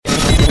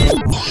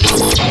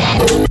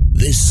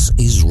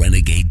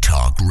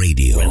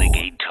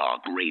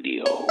Talk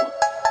Radio.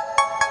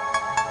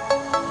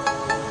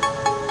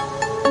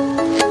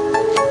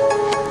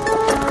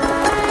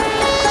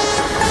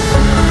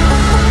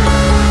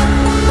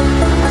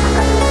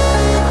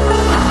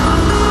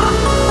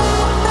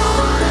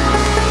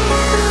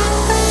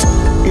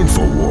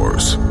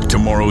 InfoWars.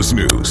 Tomorrow's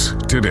news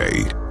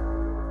today.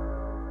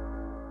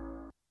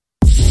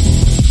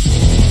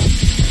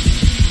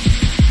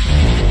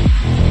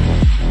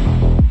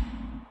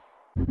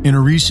 In a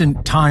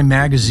recent Time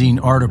magazine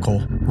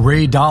article,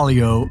 Ray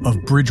Dalio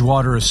of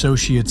Bridgewater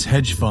Associates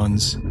hedge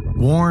funds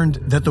warned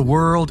that the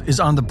world is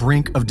on the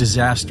brink of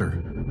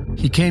disaster.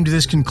 He came to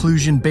this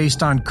conclusion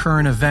based on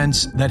current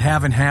events that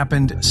haven't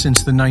happened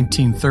since the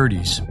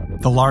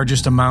 1930s. The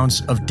largest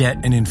amounts of debt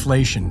and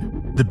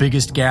inflation, the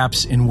biggest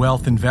gaps in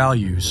wealth and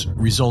values,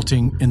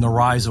 resulting in the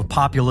rise of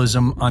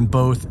populism on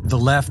both the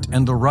left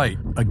and the right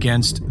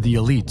against the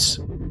elites,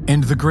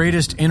 and the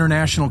greatest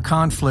international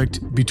conflict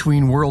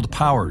between world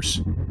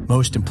powers,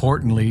 most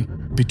importantly,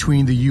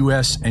 between the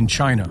U.S. and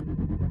China.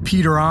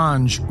 Peter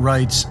Onge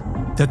writes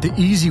that the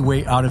easy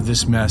way out of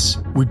this mess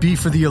would be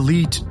for the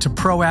elite to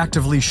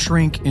proactively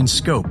shrink in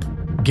scope,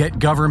 get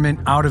government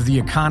out of the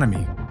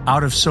economy,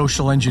 out of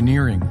social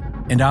engineering,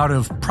 and out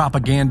of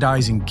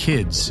propagandizing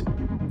kids.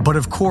 But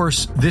of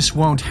course, this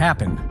won't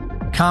happen.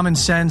 Common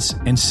sense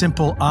and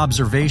simple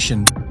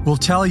observation will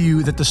tell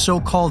you that the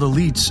so-called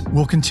elites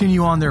will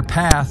continue on their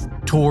path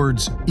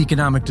towards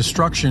economic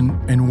destruction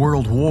and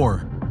world war,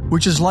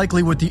 which is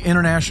likely what the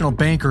international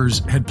bankers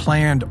had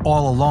planned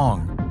all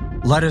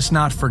along. Let us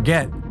not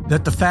forget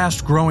that the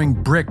fast-growing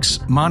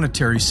BRICS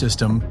monetary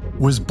system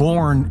was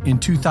born in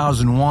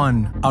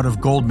 2001 out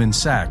of Goldman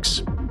Sachs.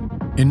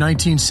 In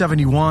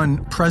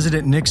 1971,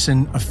 President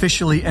Nixon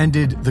officially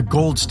ended the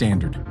gold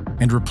standard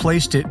and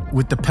replaced it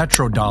with the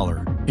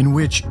petrodollar, in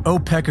which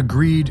OPEC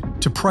agreed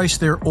to price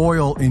their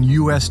oil in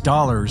U.S.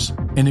 dollars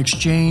in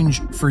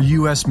exchange for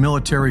U.S.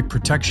 military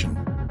protection.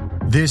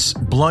 This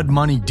blood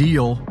money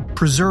deal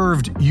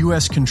preserved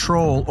U.S.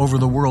 control over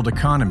the world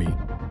economy,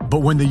 but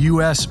when the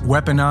U.S.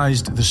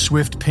 weaponized the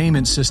SWIFT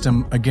payment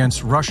system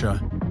against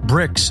Russia,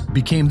 BRICS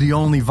became the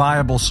only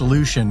viable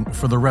solution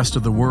for the rest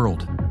of the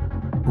world.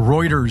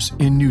 Reuters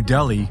in New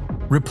Delhi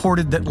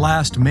reported that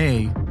last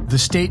May, the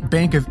State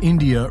Bank of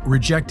India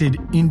rejected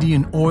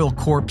Indian Oil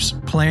Corp's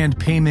planned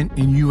payment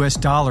in U.S.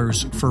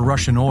 dollars for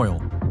Russian oil.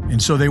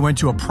 And so they went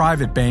to a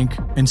private bank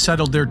and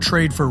settled their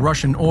trade for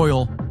Russian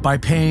oil by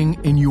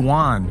paying in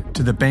yuan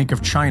to the Bank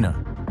of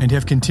China, and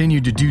have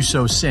continued to do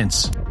so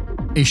since.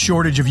 A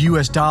shortage of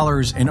U.S.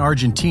 dollars in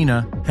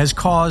Argentina has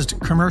caused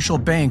commercial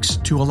banks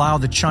to allow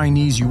the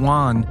Chinese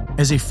yuan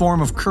as a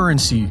form of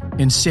currency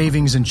in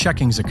savings and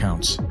checkings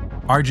accounts.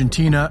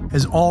 Argentina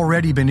has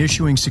already been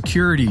issuing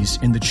securities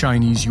in the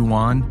Chinese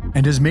yuan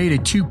and has made a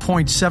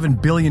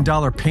 $2.7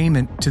 billion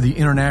payment to the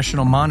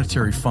International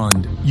Monetary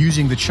Fund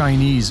using the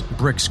Chinese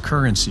BRICS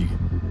currency.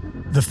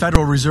 The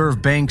Federal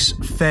Reserve Bank's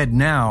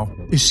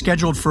FedNow is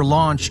scheduled for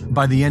launch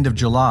by the end of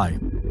July.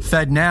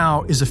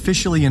 FedNow is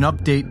officially an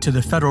update to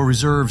the Federal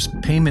Reserve's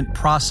payment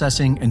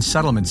processing and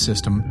settlement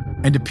system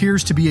and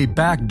appears to be a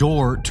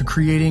backdoor to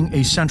creating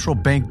a central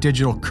bank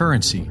digital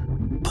currency.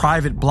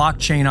 Private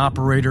blockchain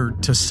operator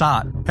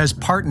Tassat has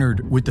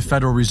partnered with the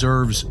Federal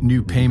Reserve's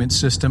new payment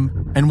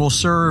system and will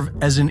serve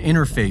as an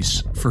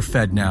interface for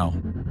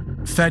FedNow.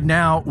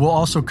 FedNow will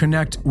also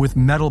connect with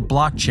Metal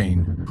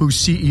Blockchain, whose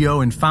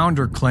CEO and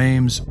founder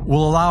claims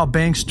will allow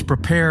banks to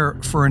prepare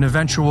for an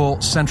eventual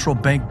central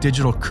bank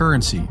digital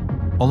currency,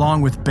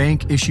 along with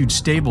bank-issued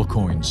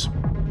stablecoins.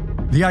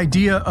 The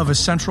idea of a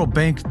central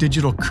bank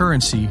digital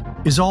currency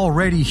is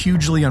already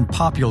hugely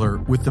unpopular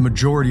with the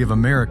majority of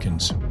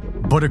Americans.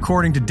 But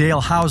according to Dale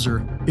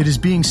Hauser, it is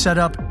being set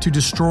up to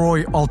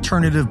destroy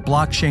alternative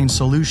blockchain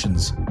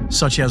solutions,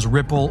 such as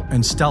Ripple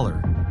and Stellar.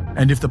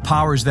 And if the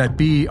powers that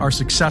be are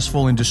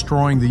successful in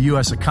destroying the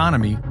U.S.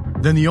 economy,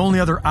 then the only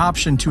other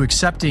option to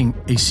accepting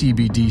a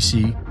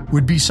CBDC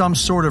would be some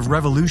sort of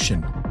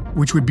revolution,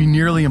 which would be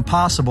nearly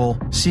impossible,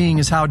 seeing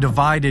as how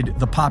divided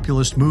the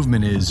populist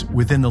movement is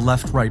within the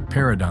left-right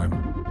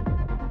paradigm.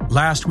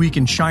 Last week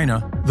in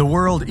China, the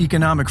World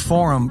Economic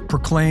Forum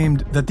proclaimed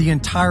that the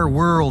entire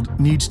world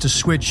needs to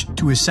switch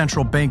to a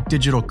central bank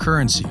digital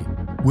currency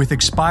with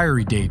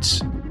expiry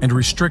dates and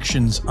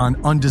restrictions on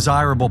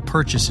undesirable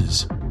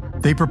purchases.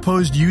 They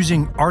proposed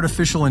using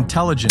artificial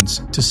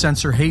intelligence to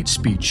censor hate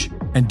speech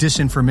and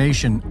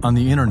disinformation on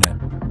the internet,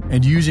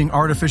 and using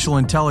artificial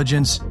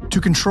intelligence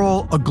to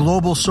control a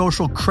global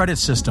social credit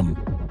system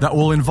that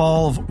will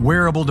involve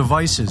wearable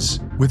devices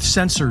with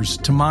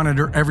sensors to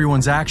monitor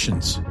everyone's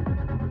actions.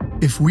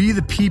 If we,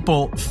 the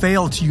people,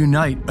 fail to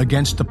unite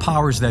against the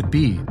powers that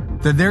be,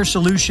 then their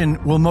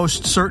solution will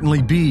most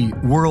certainly be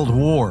world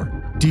war,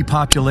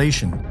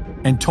 depopulation,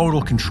 and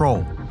total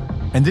control.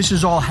 And this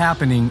is all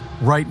happening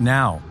right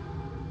now.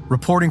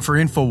 Reporting for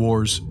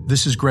InfoWars,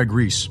 this is Greg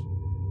Reese.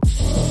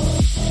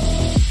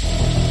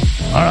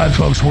 All right,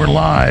 folks, we're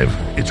live.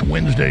 It's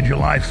Wednesday,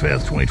 July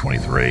 5th,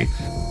 2023.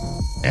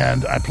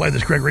 And I play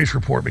this Greg Reese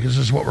report because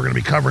this is what we're going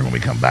to be covering when we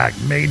come back.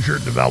 Major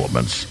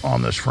developments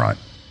on this front.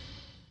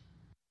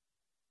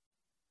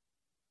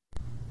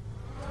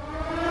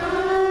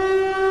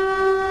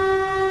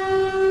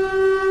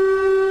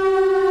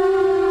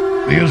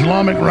 The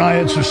Islamic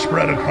riots have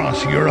spread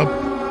across Europe.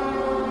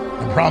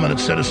 The prominent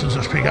citizens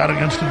that speak out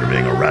against it are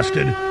being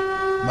arrested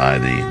by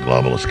the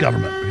globalist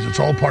government because it's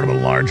all part of a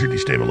larger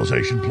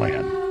destabilization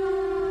plan.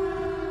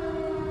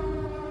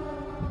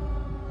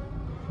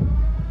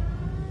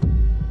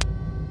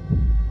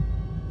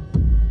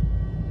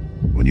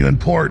 When you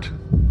import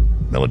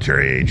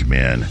military-age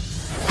men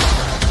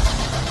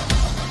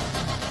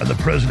and the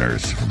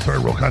prisoners from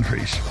third world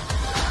countries,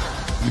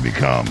 you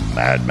become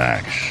Mad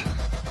Max.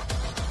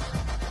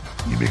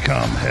 You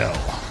become hell.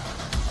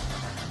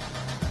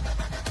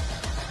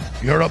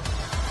 Europe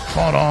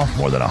fought off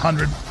more than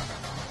 100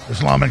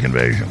 Islamic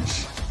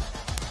invasions,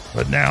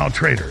 but now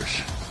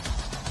traitors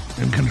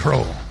in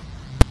control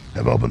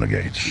have opened the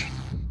gates.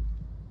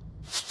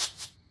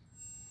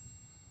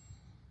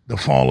 The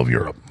fall of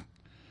Europe.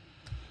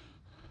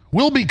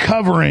 We'll be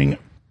covering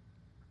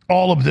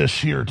all of this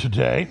here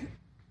today.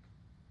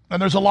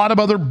 And there's a lot of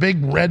other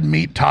big red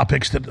meat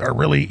topics that are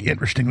really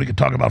interesting we could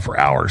talk about for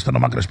hours that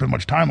I'm not going to spend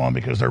much time on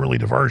because they're really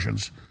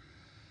diversions.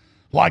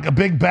 Like a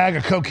big bag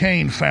of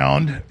cocaine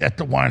found at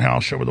the White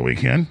House over the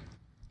weekend.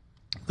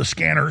 The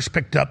scanners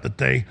picked up that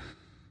they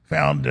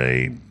found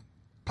a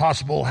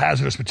possible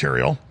hazardous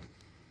material.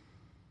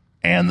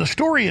 And the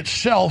story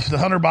itself, that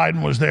Hunter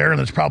Biden was there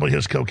and it's probably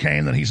his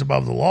cocaine, that he's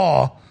above the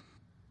law,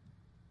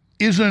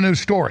 isn't a new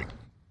story.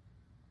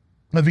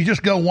 If you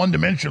just go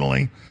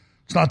one-dimensionally,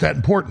 it's not that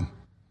important.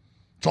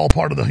 It's all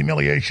part of the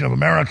humiliation of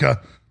America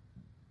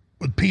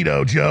with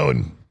Pedo Joe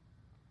and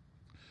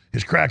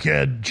his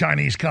crackhead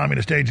Chinese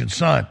communist agent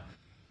son.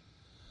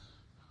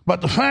 But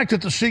the fact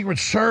that the Secret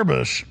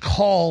Service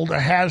called a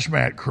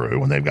hazmat crew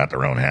when they've got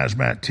their own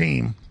hazmat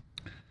team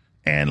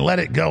and let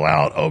it go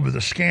out over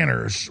the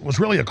scanners was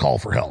really a call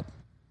for help.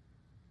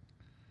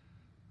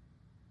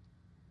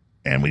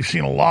 And we've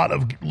seen a lot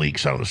of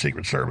leaks out of the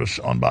Secret Service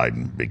on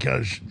Biden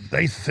because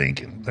they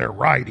think, and they're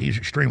right, he's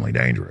extremely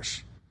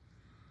dangerous.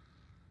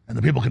 And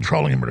the people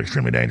controlling him are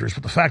extremely dangerous.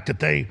 But the fact that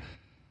they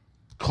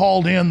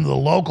called in the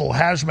local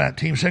hazmat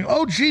team saying,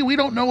 oh, gee, we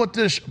don't know what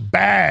this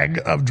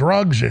bag of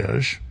drugs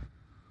is.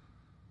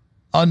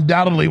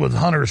 Undoubtedly with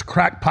Hunter's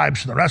crack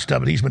pipes and the rest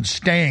of it, he's been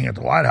staying at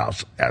the White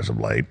House as of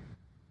late.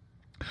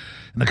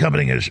 And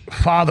accompanying his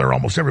father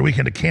almost every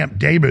weekend to Camp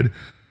David.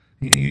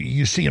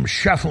 You see him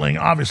shuffling,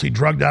 obviously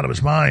drugged out of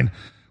his mind,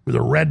 with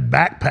a red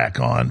backpack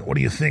on. What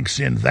do you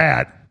think's in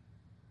that?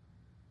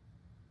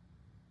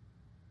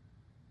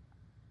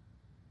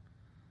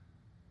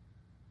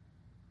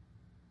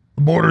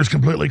 The border's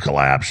completely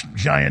collapsed.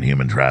 Giant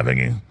human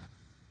trafficking.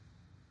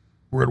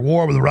 We're at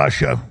war with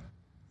Russia.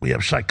 We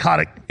have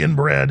psychotic,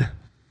 inbred,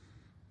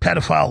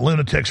 pedophile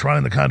lunatics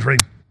running the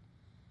country.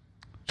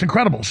 It's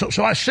incredible.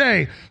 So I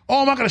say,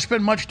 I'm not going to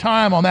spend much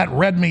time on that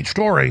red meat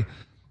story.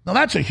 Now,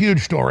 that's a huge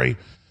story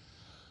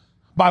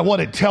by what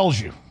it tells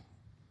you.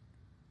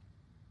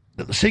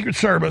 That the Secret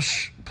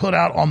Service put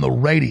out on the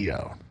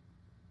radio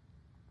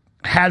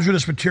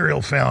hazardous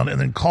material found and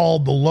then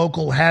called the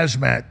local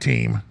hazmat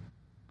team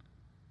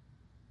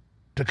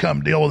to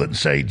come deal with it and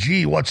say,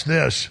 gee, what's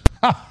this?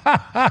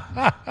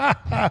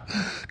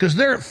 Because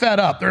they're fed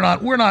up.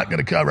 We're not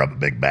going to cover up a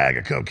big bag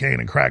of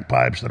cocaine and crack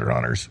pipes that are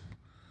Hunters.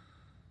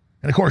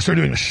 And, of course, they're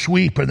doing a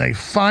sweep, and they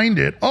find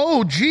it.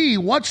 Oh, gee,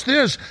 what's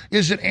this?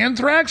 Is it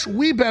anthrax?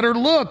 We better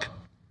look.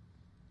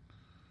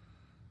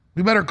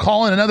 We better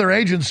call in another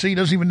agency.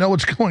 Doesn't even know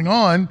what's going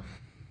on.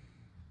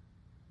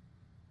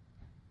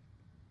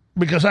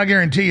 Because I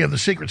guarantee you, if the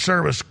Secret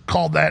Service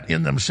called that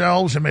in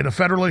themselves and made a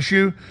federal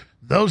issue,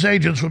 those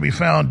agents would be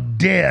found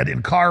dead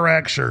in car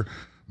wrecks or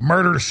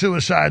murder,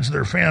 suicides of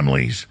their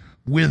families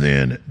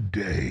within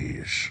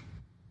days.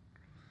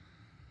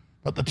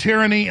 But the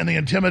tyranny and the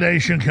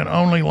intimidation can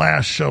only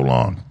last so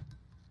long.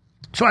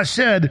 So I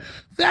said,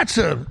 that's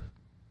a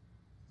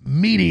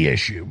meaty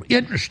issue.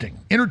 Interesting,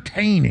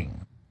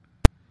 entertaining.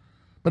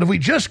 But if we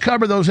just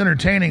cover those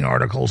entertaining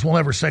articles, we'll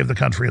never save the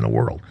country and the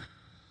world.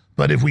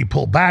 But if we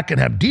pull back and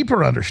have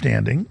deeper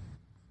understanding,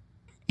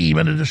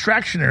 even a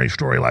distractionary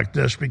story like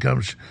this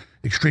becomes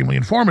extremely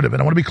informative.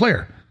 And I want to be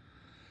clear.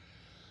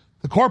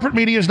 The corporate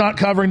media is not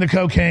covering the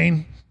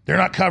cocaine. They're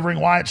not covering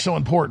why it's so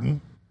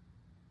important.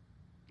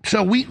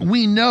 So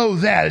we know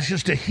that. It's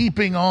just a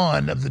heaping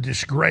on of the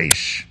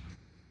disgrace.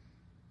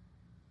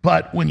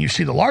 But when you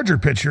see the larger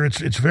picture,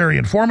 it's very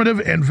informative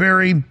and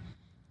very,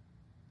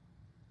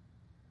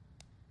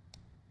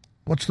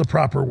 what's the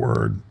proper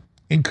word?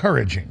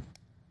 Encouraging.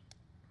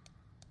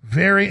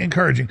 Very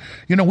encouraging.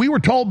 You know, we were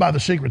told by the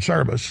Secret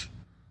Service,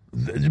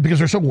 because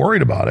they're so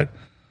worried about it,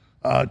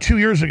 2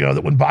 years ago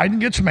that when Biden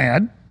gets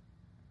mad,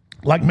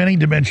 like many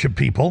dementia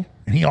people,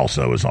 and he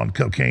also is on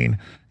cocaine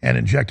and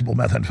injectable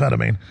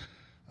methamphetamine,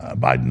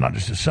 Biden, not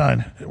just his son.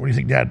 What do you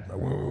think, Dad?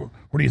 Where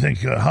do you think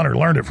Hunter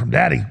learned it from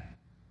Daddy? Where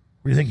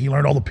do you think he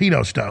learned all the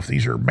pedo stuff?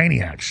 These are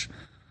maniacs.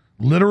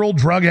 Literal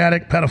drug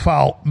addict,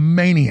 pedophile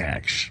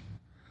maniacs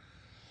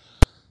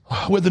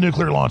with the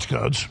nuclear launch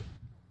codes.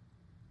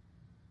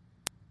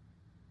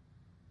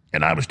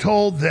 And I was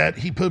told that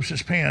he poops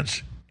his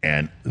pants.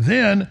 And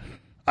then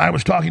I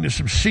was talking to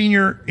some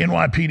senior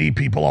NYPD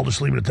people. I'll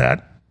just leave it at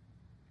that.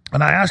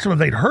 And I asked them if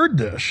they'd heard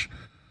this.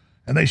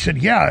 And they said,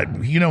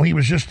 yeah, he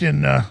was just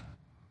in, this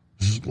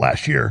is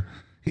last year,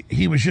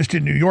 he was just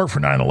in New York for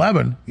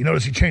 9/11. You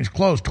notice he changed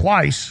clothes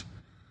twice.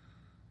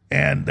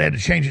 And they had to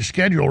change his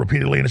schedule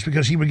repeatedly. And it's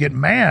because he would get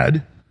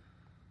mad.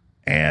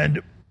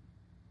 And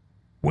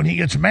when he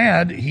gets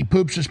mad, he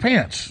poops his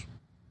pants.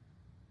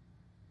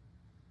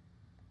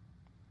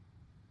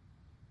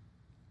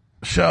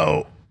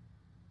 So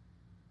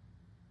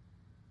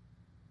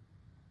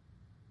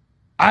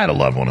I had a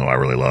loved one who I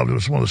really loved. It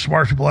was one of the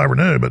smartest people I ever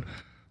knew. But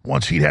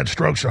once he'd had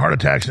strokes and heart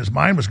attacks and his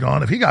mind was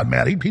gone, if he got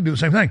mad, he'd do the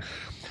same thing.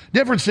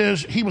 Difference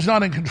is he was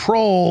not in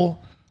control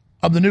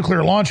of the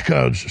nuclear launch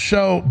codes.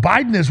 So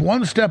Biden is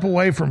one step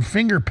away from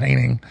finger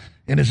painting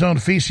in his own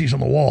feces on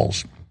the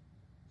walls.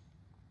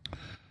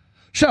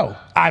 So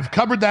I've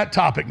covered that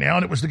topic now,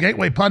 and it was the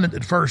Gateway Pundit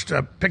that first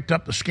picked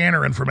up the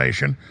scanner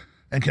information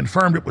and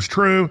confirmed it was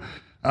true.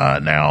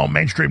 Now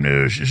mainstream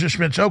news has just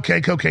been, it's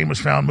okay, cocaine was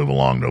found, move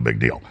along, no big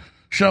deal.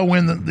 So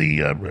when the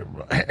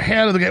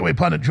head of the Gateway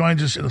Pundit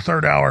joins us in the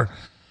third hour,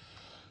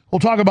 we'll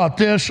talk about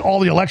this,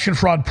 all the election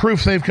fraud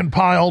proof they've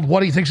compiled,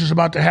 what he thinks is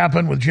about to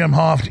happen with Jim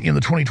Hoft in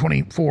the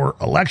 2024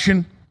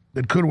 election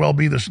that could well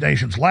be this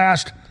nation's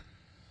last.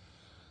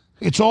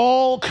 It's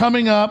all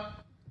coming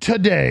up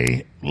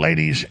today,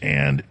 ladies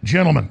and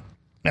gentlemen.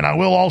 And I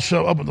will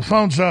also open the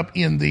phones up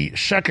in the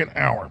second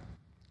hour.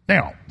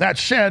 Now, that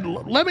said,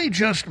 let me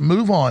just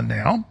move on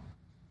now.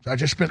 I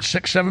just spent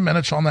 6-7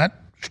 minutes on that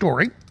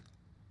story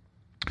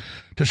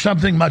to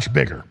something much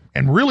bigger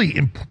and really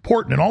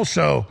important and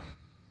also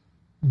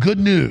good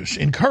news,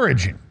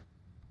 encouraging.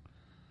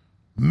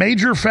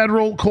 Major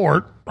federal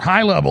court,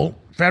 high-level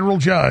federal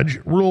judge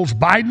rules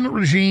Biden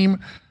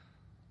regime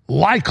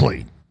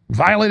likely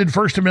violated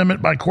First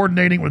Amendment by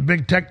coordinating with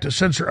big tech to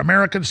censor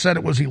Americans, said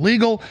it was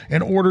illegal,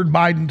 and ordered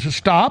Biden to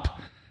stop.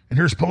 And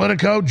here's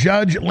Politico.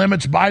 Judge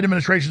limits Biden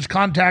administration's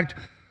contact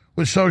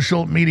with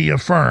social media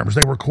firms.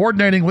 They were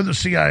coordinating with the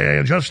CIA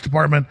and Justice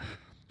Department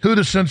who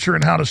to censor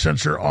and how to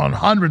censor on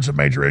hundreds of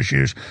major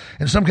issues.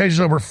 In some cases,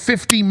 over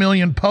 50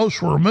 million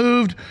posts were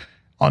removed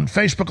on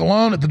Facebook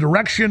alone at the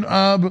direction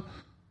of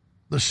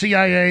the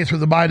CIA through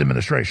the Biden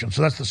administration.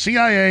 So that's the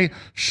CIA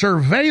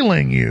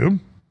surveilling you,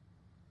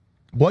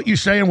 what you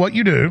say and what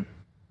you do.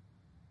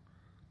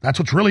 That's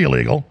what's really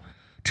illegal.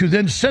 To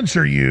then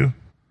censor you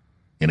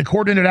in a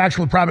coordinated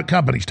action with private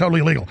companies.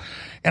 Totally illegal.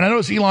 And I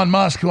notice Elon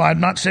Musk, who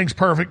I'm not saying is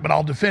perfect, but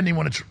I'll defend him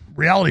when it's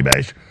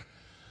reality-based.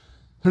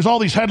 There's all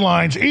these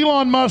headlines.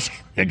 Elon Musk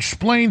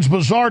explains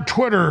bizarre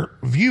Twitter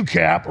view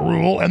cap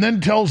rule and then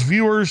tells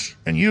viewers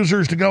and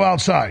users to go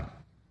outside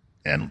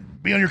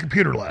and be on your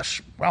computer less.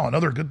 Wow,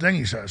 another good thing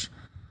he says.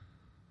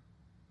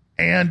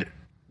 And,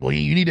 well,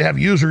 you need to have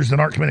users that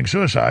aren't committing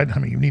suicide. I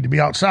mean, you need to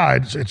be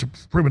outside. It's a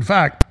proven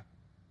fact.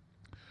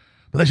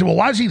 But they said, well,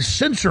 why is he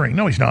censoring?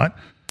 No, he's not.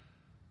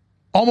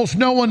 Almost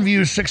no one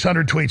views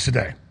 600 tweets a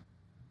day.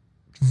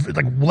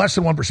 Like less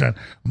than 1%.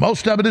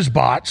 Most of it is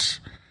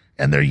bots.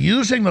 And they're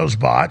using those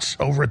bots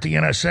over at the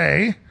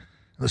NSA,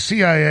 the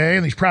CIA,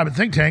 and these private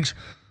think tanks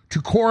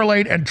to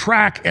correlate and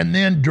track and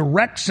then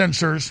direct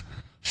censors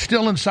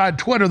still inside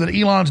Twitter that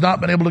Elon's not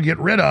been able to get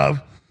rid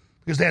of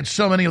because they had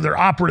so many of their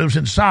operatives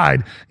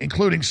inside,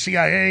 including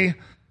CIA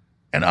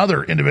and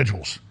other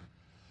individuals.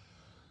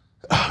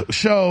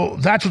 So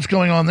that's what's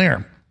going on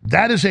there.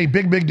 That is a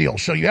big, big deal.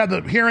 So you have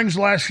the hearings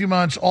the last few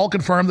months, all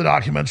confirmed the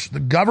documents. The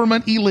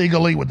government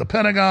illegally with the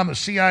Pentagon, the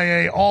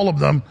CIA, all of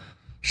them,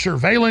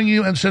 surveilling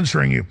you and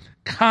censoring you.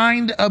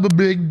 Kind of a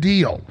big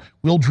deal.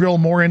 We'll drill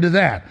more into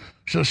that.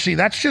 So see,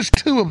 that's just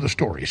two of the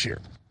stories here.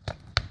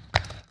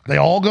 They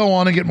all go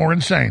on and get more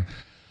insane.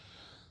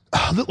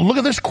 Look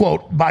at this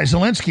quote by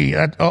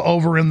Zelensky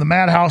over in the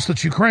madhouse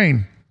that's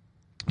Ukraine.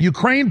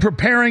 Ukraine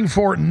preparing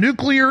for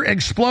nuclear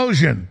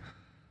explosion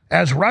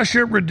as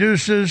Russia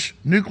reduces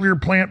nuclear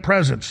plant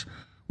presence.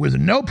 With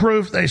no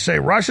proof, they say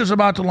Russia's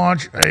about to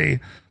launch a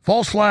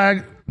false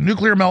flag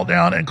nuclear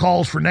meltdown and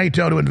calls for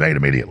NATO to invade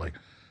immediately.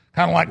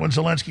 Kind of like when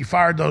Zelensky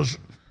fired those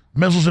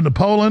missiles into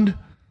Poland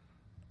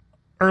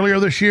earlier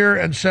this year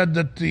and said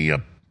that the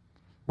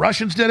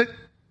Russians did it.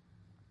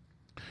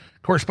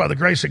 Of course, by the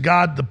grace of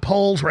God, the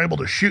Poles were able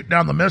to shoot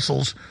down the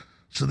missiles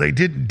so they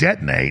didn't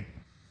detonate,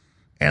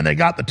 and they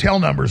got the tail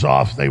numbers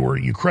off. They were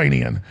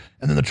Ukrainian,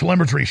 and then the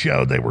telemetry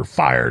showed they were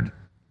fired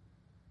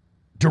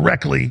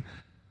directly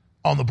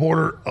on the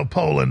border of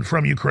Poland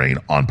from Ukraine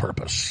on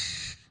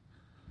purpose.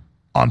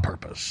 On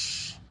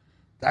purpose.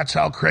 That's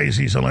how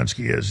crazy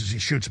Zelensky is he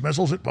shoots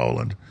missiles at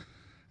Poland.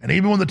 And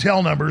even when the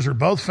tail numbers are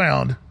both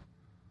found,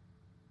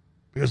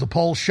 because the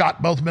Poles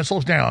shot both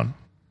missiles down,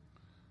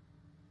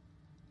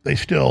 they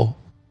still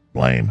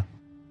blame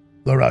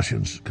the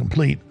Russians.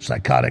 Complete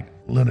psychotic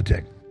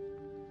lunatic.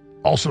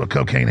 Also a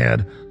cocaine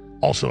head,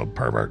 also a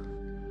pervert.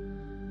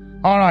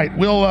 All right,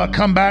 we'll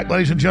come back,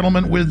 ladies and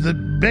gentlemen, with the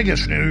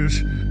biggest news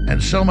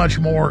and so much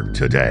more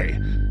today.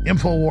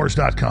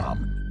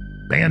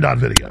 Infowars.com.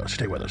 Band.video.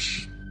 Stay with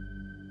us.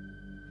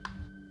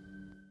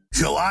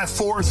 July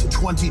 4th,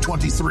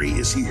 2023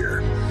 is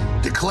here.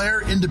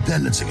 Declare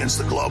independence against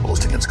the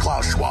globalists, against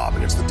Klaus Schwab,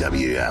 against the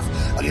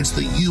WEF, against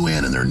the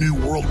UN and their new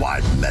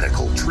worldwide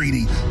medical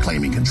treaty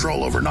claiming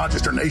control over not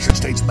just our nation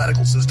states'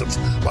 medical systems,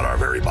 but our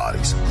very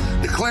bodies.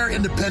 Declare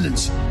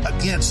independence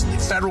against the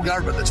federal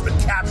government that's been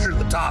captured at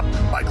the top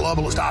by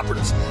globalist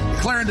operatives.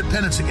 Declare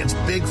independence against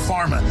Big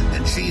Pharma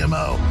and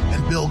GMO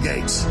and Bill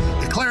Gates.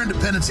 Declare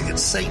independence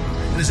against Satan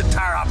and his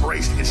entire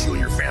operation against you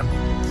and your family.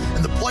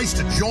 And the place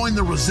to join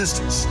the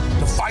resistance,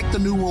 to fight the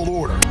New World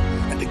Order,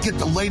 and to get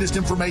the latest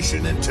information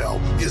and intel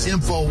is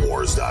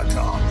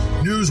Infowars.com,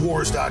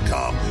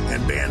 Newswars.com,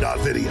 and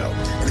Band.video.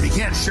 And if you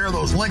can't share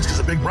those links because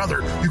of Big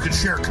Brother, you can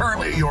share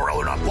currently a URL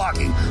they're not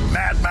blocking,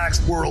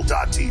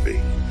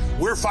 MadMaxWorld.tv.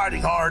 We're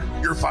fighting hard,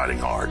 you're fighting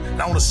hard.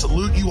 And I want to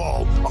salute you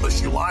all on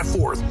this July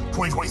 4th,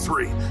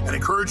 2023, and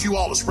encourage you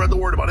all to spread the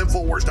word about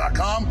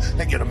Infowars.com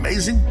and get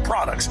amazing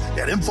products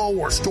at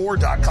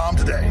InfoWarsStore.com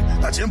today.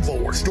 That's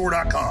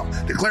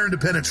InfoWarsStore.com. Declare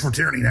independence from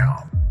tyranny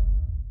now.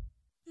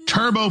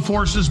 Turbo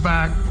Force is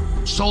back,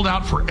 sold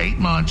out for 8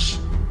 months,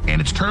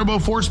 and it's Turbo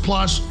Force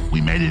Plus.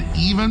 We made it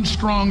even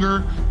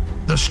stronger.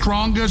 The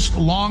strongest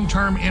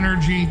long-term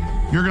energy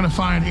you're going to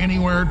find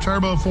anywhere.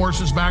 Turbo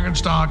Force is back in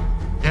stock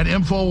at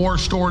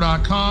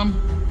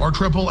InfoWarsStore.com or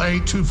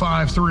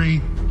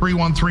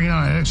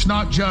 888-253-3139. It's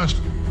not just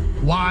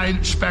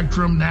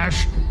wide-spectrum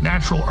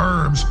natural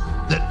herbs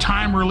that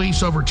time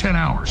release over 10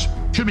 hours.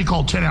 It should be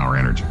called 10-hour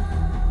energy.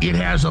 It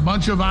has a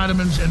bunch of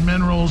vitamins and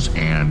minerals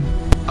and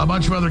a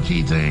bunch of other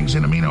key things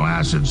and amino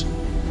acids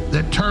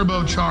that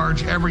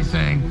turbocharge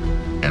everything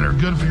and are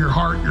good for your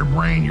heart, your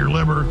brain, your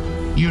liver,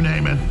 you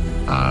name it.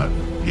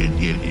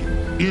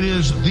 It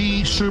is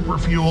the super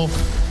fuel.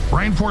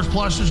 Brain Force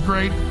Plus is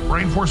great.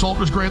 Brain Force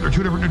Ultra is great. They're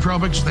two different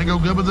nootropics. They go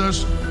good with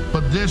this.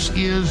 But this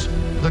is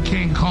the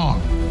King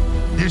Kong.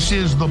 This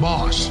is the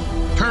boss.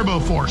 Turbo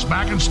Force,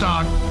 back in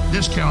stock,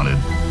 discounted.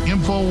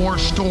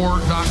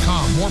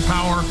 InfoWarsStore.com. More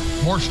power,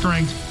 more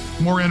strength,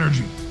 more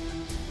energy.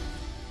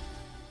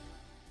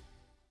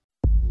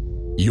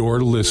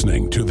 You're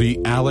listening to The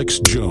Alex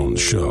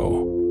Jones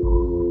Show.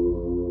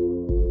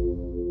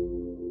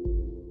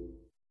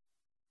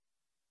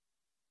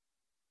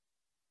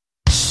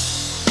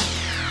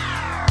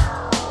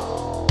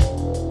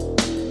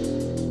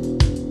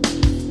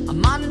 A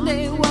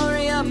Monday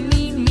warrior,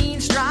 mean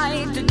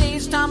stride.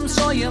 Today's Tom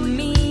Sawyer,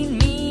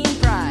 mean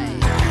pride.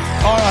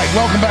 All right,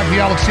 welcome back to The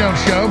Alex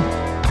Jones Show.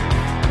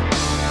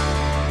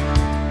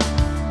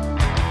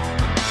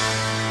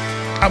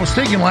 I was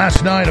thinking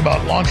last night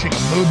about launching a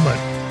movement.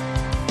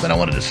 Then I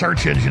wanted to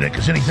search engine it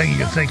because anything you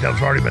can think of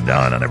has already been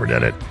done. I never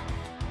did it.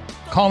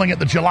 Calling it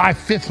the July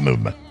 5th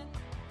movement.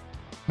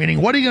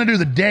 Meaning, what are you going to do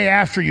the day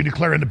after you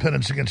declare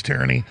independence against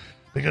tyranny?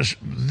 Because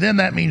then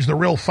that means the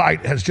real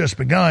fight has just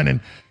begun.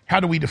 And how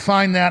do we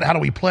define that? How do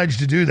we pledge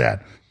to do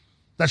that?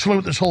 That's really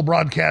what this whole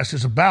broadcast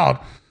is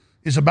about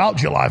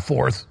July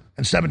 4th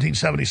and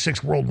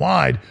 1776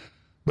 worldwide.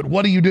 But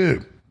what do you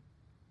do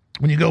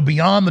when you go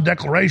beyond the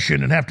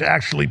declaration and have to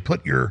actually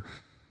put your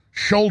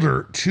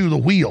shoulder to the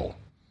wheel?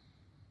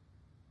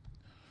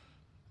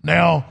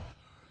 Now,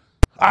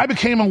 I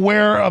became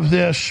aware of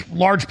this,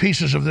 large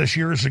pieces of this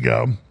years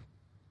ago,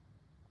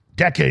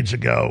 decades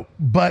ago,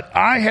 but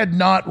I had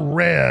not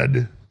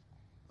read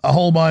a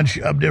whole bunch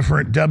of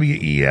different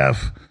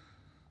WEF/UN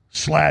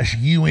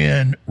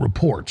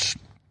reports.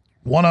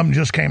 One of them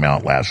just came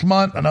out last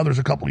month. Another's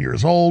a couple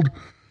years old.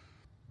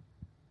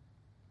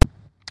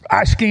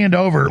 I scanned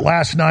over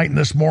last night and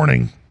this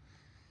morning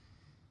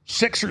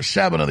 6 or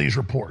 7 of these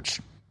reports.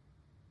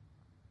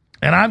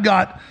 And I've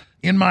got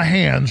in my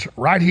hands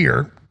right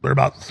here, they're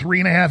about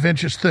 3.5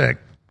 inches thick,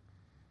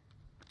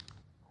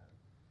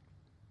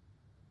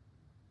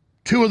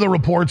 2 of the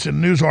reports and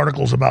news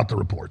articles about the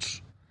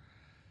reports.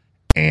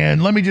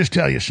 And let me just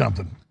tell you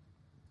something.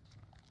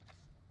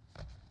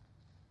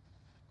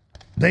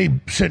 They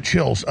sent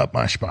chills up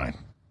my spine.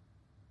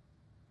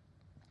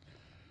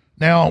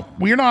 Now,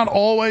 we're not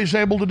always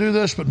able to do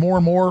this, but more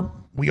and more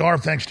we are,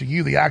 thanks to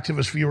you, the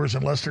activist viewers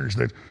and listeners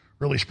that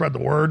really spread the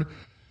word.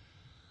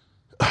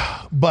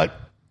 But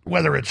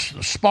whether it's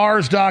the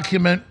SPARS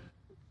document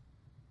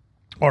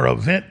or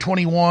Event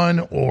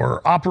 21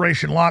 or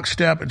Operation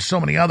Lockstep and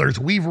so many others,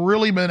 we've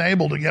really been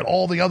able to get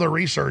all the other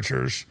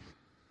researchers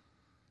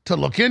to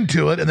look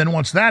into it. And then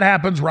once that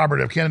happens,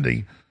 Robert F.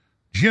 Kennedy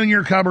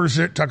Jr. covers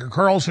it, Tucker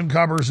Carlson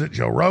covers it,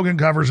 Joe Rogan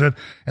covers it,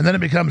 and then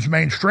it becomes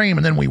mainstream,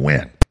 and then we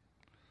win.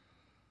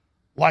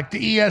 Like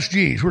the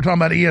ESGs. We were talking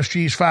about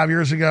ESGs 5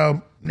 years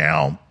ago.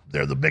 Now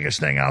they're the biggest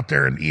thing out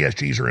there, and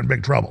ESGs are in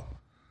big trouble,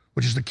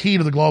 which is the key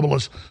to the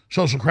globalist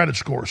social credit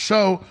score.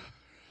 So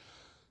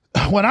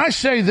when I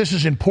say this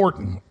is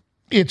important,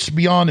 it's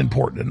beyond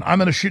important. And I'm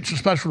going to shoot some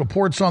special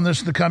reports on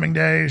this in the coming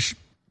days.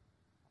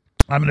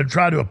 I'm going to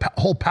try to do a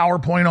whole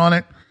PowerPoint on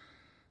it.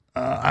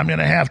 I'm going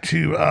to have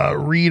to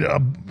read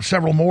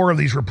several more of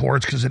these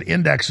reports because it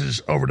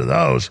indexes over to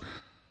those.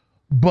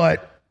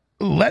 But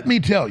let me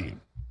tell you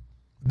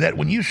that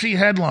when you see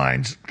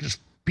headlines, because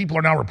people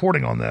are now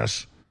reporting on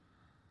this,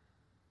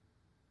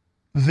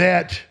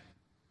 that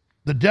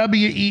The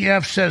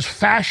WEF says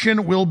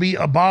fashion will be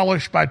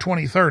abolished by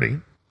 2030.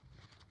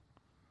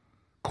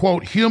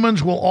 Quote,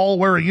 humans will all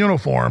wear a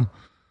uniform.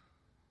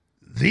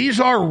 These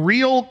are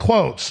real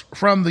quotes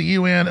from the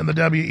UN and the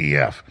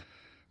WEF.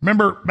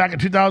 Remember back in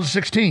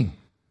 2016,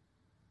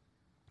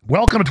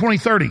 welcome to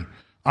 2030.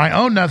 I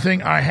own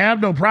nothing, I have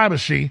no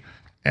privacy,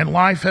 and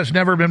life has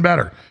never been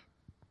better.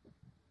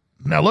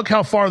 Now look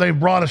how far they've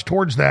brought us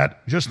towards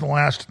that just in the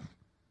last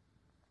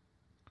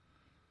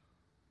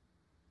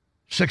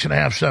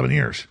 6.5, 7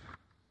 years.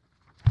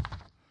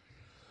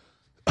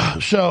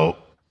 So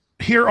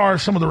here are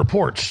some of the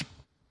reports.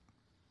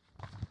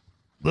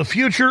 The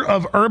future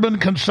of urban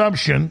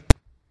consumption,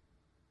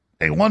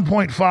 a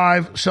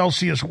 1.5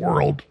 Celsius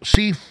world,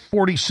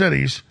 C40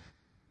 cities,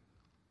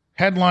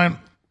 headline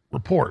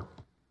report.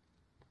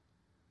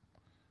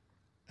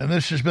 And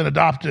this has been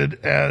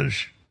adopted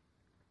as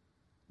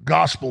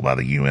gospel by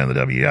the UN and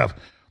the WEF.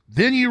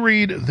 Then you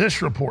read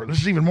this report.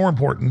 This is even more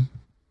important.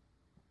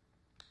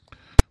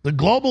 The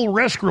Global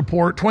Risk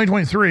Report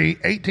 2023,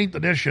 18th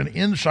edition,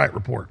 Insight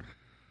Report.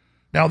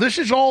 Now, this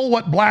is all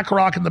what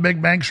BlackRock and the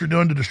big banks are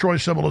doing to destroy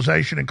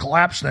civilization and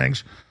collapse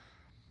things.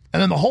 And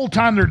then the whole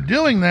time they're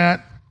doing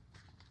that,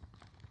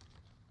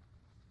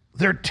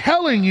 they're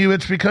telling you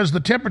it's because the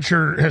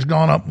temperature has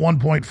gone up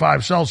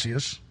 1.5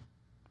 Celsius.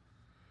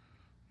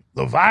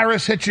 The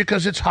virus hits you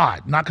because it's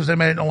hot, not because they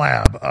made it in a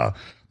lab.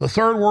 The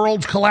third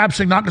world's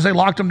collapsing, not because they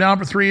locked them down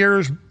for 3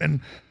 years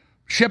and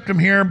shipped them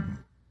here,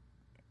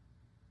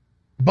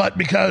 but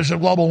because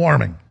of global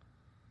warming.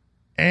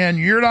 And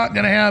you're not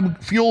going to have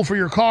fuel for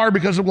your car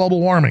because of global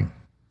warming.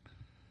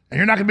 And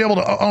you're not going to be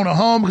able to own a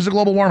home because of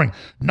global warming.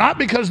 Not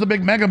because the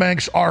big mega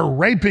banks are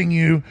raping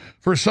you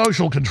for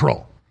social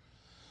control.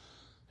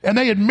 And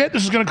they admit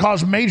this is going to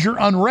cause major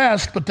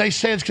unrest, but they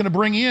say it's going to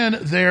bring in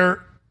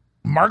their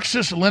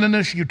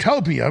Marxist-Leninist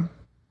utopia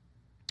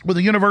with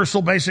a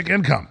universal basic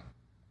income.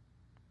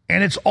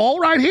 And it's all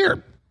right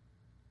here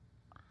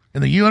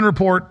in the UN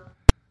report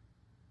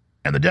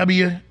and the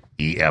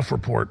WEF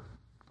report.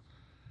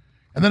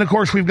 And then, of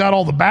course, we've got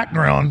all the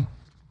background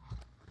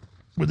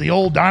with the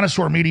old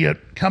dinosaur media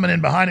coming in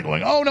behind it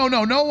going, oh,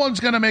 no one's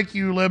going to make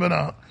you live in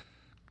a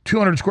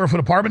 200 square foot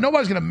apartment.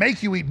 Nobody's going to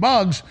make you eat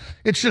bugs.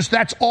 It's just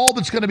that's all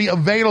that's going to be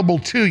available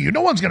to you.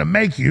 No one's going to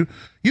make you.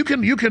 You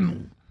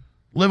can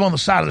live on the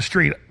side of the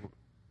street,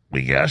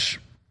 we guess.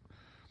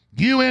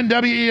 UN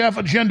WEF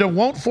agenda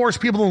won't force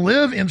people to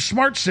live in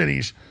smart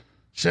cities,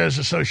 says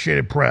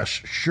Associated Press.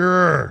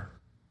 Sure.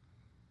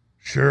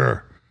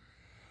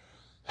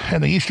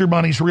 And the Easter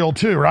Bunny's real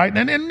too, right?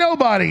 And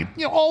nobody,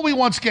 all we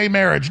want's gay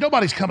marriage.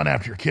 Nobody's coming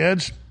after your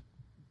kids.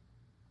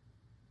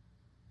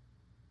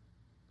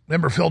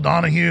 Remember Phil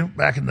Donahue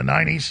back in the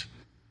 90s?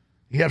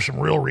 You have some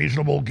real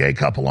reasonable gay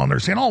couple on there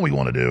saying all we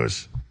want to do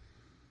is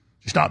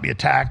just not be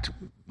attacked.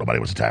 Nobody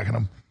was attacking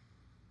them.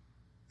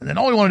 And then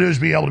all we want to do is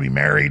be able to be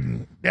married.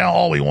 And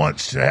all we want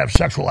is to have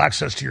sexual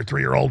access to your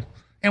 3-year-old.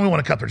 And we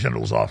want to cut their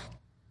genitals off.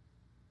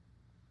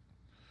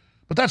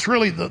 But that's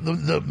really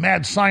the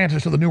mad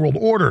scientist of the New World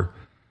Order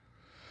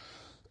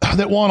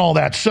that want all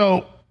that.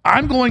 So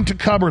I'm going to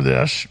cover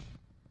this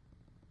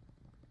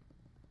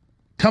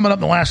coming up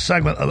in the last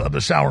segment of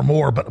this hour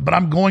more, but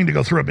I'm going to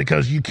go through it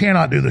because you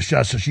cannot do this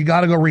justice. You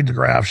got to go read the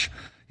graphs.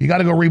 You got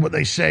to go read what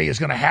they say is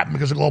going to happen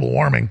because of global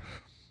warming.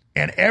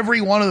 And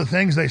every one of the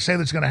things they say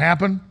that's going to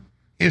happen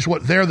is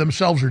what they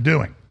themselves are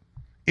doing.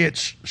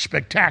 It's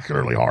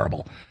spectacularly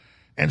horrible.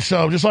 And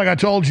so just like I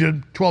told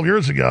you 12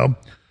 years ago,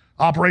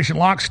 Operation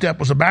Lockstep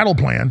was a battle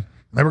plan.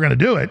 They were going to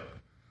do it.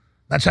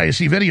 That's how you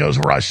see videos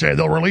where I say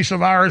they'll release a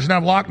virus and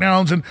have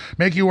lockdowns and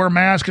make you wear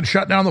masks and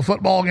shut down the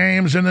football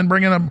games and then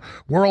bring in a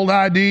world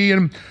ID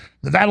and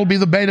that'll be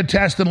the beta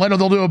test and later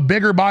they'll do a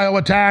bigger bio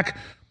attack.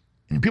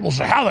 And people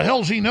say, how the hell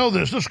does he know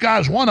this? This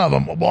guy's one of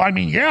them. Well, I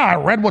mean, yeah, I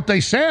read what they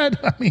said.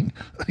 I mean,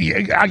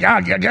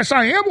 I guess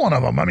I am one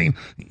of them. I mean,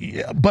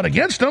 yeah, but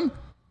against them.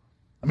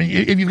 I mean,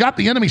 if you've got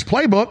the enemy's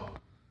playbook,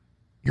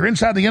 you're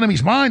inside the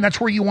enemy's mind, that's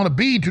where you want to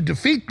be to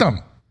defeat them.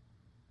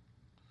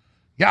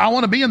 Yeah, I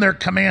want to be in their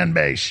command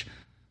base.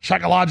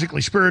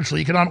 Psychologically,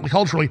 spiritually, economically,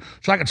 culturally,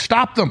 so I can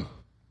stop them.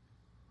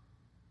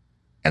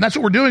 And that's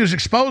what we're doing is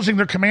exposing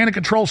their command and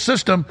control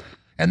system.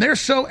 And they're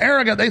so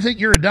arrogant, they think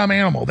you're a dumb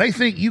animal. They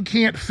think you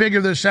can't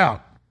figure this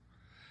out.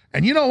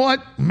 And you know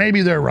what?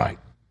 Maybe they're right.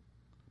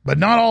 But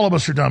not all of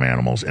us are dumb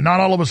animals, and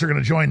not all of us are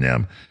going to join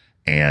them.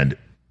 And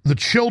the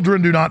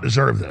children do not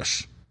deserve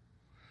this.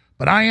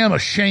 But I am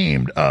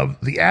ashamed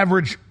of the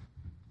average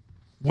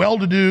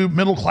well-to-do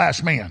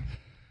middle-class man.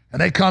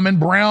 And they come in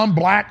brown,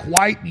 black,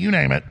 white, you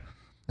name it.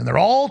 And they're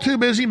all too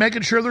busy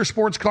making sure their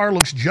sports car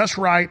looks just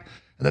right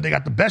and that they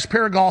got the best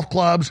pair of golf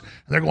clubs and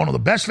they're going on the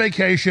best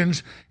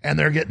vacations and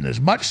they're getting as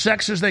much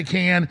sex as they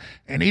can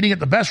and eating at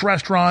the best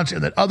restaurants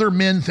and that other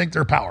men think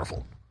they're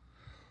powerful.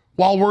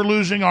 While we're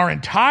losing our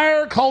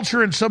entire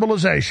culture and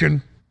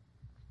civilization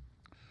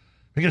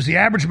because the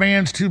average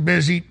man's too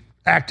busy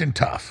acting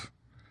tough.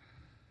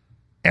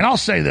 And I'll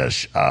say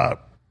this,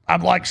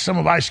 I've liked some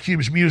of Ice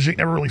Cube's music,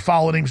 never really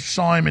followed him,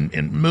 saw him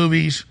in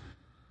movies.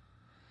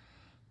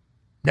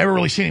 Never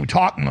really seen him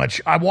talk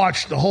much. I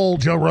watched the whole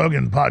Joe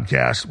Rogan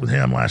podcast with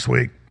him last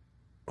week.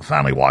 I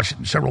finally watched it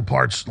in several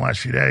parts in the last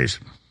few days.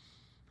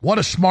 What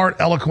a smart,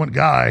 eloquent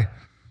guy.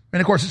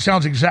 And, of course, it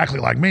sounds exactly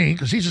like me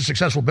because he's a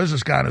successful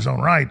business guy in his own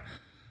right.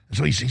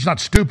 So he's not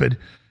stupid.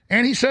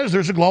 And he says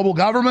there's a global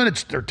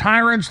government. They're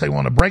tyrants. They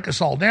want to break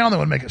us all down. They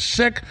want to make us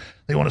sick.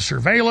 They want to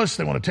surveil us.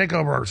 They want to take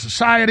over our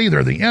society.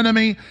 They're the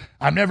enemy.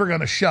 I'm never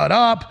going to shut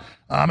up.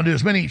 I'm going to do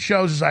as many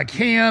shows as I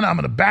can. I'm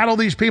going to battle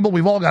these people.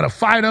 We've all got to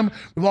fight them.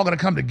 We've all got to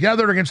come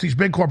together against these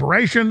big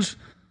corporations.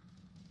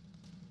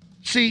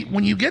 See,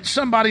 when you get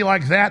somebody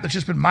like that that's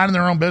just been minding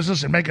their own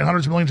business and making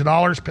hundreds of millions of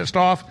dollars pissed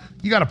off,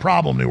 you got a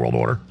problem, New World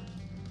Order.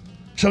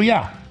 So,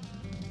 yeah.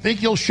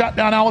 Think you'll shut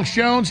down Alex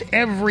Jones?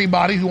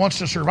 Everybody who wants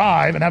to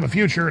survive and have a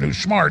future and who's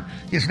smart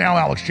is now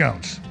Alex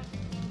Jones.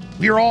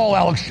 We are all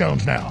Alex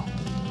Jones now.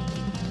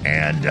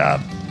 And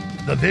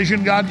the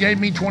vision God gave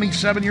me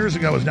 27 years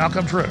ago has now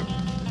come true.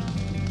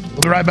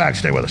 We'll be right back.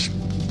 Stay with us.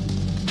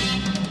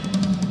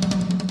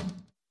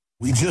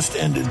 We just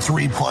ended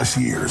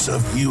 3+ years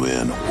of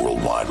UN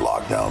worldwide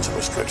lockdowns and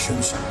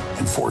restrictions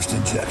and forced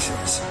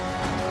injections.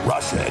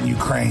 Russia and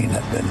Ukraine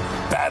have been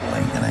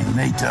battling in a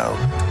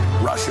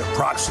NATO-Russia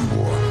proxy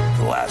war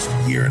for the last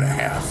year and a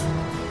half.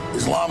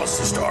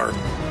 Islamists are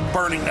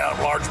burning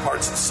down large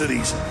parts of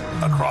cities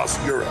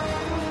across Europe.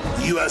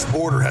 The U.S.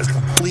 border has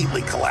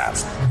completely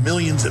collapsed.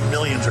 Millions and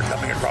millions are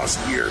coming across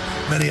a year,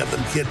 many of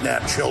them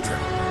kidnapped children.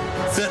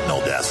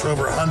 Fentanyl deaths are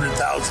over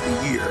 100,000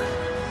 a year.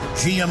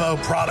 GMO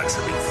products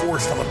are being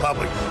forced on the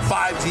public.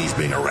 5G is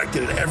being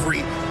erected in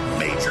every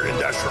major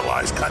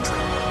industrialized country.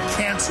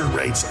 Cancer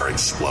rates are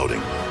exploding.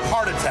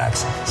 Heart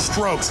attacks,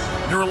 strokes,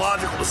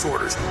 neurological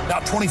disorders. Now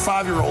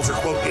 25-year-olds are,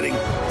 quote, getting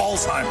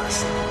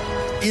Alzheimer's.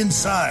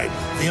 Inside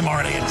the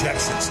mRNA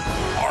injections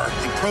are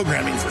the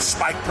programming for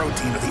spike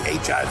protein of the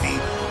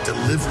HIV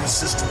delivery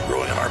system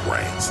growing in our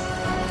brains.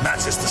 And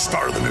that's just the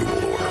start of the New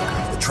World Order.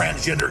 The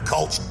transgender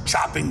cults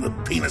chopping the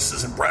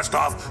penises and breast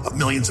off of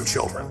millions of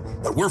children.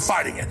 But we're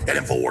fighting it at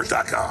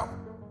Infowars.com.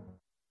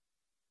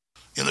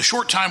 In the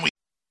short time we...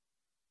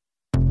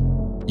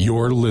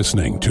 You're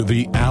listening to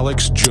The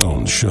Alex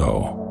Jones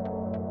Show.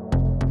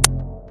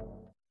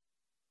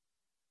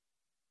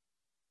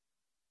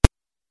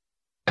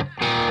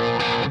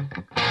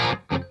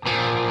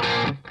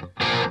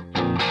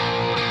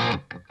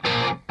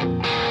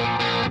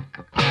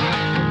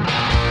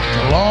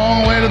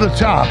 Long way to the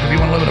top if you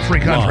want to live in a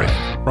free country.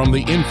 Live from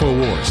the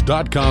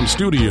Infowars.com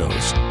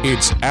studios,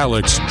 it's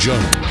Alex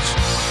Jones.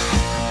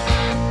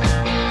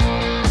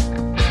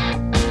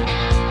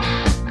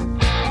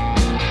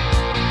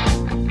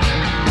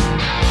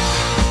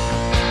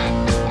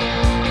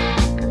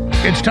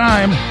 It's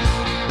time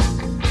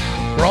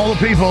for all the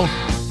people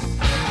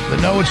that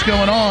know what's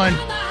going on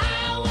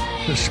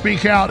to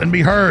speak out and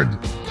be heard.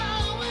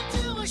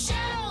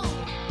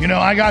 You know,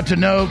 I got to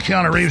know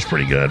Keanu Reeves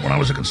pretty good when I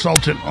was a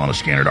consultant on A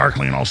Scanner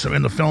Darkly and also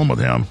in the film with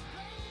him.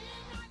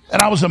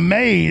 And I was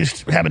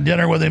amazed, having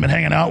dinner with him and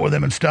hanging out with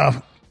him and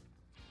stuff,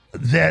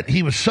 that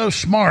he was so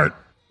smart,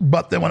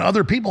 but that when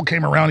other people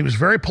came around, he was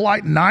very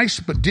polite and nice,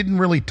 but didn't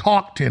really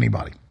talk to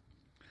anybody.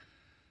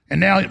 And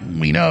now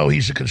we know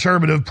he's a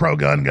conservative,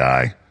 pro-gun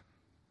guy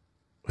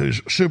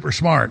who's super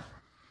smart.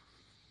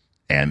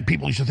 And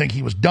people used to think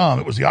he was dumb.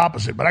 It was the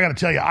opposite. But I got to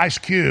tell you, Ice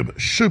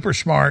Cube, super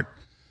smart.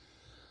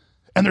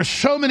 And there's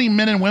so many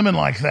men and women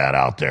like that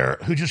out there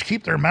who just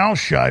keep their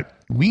mouths shut.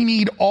 We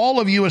need all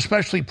of you,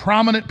 especially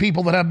prominent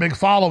people that have big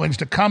followings,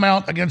 to come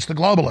out against the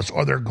globalists,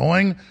 or they're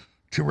going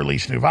to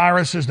release new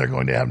viruses. They're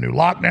going to have new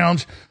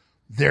lockdowns.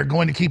 They're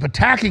going to keep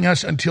attacking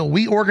us until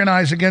we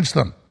organize against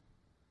them.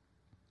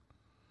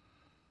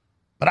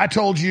 But I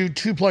told you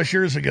 2+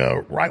 years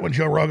ago, right when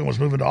Joe Rogan was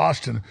moving to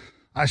Austin,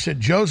 I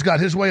said, Joe's got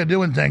his way of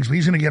doing things, but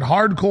he's going to get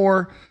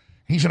hardcore.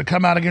 He's going to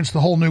come out against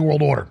the whole New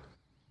World Order.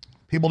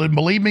 People didn't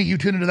believe me. You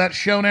tune into that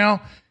show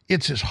now.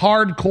 It's as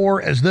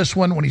hardcore as this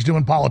one when he's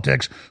doing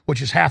politics,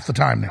 which is half the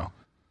time now.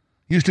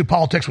 Used to,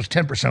 politics was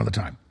 10% of the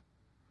time.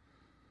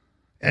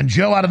 And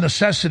Joe, out of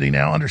necessity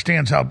now,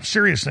 understands how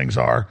serious things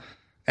are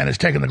and has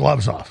taken the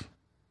gloves off.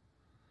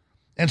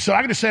 And so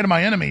I got to say to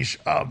my enemies,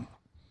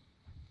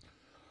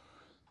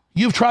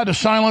 you've tried to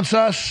silence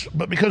us,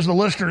 but because the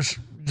listeners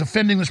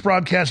defending this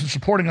broadcast and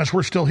supporting us,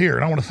 we're still here.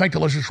 And I want to thank the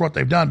listeners for what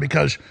they've done,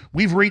 because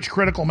we've reached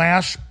critical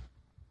mass.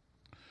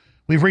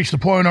 We've reached the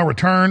point of no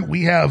return.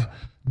 We have,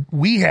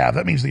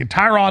 that means the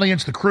entire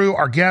audience, the crew,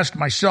 our guest,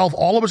 myself,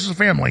 all of us as a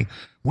family,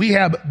 we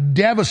have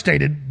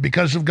devastated,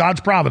 because of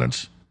God's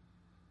providence.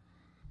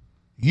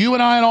 You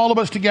and I and all of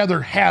us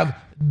together have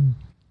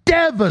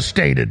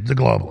devastated the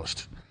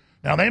globalists.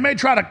 Now, they may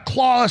try to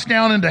claw us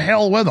down into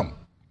hell with them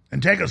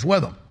and take us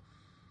with them,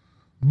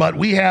 but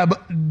we have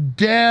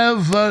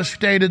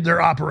devastated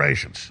their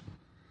operations.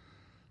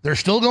 They're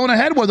still going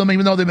ahead with them,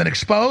 even though they've been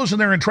exposed and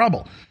they're in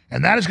trouble.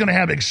 And that is going to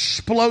have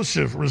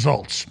explosive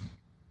results.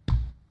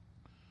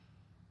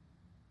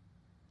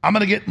 I'm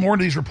going to get more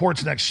into these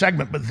reports next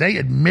segment, but they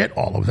admit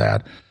all of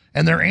that.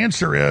 And their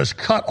answer is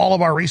cut all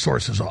of our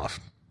resources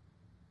off.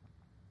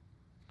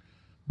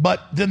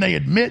 But then they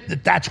admit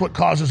that that's what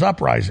causes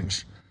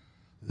uprisings.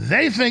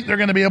 They think they're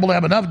going to be able to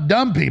have enough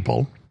dumb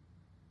people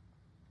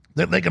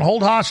that they can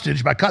hold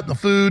hostage by cutting the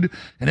food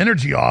and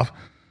energy off,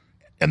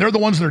 and they're the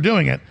ones that are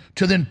doing it,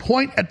 to then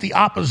point at the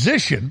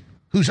opposition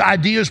whose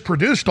ideas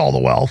produced all the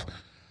wealth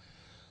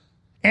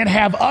and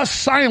have us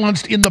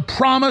silenced in the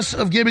promise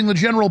of giving the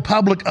general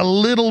public a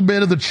little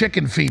bit of the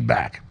chicken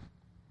feedback.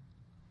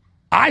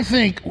 I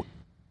think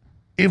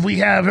if we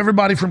have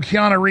everybody from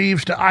Keanu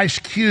Reeves to Ice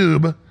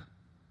Cube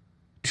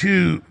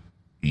to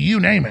you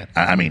name it,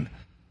 I mean,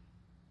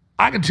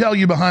 I can tell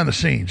you behind the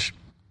scenes,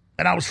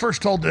 and I was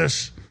first told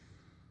this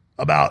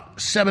about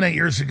 7-8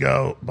 years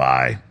ago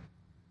by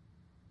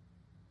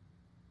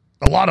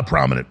a lot of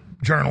prominent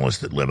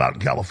journalists that live out in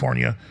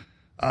California,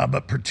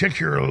 but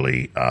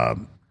particularly, I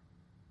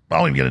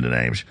won't even get into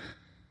names.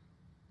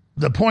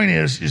 The point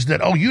is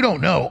that, oh, you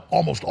don't know,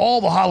 almost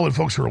all the Hollywood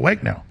folks are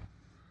awake now.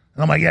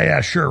 And I'm like,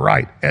 yeah, sure,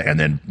 right. And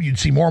then you'd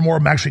see more and more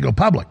of them actually go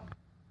public.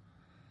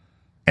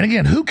 And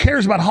again, who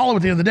cares about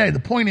Hollywood at the end of the day?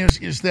 The point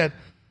is that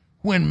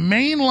when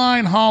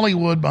mainline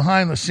Hollywood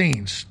behind the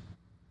scenes,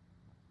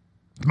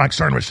 Mike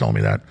Cernovich told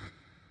me that,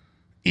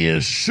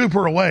 is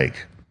super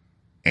awake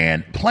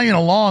and playing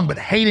along but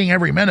hating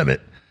every minute of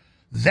it,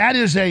 that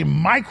is a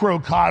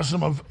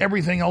microcosm of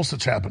everything else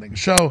that's happening.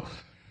 So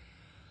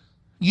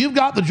you've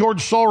got the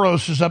George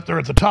Soroses up there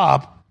at the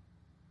top,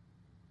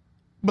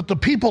 but the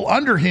people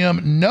under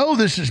him know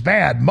this is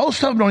bad.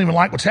 Most of them don't even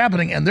like what's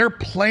happening, and they're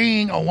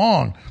playing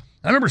along.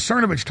 I remember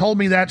Cernovich told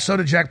me that, so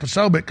did Jack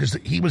Posobiec, because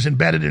he was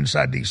embedded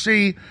inside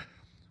D.C.,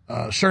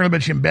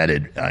 Cernovich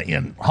embedded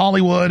in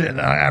Hollywood, and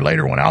I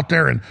later went out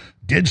there and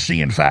did see,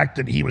 in fact,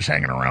 that he was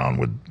hanging around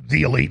with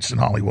the elites in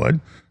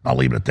Hollywood. I'll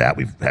leave it at that.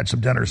 We've had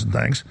some dinners and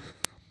things.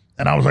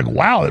 And I was like,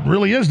 wow, it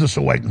really is this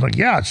awakening. Like,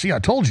 yeah, see, I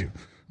told you.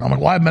 And I'm like,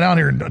 well, I've been out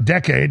here in a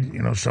decade,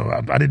 so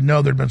I didn't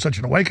know there'd been such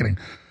an awakening.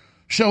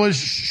 So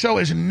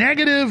as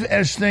negative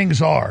as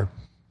things are,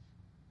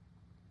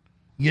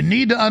 you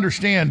need to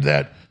understand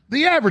that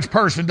the average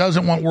person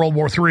doesn't want World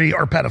War III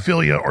or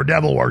pedophilia or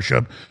devil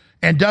worship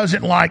and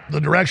doesn't like the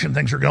direction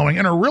things are going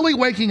and are really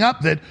waking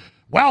up that,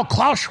 wow,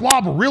 Klaus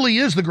Schwab really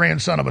is the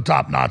grandson of a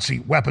top Nazi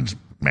weapons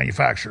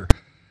manufacturer.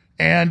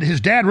 And his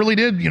dad really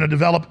did,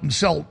 develop and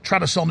try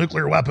to sell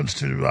nuclear weapons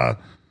to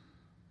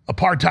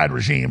apartheid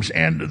regimes.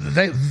 And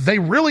they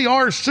really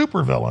are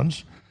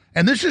supervillains.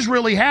 And this is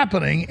really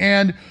happening.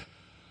 And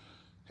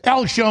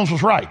Alex Jones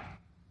was right.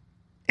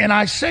 And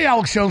I say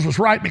Alex Jones was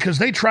right because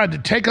they tried to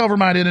take over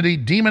my identity,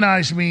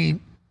 demonize me,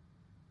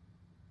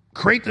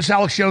 create this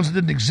Alex Jones that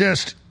didn't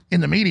exist in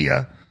the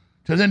media,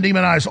 to then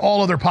demonize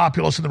all other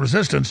populists in the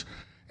resistance.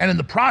 And in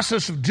the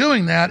process of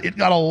doing that, it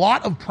got a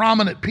lot of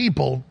prominent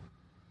people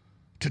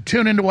to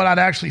tune into what I'd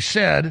actually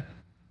said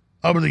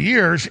over the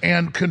years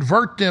and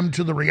convert them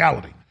to the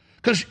reality.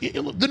 Because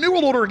the New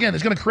World Order, again,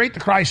 is going to create the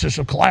crisis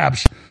of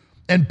collapse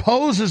and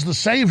pose as the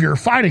savior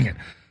fighting it.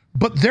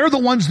 But they're the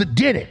ones that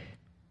did it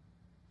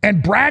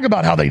and brag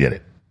about how they did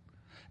it.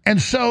 And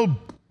so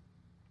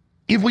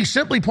if we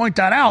simply point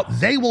that out,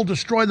 they will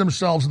destroy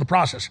themselves in the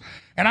process.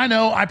 And I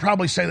know I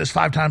probably say this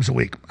 5 times a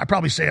week. I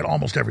probably say it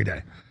almost every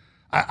day.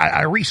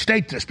 I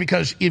restate this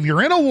because if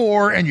you're in a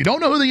war and you don't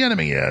know who the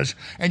enemy is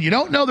and you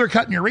don't know they're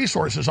cutting your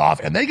resources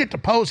off and they get to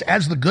pose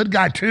as the good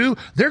guy too,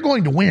 they're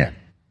going to win.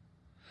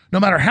 No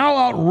matter how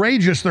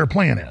outrageous their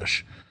plan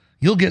is.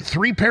 You'll get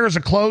 3 pairs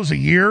of clothes a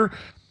year.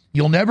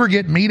 You'll never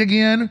get meat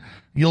again.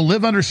 You'll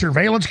live under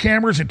surveillance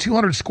cameras in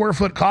 200 square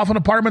foot coffin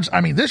apartments.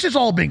 I mean, this is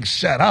all being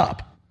set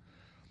up.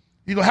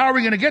 You go, how are we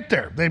going to get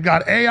there? They've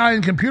got AI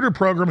and computer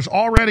programs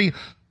already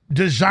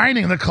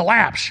designing the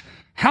collapse.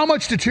 How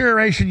much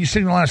deterioration you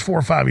seen in the last 4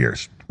 or 5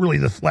 years? Really,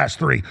 the last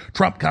 3.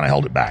 Trump kind of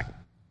held it back.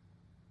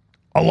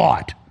 A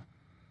lot.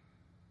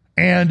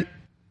 And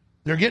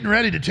they're getting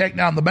ready to take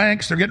down the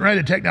banks. They're getting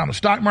ready to take down the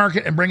stock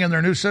market and bring in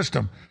their new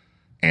system.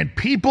 And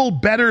people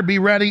better be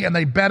ready and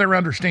they better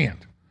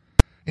understand.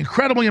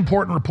 Incredibly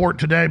important report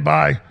today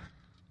by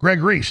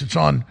Greg Reese. It's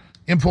on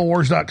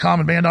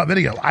Infowars.com and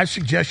Band.video. I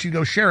suggest you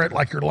go share it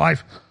like your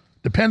life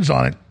depends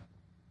on it.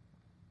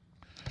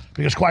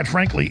 Because quite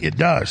frankly, it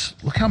does.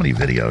 Look how many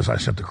videos I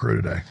sent the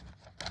crew today.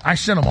 I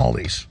sent them all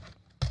these.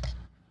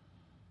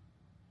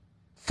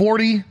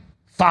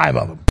 45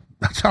 of them.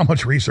 That's how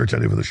much research I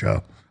do for the show.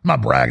 I'm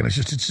not bragging.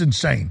 It's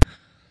insane.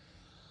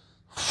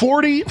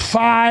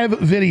 45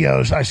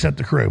 videos I sent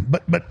the crew.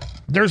 But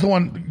there's the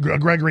one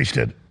Greg Reese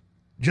did.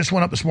 Just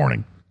went up this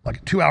morning,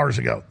 like 2 hours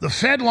ago. The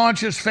Fed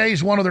launches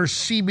phase 1 of their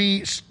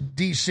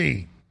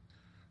CBDC,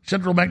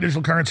 central bank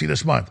digital currency,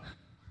 this month.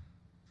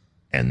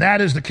 And that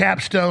is the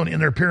capstone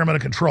in their pyramid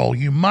of control.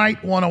 You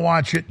might want to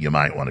watch it. You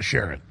might want to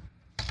share it.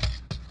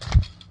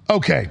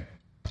 Okay.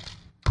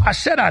 I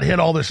said I'd hit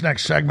all this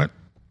next segment,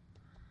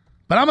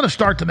 but I'm going to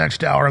start the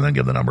next hour and then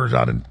give the numbers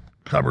out and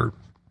cover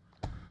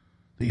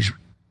these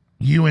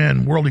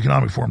UN World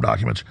Economic Forum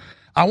documents.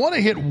 I want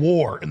to hit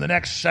war in the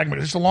next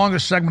segment. It's the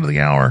longest segment of the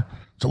hour.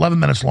 It's 11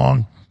 minutes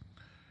long.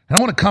 And I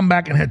want to come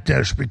back and hit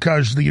this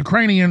because the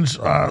Ukrainians'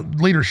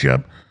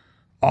 leadership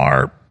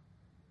are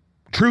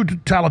true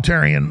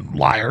totalitarian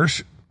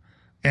liars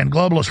and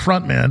globalist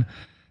frontmen,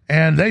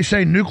 and they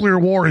say nuclear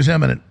war is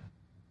imminent.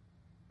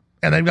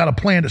 and they've got a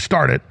plan to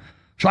start it.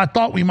 So I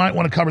thought we might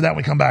want to cover that when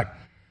we come back.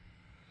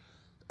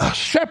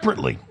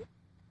 Separately,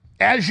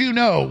 as you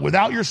know,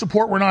 without your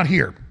support, we're not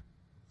here.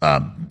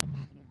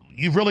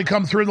 You've really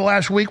come through the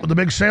last week with the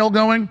big sale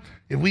going.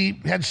 If we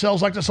had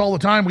sales like this all the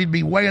time, we'd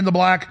be way in the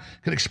black,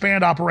 could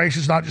expand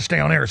operations, not just stay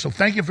on air. So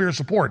thank you for your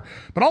support.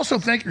 But also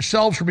thank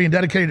yourselves for being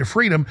dedicated to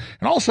freedom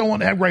and also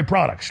want to have great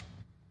products.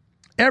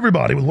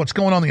 Everybody, with what's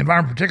going on in the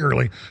environment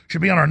particularly,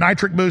 should be on our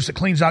nitric boost that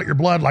cleans out your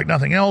blood like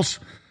nothing else.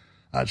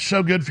 It's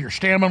so good for your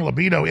stamina,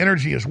 libido,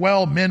 energy as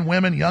well. Men,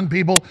 women, young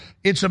people.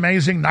 It's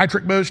amazing.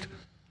 Nitric boost,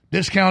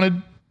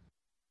 discounted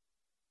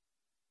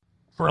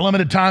for a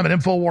limited time at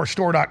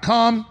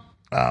InfoWarsStore.com.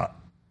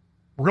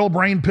 Real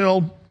Brain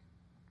Pill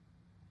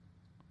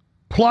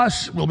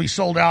Plus will be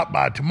sold out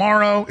by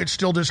tomorrow. It's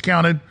still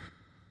discounted.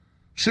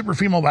 Super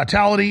Female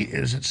Vitality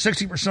is at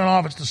 60%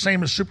 off. It's the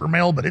same as Super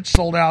Male, but it's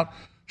sold out.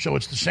 So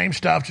it's the same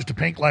stuff, just a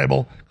pink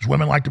label. Because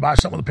women like to buy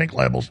something with a pink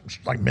label. It's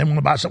like men want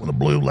to buy something with a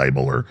blue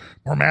label or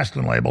more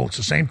masculine label. It's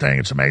the same thing.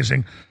 It's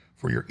amazing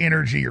for your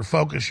energy, your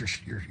focus,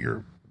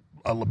 your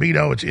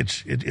libido.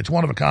 It's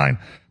one of a kind,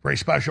 very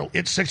special.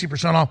 It's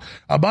 60% off.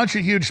 A bunch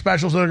of huge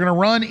specials that are going to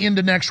run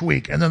into next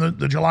week. And then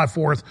the July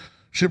 4th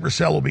super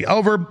sale will be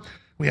over.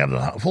 We have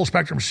the full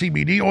spectrum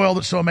CBD oil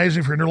that's so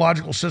amazing for your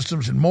neurological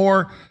systems and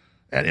more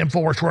at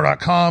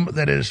InfoWarsStore.com.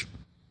 That is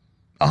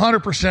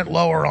 100%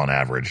 lower on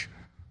average.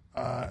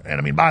 And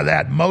I mean, by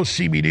that, most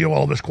CBD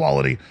oil of this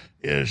quality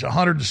is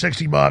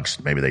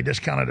 $160. Maybe they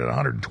discounted it at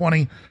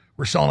 $120.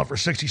 We're selling it for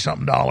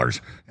 $60-something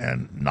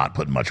and not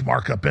putting much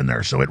markup in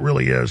there. So it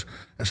really is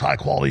as high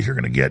quality as you're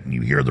going to get, and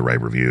you hear the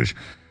rave reviews.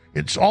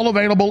 It's all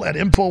available at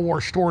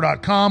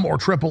InfoWarsStore.com or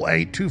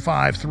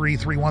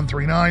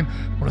 888-253-3139. I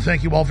want to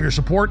thank you all for your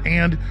support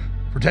and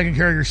for taking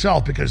care of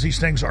yourself, because these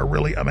things are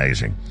really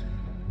amazing.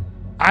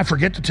 I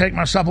forget to take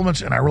my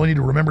supplements, and I really need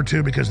to remember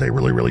to, because they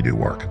really, really do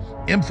work.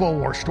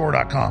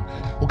 InfoWarsStore.com.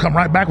 We'll come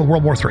right back with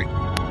World War III.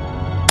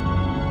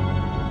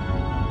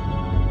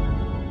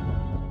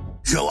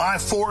 July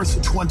 4th,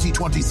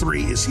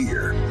 2023 is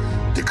here.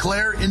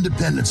 Declare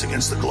independence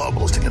against the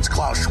globalists, against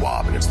Klaus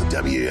Schwab, against the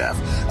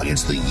WEF,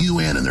 against the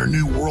UN and their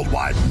new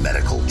worldwide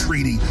medical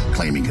treaty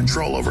claiming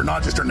control over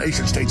not just our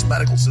nation states'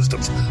 medical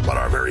systems, but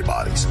our very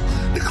bodies.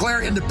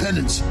 Declare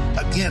independence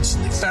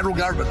against the federal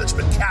government that's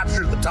been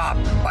captured at the top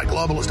by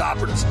globalist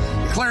operatives.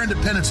 Declare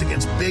independence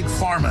against Big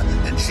Pharma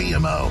and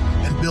GMO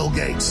and Bill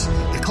Gates.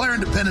 Declare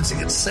independence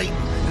against Satan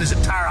and his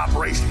entire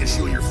operation against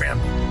you and your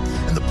family.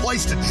 And the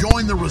place to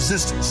join the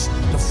resistance,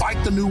 to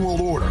fight the New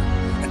World Order,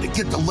 and to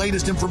get the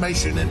latest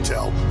information and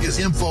intel is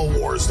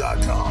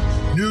Infowars.com,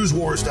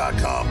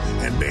 Newswars.com,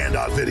 and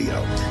Band.video.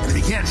 And if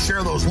you can't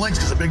share those links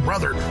because of Big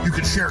Brother, you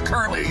can share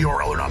currently a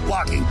URL they're not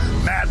blocking,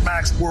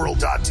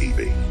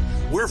 MadMaxWorld.tv.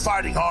 We're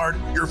fighting hard,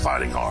 you're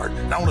fighting hard.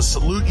 And I want to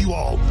salute you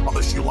all on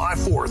this July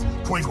 4th,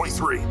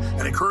 2023,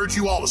 and encourage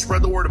you all to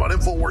spread the word about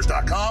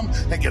Infowars.com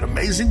and get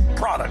amazing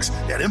products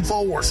at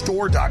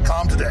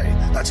InfoWarsStore.com today.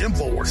 That's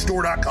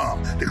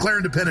InfoWarsStore.com. Declare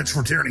independence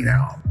from tyranny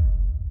now.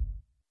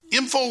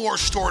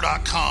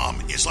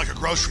 InfoWarsStore.com is like a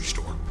grocery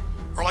store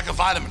or like a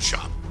vitamin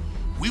shop.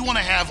 We want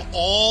to have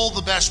all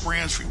the best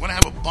brands for you. We want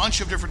to have a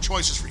bunch of different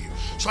choices for you.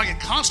 So I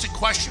get constant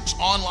questions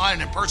online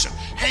and in person.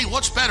 Hey,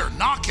 what's better?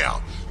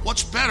 Knockout.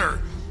 What's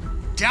better?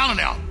 Down and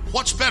Out.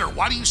 What's better?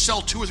 Why do you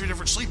sell 2 or 3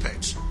 different sleep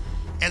aids?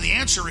 And the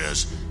answer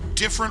is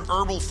different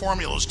herbal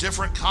formulas,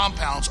 different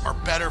compounds are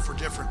better for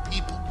different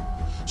people.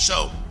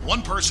 So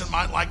one person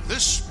might like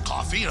this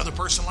coffee, another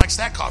person likes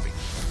that coffee.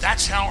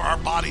 That's how our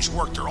bodies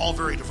work. They're all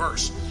very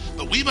diverse.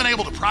 But we've been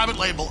able to private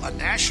label a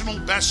national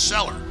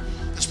bestseller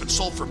that's been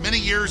sold for many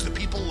years that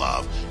people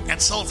love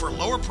and sell it for a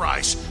lower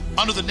price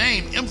under the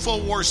name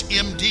InfoWars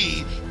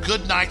MD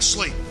Good Night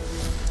Sleep.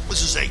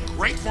 This is a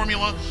great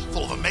formula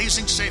full of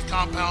amazing safe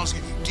compounds,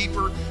 give you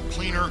deeper,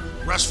 cleaner,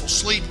 restful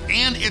sleep,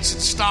 and it's in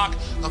stock,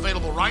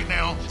 available right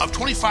now, of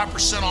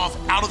 25% off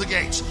out of the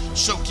gates.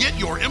 So get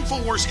your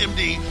InfoWars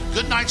MD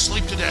Good Night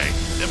Sleep today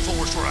at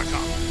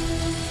InfoWarsStore.com.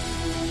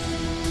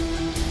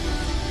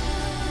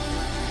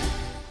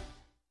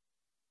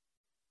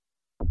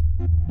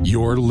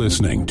 You're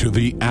listening to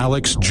The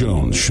Alex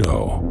Jones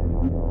Show.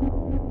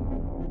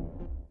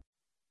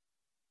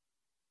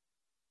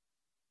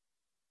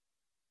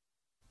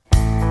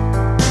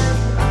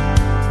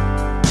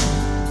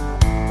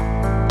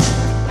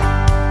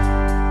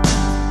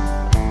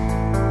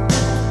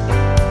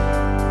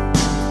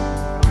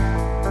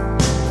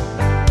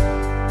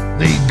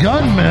 The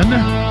gunman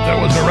that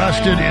was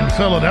arrested in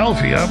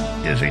Philadelphia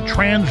is a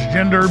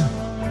transgender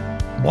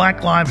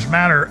Black Lives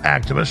Matter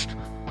activist.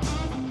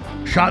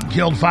 Shot and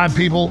killed 5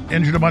 people,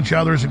 injured a bunch of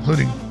others,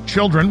 including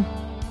children.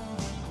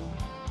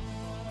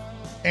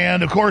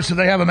 And, of course, if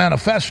they have a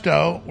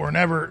manifesto, we're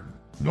never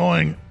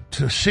going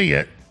to see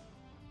it.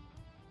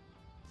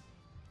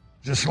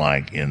 Just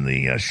like in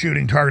the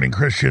shooting targeting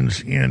Christians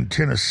in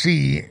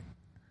Tennessee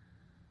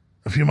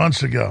a few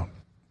months ago.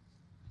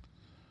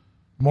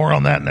 More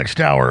on that next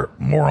hour.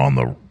 More on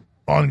the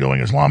ongoing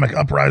Islamic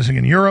uprising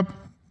in Europe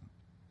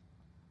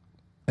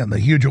and the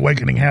huge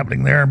awakening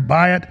happening there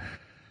by it.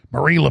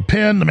 Marine Le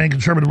Pen, the main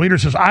conservative leader,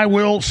 says, I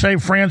will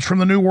save France from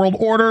the New World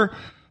Order.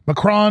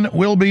 Macron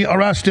will be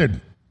arrested.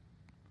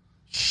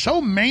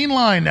 So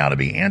mainline now to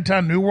be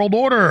anti-New World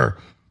Order.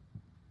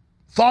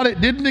 Thought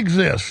it didn't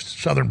exist.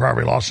 Southern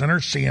Poverty Law Center,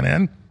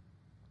 CNN.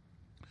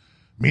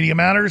 Media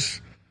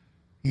Matters.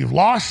 You've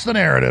lost the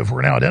narrative.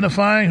 We're now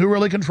identifying who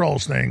really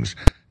controls things.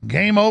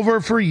 Game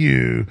over for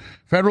you.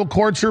 Federal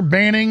courts are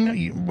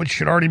banning, which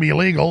should already be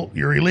illegal.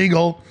 You're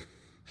illegal.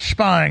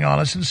 Spying on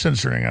us and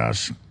censoring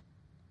us.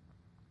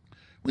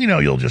 We know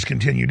you'll just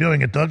continue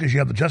doing it, though, because you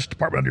have the Justice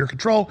Department under your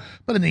control.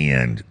 But in the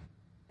end,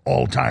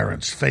 all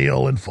tyrants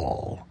fail and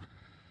fall.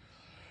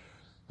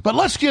 But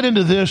let's get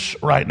into this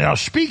right now.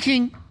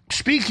 Speaking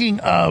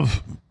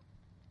of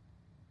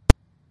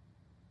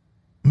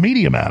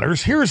Media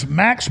Matters, here's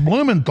Max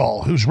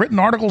Blumenthal, who's written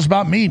articles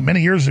about me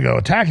many years ago,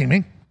 attacking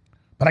me.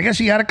 But I guess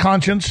he had a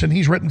conscience, and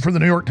he's written for the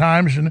New York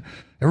Times and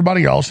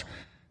everybody else.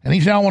 And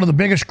he's now one of the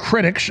biggest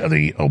critics of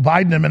the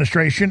Biden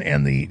administration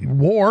and the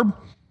war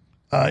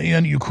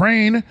in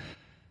Ukraine.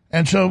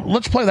 And so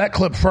let's play that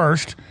clip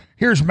first.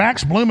 Here's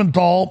Max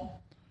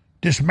Blumenthal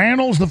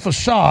dismantles the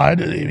facade.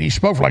 He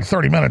spoke for like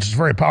 30 minutes. It's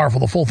very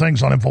powerful. The full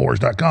thing's on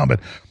Infowars.com. But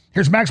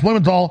here's Max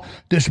Blumenthal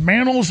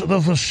dismantles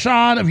the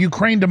facade of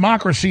Ukraine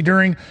democracy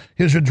during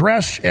his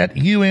address at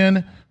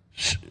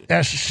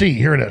UNSC.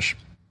 Here it is.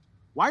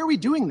 Why are we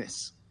doing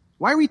this?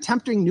 Why are we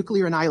tempting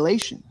nuclear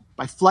annihilation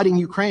by flooding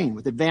Ukraine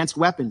with advanced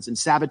weapons and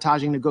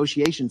sabotaging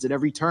negotiations at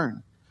every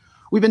turn?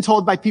 We've been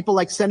told by people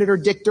like Senator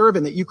Dick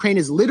Durbin that Ukraine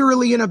is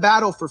literally in a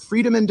battle for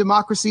freedom and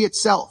democracy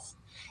itself.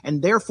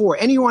 And therefore,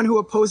 anyone who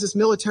opposes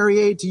military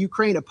aid to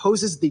Ukraine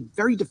opposes the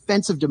very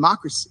defense of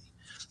democracy,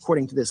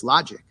 according to this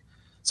logic.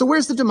 So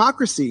where's the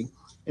democracy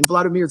in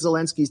Vladimir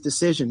Zelensky's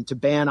decision to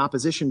ban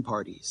opposition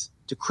parties,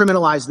 to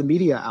criminalize the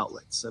media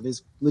outlets of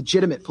his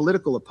legitimate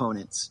political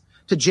opponents,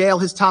 to jail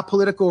his top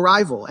political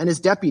rival and his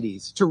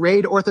deputies, to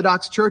raid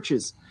Orthodox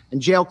churches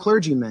and jail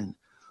clergymen?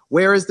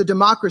 Where is the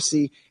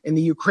democracy in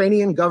the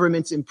Ukrainian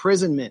government's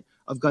imprisonment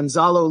of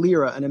Gonzalo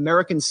Lira, an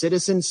American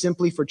citizen,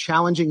 simply for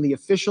challenging the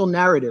official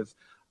narrative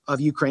of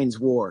Ukraine's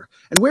war?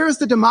 And where is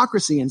the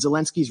democracy in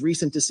Zelensky's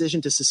recent decision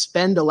to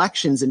suspend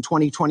elections in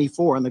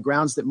 2024 on the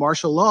grounds that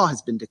martial law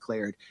has been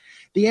declared?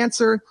 The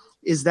answer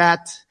is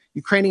that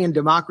Ukrainian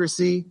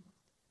democracy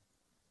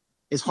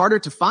is harder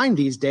to find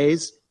these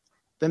days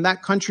than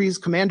that country's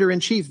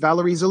commander-in-chief,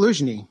 Valery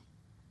Zaluzhny,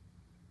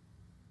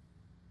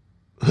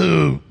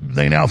 who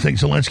they now think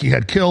Zelensky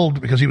had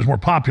killed because he was more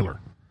popular.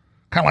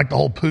 Kind of like the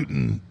whole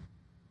Putin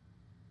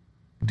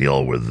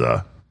deal with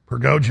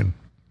Prigozhin.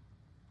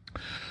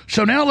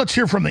 So now let's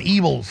hear from the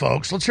evil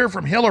folks. Let's hear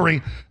from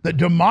Hillary that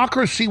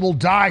democracy will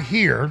die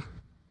here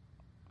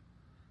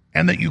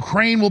and that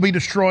Ukraine will be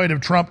destroyed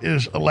if Trump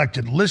is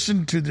elected.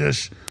 Listen to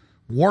this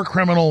war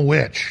criminal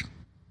witch.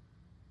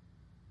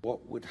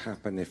 What would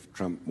happen if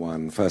Trump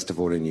won, first of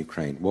all, in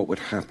Ukraine? What would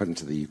happen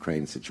to the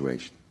Ukraine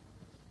situation?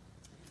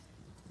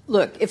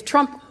 Look, if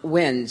Trump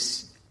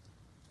wins,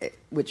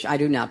 which I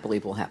do not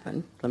believe will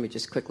happen, let me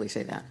just quickly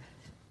say that.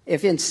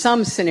 If in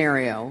some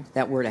scenario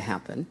that were to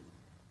happen,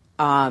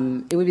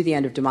 it would be the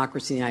end of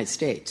democracy in the United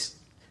States.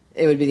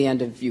 It would be the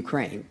end of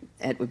Ukraine.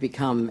 It would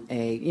become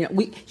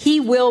he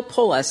will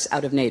pull us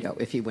out of NATO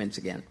if he wins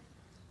again.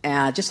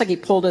 Just like he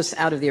pulled us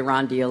out of the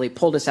Iran deal, he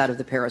pulled us out of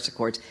the Paris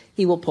Accords,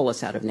 he will pull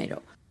us out of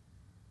NATO.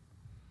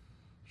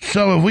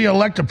 So if we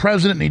elect a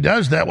president and he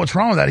does that, what's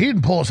wrong with that? He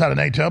didn't pull us out of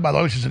NATO, by the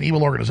way, which is an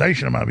evil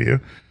organization in my view.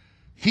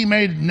 He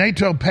made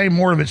NATO pay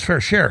more of its fair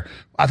share.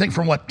 I think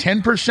from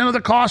 10% of the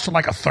cost to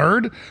like a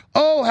third?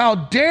 Oh, how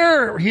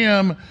dare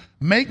him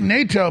make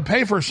NATO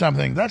pay for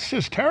something. That's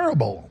just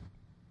terrible.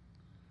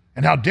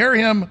 And how dare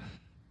him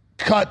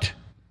cut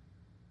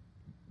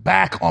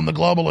back on the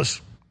globalists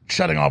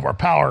shutting off our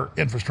power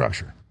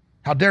infrastructure.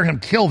 How dare him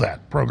kill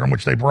that program,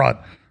 which they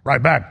brought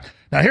right back.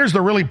 Now, here's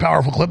the really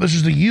powerful clip. This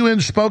is the UN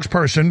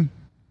spokesperson,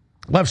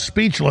 left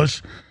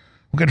speechless,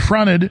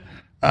 confronted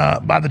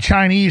by the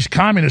Chinese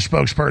communist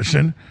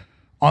spokesperson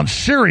on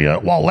Syria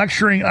while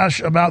lecturing us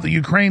about the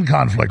Ukraine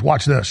conflict.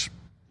 Watch this.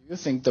 Do you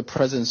think the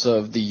presence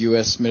of the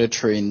U.S.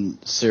 military in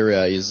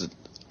Syria is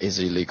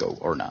illegal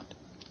or not?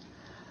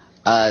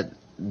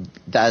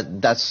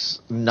 That's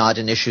not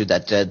an issue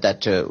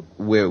that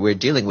we're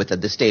dealing with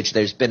at this stage.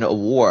 There's been a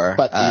war.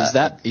 But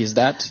is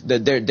that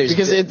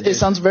because it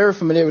sounds very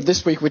familiar.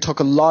 This week we talk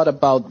a lot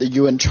about the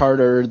UN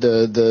Charter,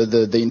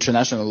 the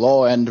international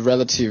law, and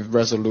relative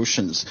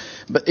resolutions.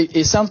 But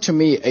it sounds to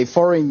me a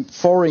foreign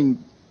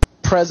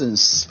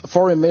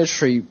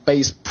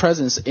military-based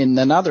presence in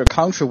another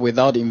country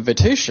without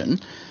invitation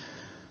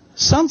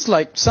sounds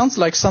like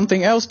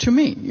something else to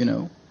me. You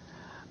know.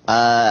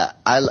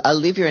 I'll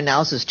leave your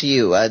analysis to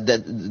you.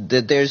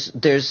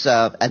 There's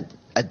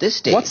at this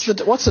stage.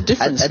 What's the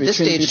difference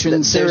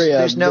between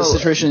Syria, the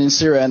situation in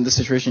Syria and the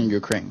situation in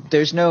Ukraine?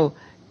 There's no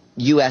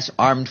U.S.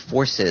 armed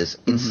forces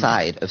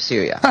inside of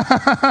Syria,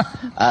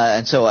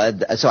 and so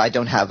I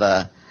don't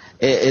have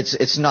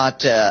It's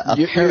not a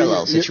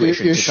parallel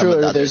situation. You're to some of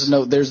sure the others.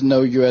 there's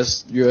no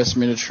U.S.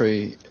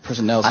 military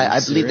personnel? I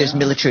believe there's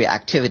military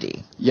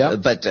activity. Yeah.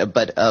 But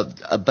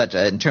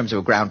in terms of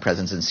a ground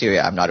presence in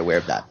Syria, I'm not aware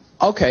of that.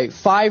 Okay,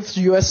 5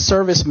 U.S.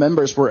 service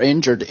members were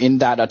injured in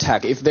that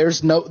attack. If there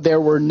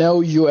were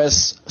no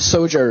U.S.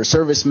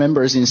 service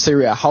members in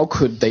Syria, how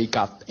could they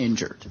got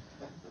injured?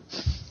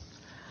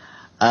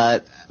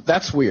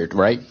 That's weird,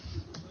 right?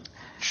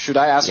 Should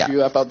I ask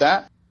you about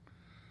that?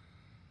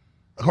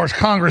 Of course,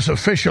 Congress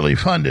officially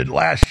funded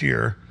last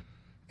year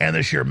and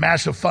this year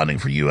massive funding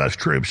for U.S.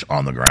 troops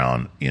on the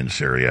ground in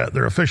Syria.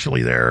 They're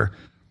officially there.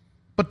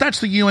 But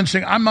that's the UN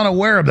saying, I'm not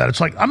aware of that.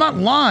 It's like, I'm not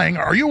lying.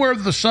 Are you aware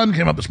that the sun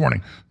came up this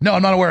morning? No,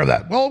 I'm not aware of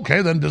that. Well,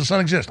 okay, then does the sun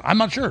exist? I'm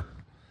not sure.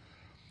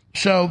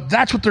 So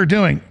that's what they're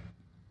doing.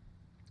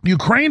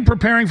 Ukraine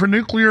preparing for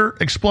nuclear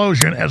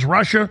explosion as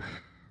Russia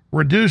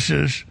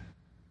reduces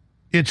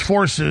its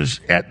forces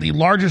at the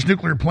largest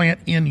nuclear plant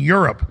in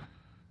Europe.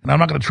 And I'm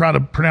not going to try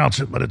to pronounce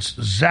it, but it's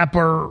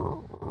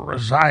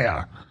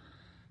Zaporizhzhia.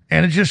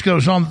 And it just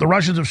goes on. The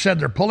Russians have said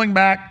they're pulling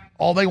back.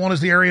 All they want is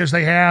the areas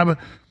they have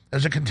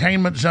as a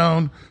containment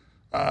zone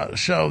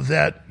so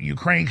that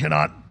Ukraine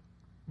cannot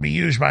be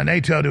used by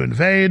NATO to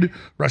invade.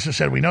 Russia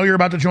said, we know you're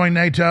about to join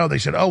NATO. They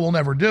said, oh, we'll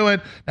never do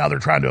it. Now they're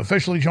trying to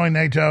officially join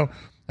NATO.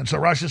 And so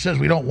Russia says,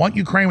 we don't want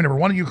Ukraine. We never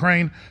wanted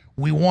Ukraine.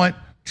 We want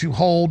to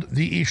hold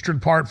the eastern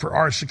part for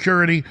our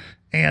security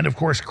and, of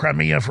course,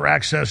 Crimea for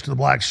access to the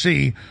Black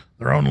Sea,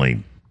 their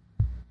only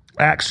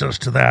access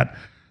to that.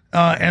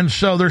 And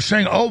so they're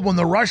saying, oh, when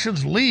the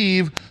Russians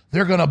leave,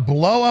 they're going to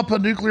blow up a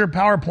nuclear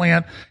power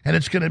plant, and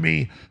it's going to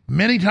be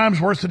many times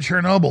worse than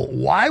Chernobyl.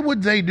 Why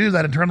would they do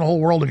that and turn the whole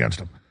world against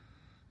them?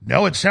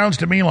 No, it sounds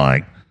to me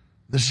like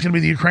this is going to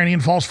be the Ukrainian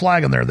false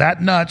flag, and they're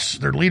that nuts.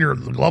 Their leader,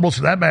 the globalists,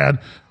 are that bad.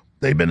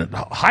 They've been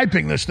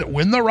hyping this, that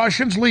when the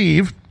Russians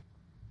leave,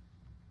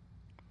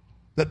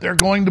 that they're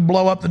going to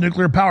blow up the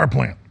nuclear power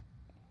plant.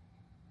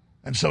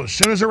 And so as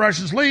soon as the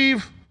Russians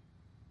leave,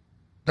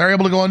 they're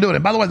able to go and do it.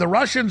 And by the way, the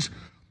Russians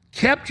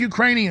kept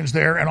Ukrainians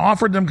there and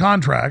offered them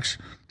contracts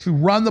to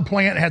run the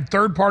plant, had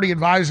third-party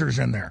advisors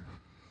in there.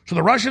 So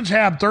the Russians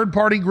have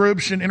third-party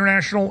groups and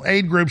international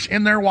aid groups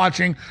in there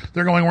watching.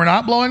 They're going, we're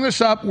not blowing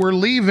this up. We're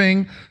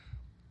leaving.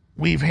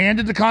 We've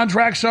handed the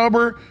contracts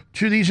over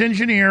to these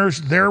engineers.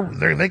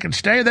 They can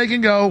stay. They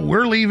can go.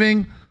 We're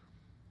leaving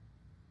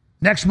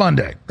next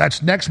Monday.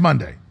 That's next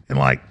Monday in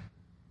like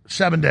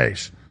 7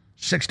 days,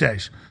 6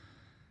 days.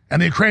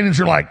 And the Ukrainians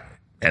are like,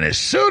 and as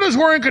soon as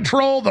we're in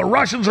control, the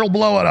Russians will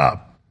blow it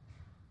up.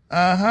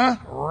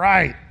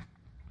 Right.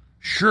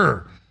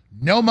 Sure.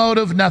 No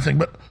motive, nothing.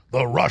 But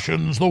the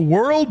Russians, the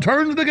world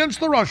turned against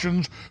the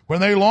Russians when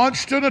they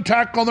launched an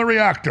attack on the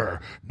reactor.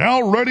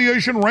 Now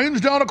radiation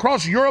rains down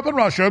across Europe and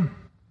Russia,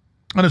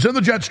 and it's in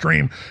the jet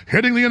stream,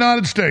 hitting the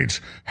United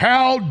States.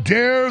 How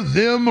dare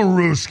them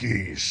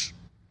Ruskies?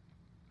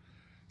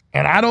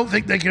 And I don't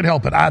think they can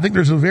help it. I think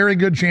there's a very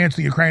good chance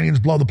the Ukrainians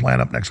blow the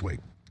plant up next week.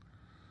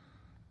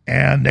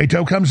 And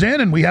NATO comes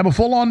in and we have a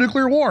full-on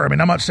nuclear war. I mean,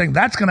 I'm not saying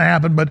that's going to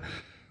happen, but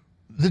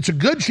it's a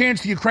good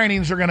chance the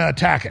Ukrainians are going to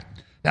attack it.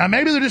 Now,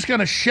 maybe they're just going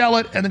to shell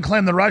it and then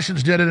claim the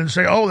Russians did it and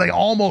say, oh, they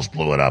almost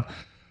blew it up.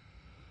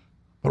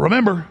 But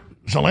remember,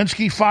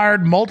 Zelensky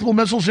fired multiple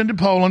missiles into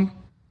Poland,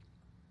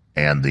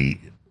 and the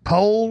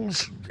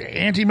Poles'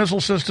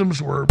 anti-missile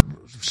systems were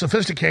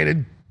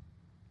sophisticated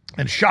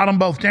and shot them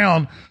both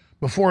down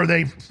before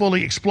they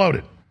fully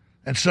exploded.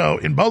 And so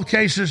in both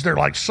cases, they're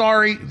like,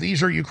 sorry,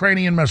 these are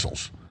Ukrainian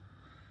missiles.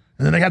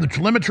 And then they had the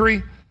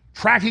telemetry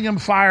tracking them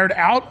fired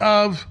out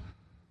of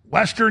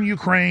Western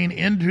Ukraine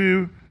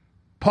into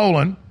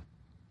Poland.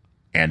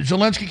 And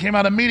Zelensky came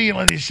out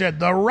immediately and he said,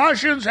 the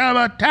Russians have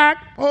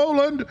attacked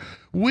Poland.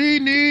 We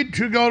need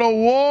to go to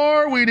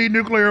war. We need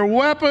nuclear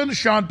weapons.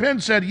 Sean Penn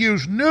said,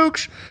 use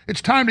nukes.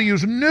 It's time to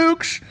use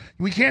nukes.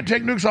 We can't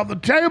take nukes off the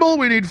table.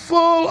 We need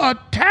full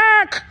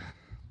attack.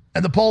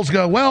 And the Poles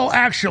go, well,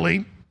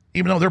 actually,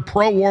 even though they're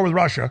pro-war with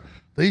Russia,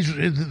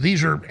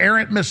 these are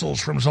errant missiles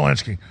from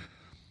Zelensky.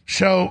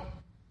 So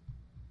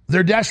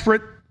they're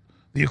desperate.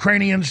 The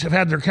Ukrainians have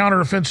had their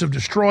counteroffensive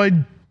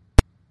destroyed,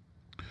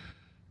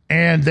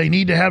 and they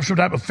need to have some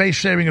type of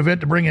face-saving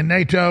event to bring in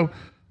NATO.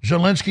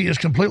 Zelensky is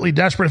completely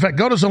desperate. In fact,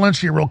 go to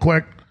Zelensky real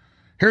quick.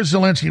 Here's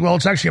Zelensky. Well,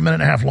 it's actually a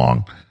minute and a half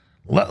long.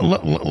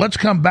 Let's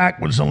come back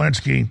with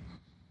Zelensky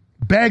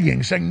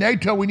begging, saying,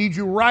 NATO, we need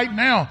you right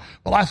now.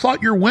 Well, I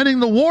thought you're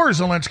winning the war,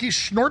 Zelensky.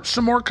 Snort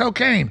some more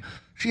cocaine.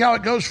 See how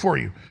it goes for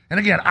you. And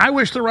again, I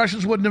wish the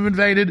Russians wouldn't have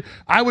invaded.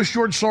 I wish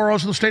George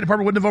Soros and the State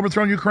Department wouldn't have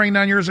overthrown Ukraine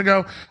 9 years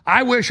ago.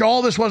 I wish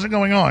all this wasn't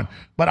going on.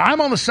 But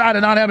I'm on the side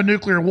of not having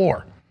nuclear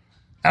war.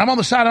 And I'm on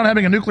the side of not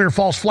having a nuclear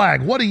false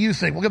flag. What do you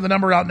think? We'll give the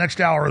number out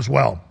next hour as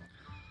well.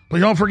 But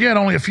don't forget,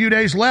 only a few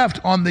days left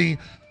on the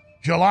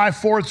July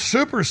 4th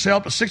super sale,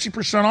 up to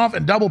 60% off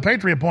and double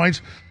Patriot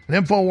points at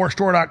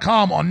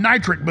InfoWarsStore.com on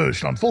Nitric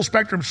Boost, on Full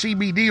Spectrum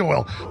CBD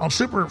oil, on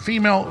Super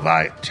Female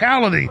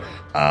Vitality,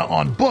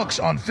 on books,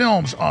 on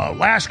films.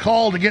 Last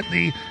call to get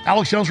the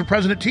Alex Jones for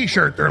President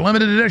t-shirt, their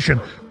limited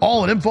edition,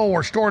 all at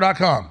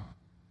InfoWarsStore.com.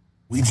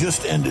 We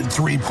just ended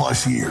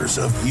 3+ years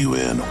of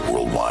UN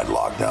worldwide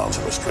lockdowns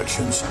and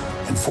restrictions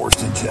and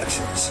forced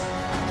injections.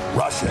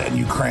 Russia and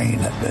Ukraine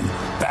have been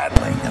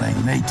battling in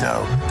a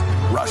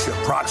NATO-Russia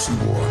proxy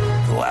war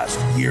for the last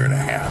year and a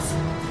half.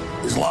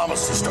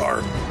 Islamicists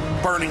are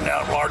burning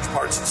down large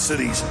parts of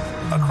cities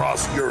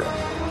across Europe.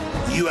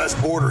 The U.S.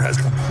 border has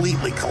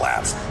completely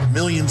collapsed.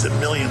 Millions and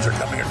millions are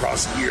coming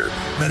across a year,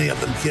 many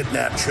of them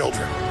kidnapped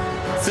children.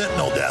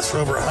 Fentanyl deaths are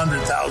over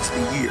 100,000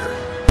 a year.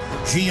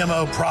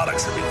 GMO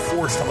products are being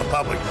forced on the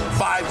public.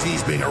 5G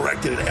is being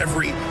erected in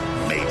every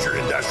major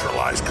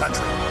industrialized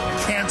country.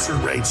 Cancer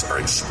rates are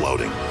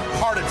exploding.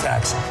 Heart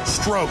attacks,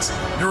 strokes,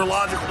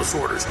 neurological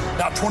disorders.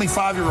 Now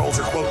 25-year-olds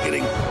are, quote,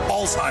 getting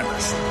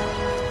Alzheimer's.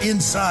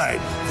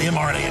 Inside the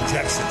mRNA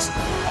injections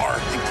are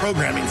the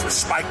programming for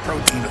spike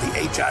protein of the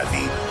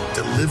HIV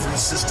delivery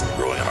system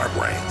growing in our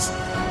brains.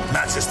 And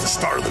that's just the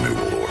start of the New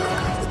World Order.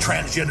 The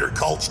transgender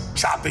cults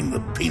chopping the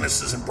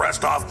penises and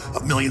breast off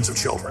of millions of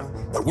children.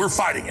 But we're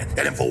fighting it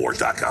at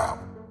Infowars.com.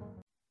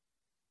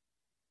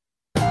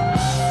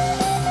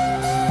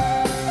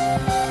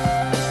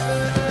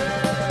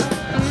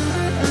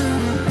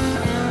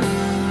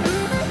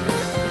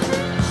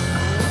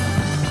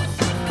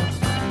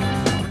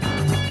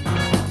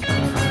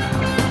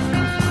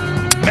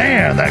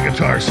 Man, that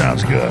guitar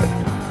sounds good.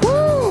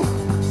 Woo!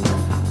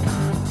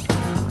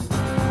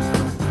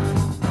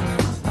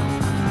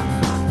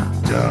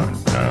 Dun,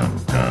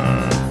 dun,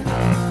 dun,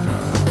 dun,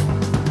 dun.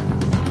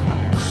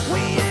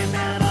 We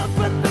ended up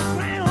at the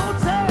Grand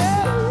Hotel.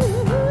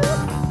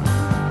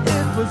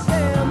 It was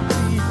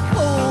empty,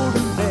 cold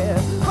in there,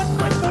 but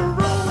with the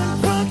rolling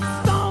truck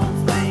stones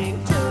playing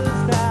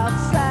just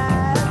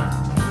outside,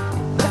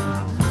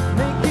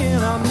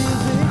 making our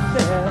music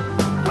there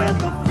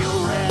with a few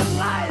red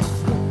lights.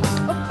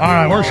 All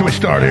right, where should we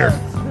start here?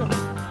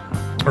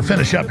 Or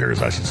finish up here,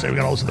 as I should say. We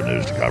got also the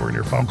news to cover and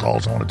your phone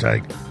calls I want to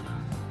take.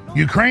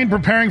 Ukraine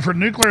preparing for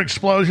nuclear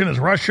explosion as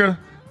Russia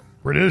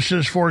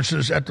reduces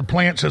forces at the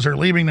plant, says they're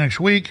leaving next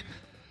week.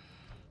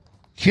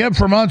 Kiev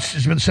for months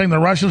has been saying the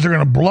Russians are going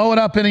to blow it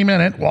up any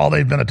minute while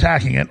they've been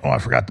attacking it. Oh, I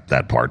forgot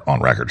that part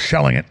on record,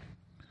 shelling it.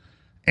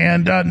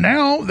 And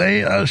now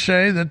they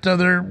say that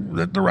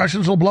that the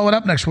Russians will blow it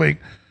up next week.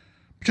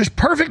 Just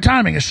perfect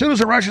timing. As soon as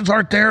the Russians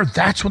aren't there,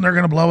 that's when they're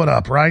going to blow it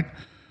up, right?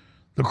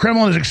 The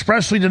Kremlin has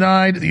expressly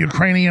denied the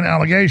Ukrainian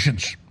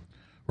allegations.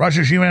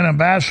 Russia's UN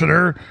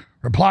ambassador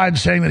replied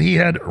saying that he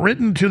had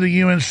written to the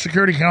UN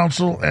Security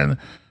Council and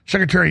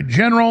Secretary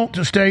General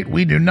to state,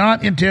 we do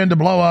not intend to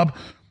blow up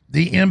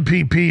the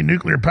MPP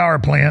nuclear power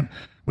plant.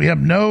 We have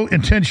no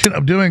intention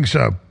of doing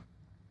so.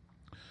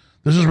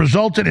 This has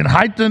resulted in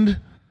heightened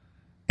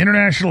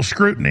international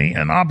scrutiny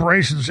and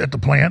operations at the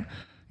plant.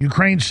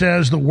 Ukraine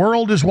says the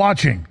world is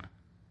watching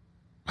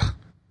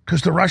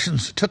because the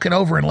Russians took it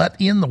over and let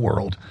in the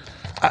world.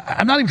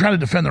 I'm not even trying to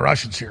defend the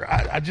Russians here.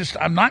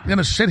 I'm not going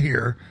to sit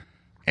here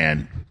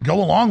and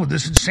go along with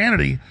this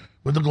insanity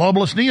with the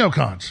globalist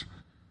neocons.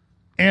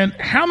 And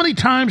how many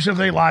times have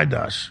they lied to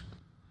us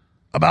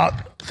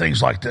about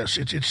things like this?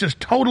 It's just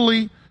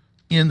totally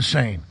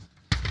insane.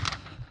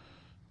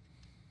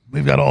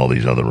 We've got all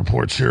these other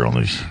reports here on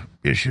these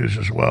issues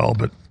as well,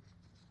 but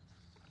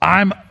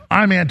I'm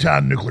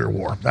anti-nuclear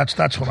war. That's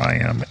what I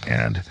am,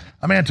 and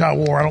I'm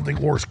anti-war. I don't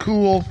think war's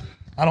cool.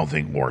 I don't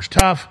think war's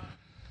tough.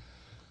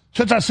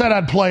 Since I said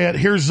I'd play it,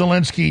 here's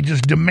Zelensky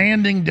just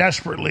demanding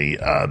desperately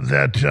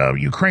that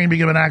Ukraine be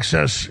given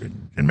access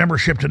and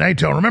membership to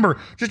NATO. Remember,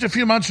 just a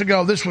few months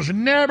ago, this was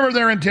never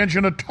their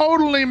intention,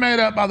 totally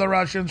made up by the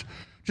Russians,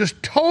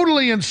 just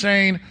totally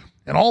insane,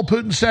 and all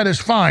Putin said is,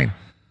 fine,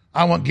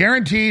 I want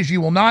guarantees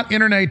you will not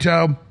enter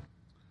NATO, and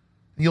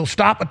you'll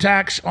stop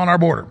attacks on our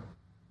border.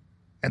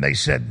 And they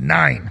said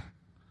 9.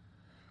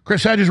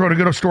 Chris Hedges wrote a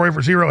good story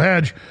for Zero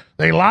Hedge.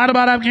 They lied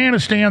about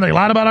Afghanistan. They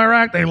lied about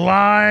Iraq. They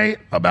lie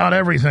about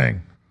everything.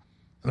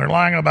 And they're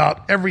lying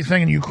about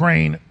everything in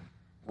Ukraine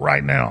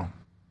right now.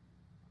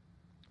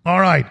 All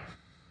right.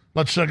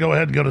 Let's go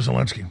ahead and go to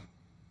Zelensky.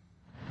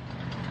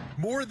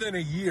 More than a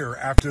year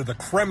after the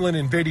Kremlin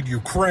invaded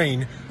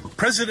Ukraine,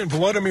 President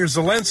Volodymyr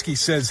Zelensky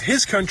says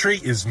his country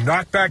is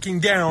not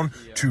backing down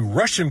to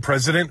Russian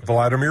President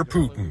Vladimir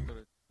Putin.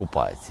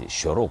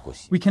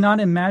 We cannot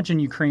imagine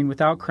Ukraine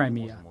without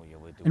Crimea.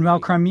 And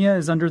while Crimea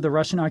is under the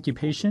Russian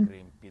occupation,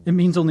 it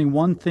means only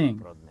one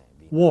thing.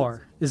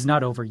 War is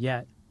not over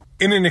yet.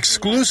 In an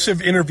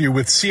exclusive interview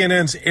with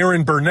CNN's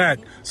Aaron Burnett,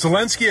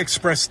 Zelensky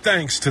expressed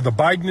thanks to the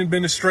Biden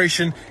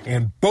administration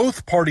and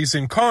both parties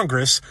in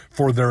Congress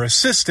for their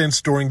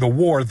assistance during the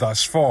war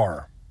thus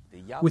far.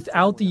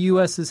 Without the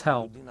U.S.'s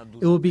help,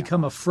 it will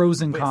become a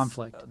frozen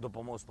conflict.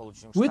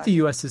 With the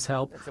U.S.'s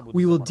help,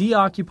 we will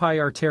deoccupy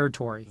our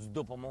territory.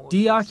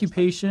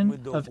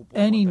 Deoccupation of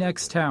any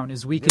next town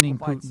is weakening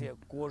Putin.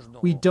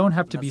 We don't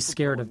have to be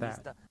scared of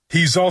that.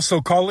 He's also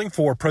calling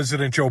for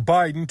President Joe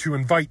Biden to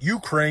invite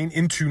Ukraine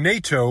into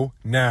NATO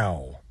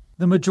now.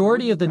 The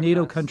majority of the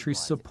NATO countries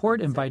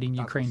support inviting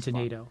Ukraine to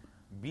NATO.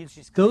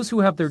 Those who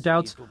have their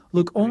doubts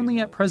look only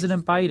at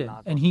President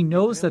Biden, and he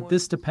knows that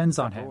this depends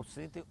on him.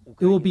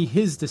 It will be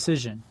his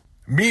decision.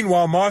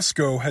 Meanwhile,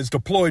 Moscow has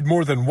deployed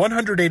more than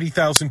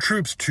 180,000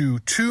 troops to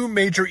two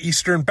major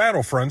eastern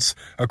battlefronts,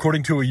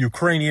 according to a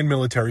Ukrainian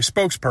military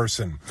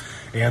spokesperson.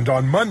 And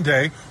on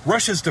Monday,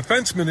 Russia's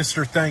defense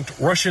minister thanked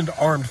Russian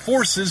armed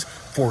forces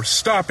for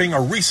stopping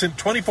a recent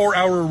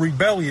 24-hour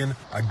rebellion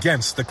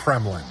against the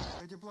Kremlin.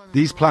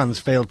 These plans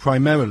failed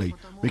primarily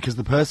because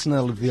the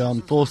personnel of the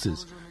armed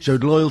forces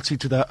showed loyalty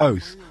to their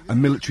oath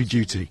and military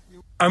duty.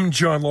 I'm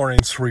John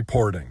Lawrence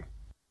reporting.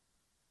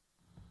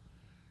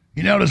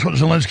 You notice what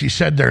Zelensky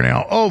said there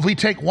now. Oh, if we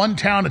take one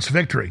town, it's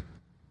victory.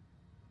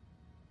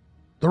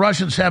 The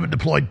Russians haven't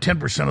deployed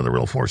 10% of the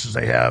real forces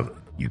they have.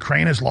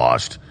 Ukraine has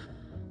lost.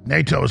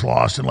 NATO is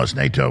lost unless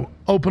NATO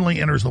openly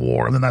enters the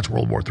war, and then that's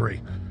World War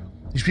III.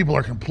 These people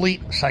are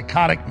complete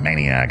psychotic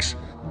maniacs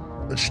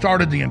that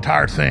started the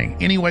entire thing.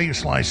 Any way you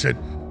slice it,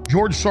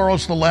 George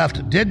Soros, the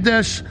left, did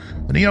this.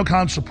 The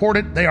neocons support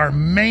it. They are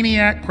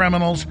maniac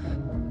criminals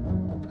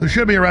who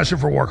should be arrested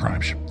for war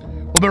crimes.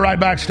 We'll be right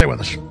back. Stay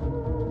with us.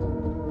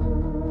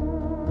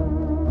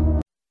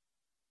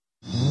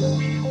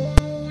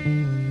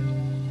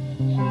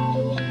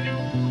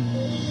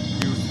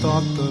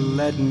 Thought the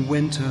leaden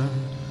winter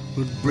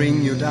would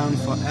bring you down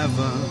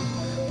forever,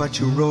 but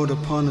you rode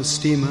upon a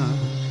steamer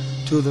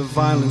to the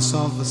violence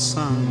of the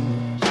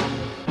sun.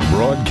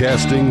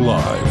 Broadcasting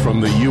live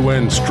from the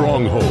UN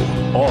stronghold,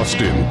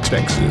 Austin,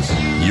 Texas.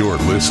 You're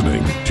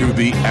listening to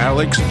The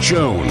Alex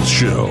Jones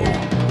Show.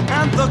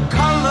 And the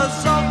colors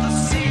of the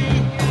sea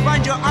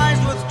bind your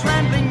eyes with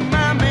trembling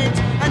mermaids,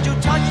 and you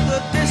touch the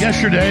distance.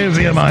 Yesterday,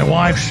 via my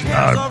wife's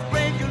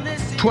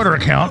Twitter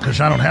account, because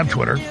I don't have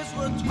Twitter.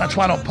 That's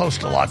why I don't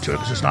post a lot to it,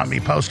 because it's not me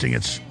posting,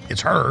 it's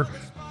her.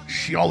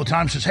 She all the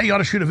time says, hey, you ought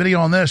to shoot a video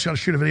on this, you ought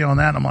to shoot a video on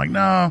that. And I'm like,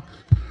 no,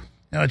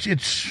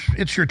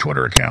 it's your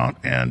Twitter account,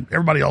 and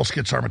everybody else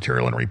gets our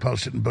material and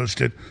repost it and boost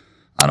it.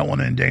 I don't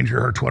want to endanger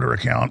her Twitter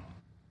account.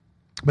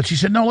 But she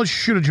said, no, let's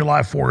shoot a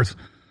July 4th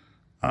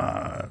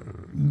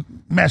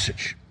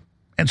message.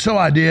 And so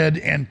I did,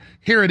 and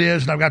here it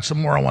is, and I've got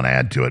some more I want to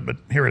add to it, but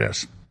here it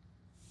is.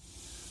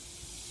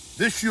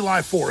 This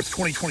July 4th,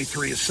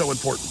 2023 is so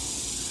important.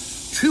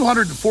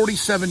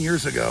 247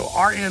 years ago,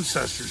 our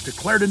ancestors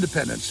declared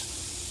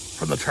independence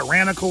from the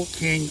tyrannical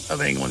King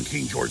of England,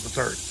 King George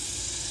III.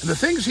 And the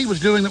things he was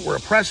doing that were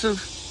oppressive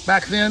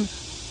back then,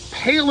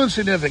 pale in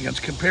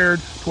significance compared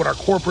to what our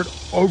corporate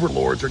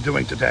overlords are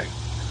doing today.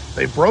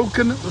 They've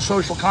broken the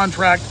social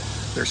contract.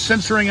 They're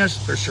censoring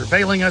us. They're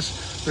surveilling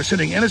us. They're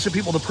sending innocent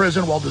people to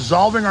prison while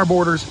dissolving our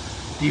borders,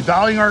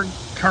 devaluing our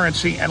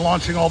currency, and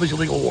launching all these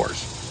illegal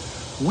wars.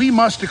 We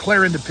must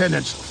declare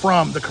independence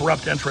from the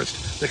corrupt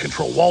interests that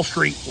control Wall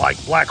Street,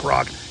 like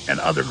BlackRock and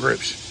other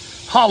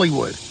groups.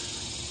 Hollywood,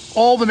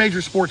 all the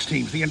major sports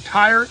teams, the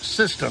entire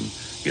system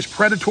is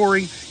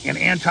predatory and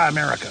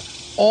anti-America.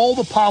 All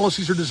the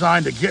policies are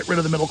designed to get rid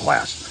of the middle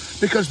class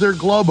because they're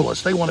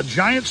globalists. They want a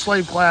giant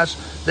slave class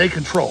they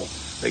control.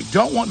 They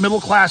don't want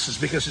middle classes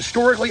because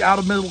historically out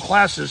of middle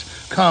classes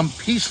come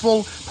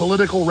peaceful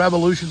political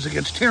revolutions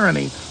against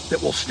tyranny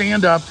that will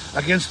stand up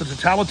against the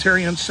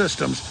totalitarian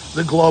systems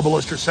the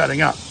globalists are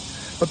setting up.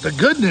 But the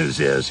good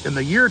news is, in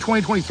the year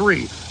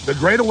 2023, the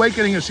Great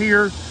Awakening is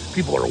here.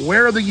 People are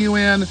aware of the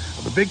UN,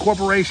 of the big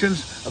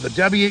corporations, of the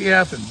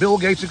WEF and Bill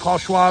Gates and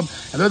Klaus Schwab,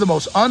 and they're the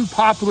most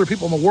unpopular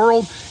people in the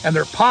world, and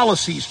their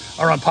policies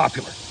are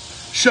unpopular.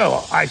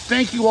 So I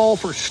thank you all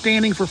for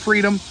standing for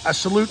freedom. I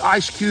salute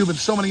Ice Cube and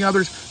so many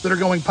others that are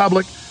going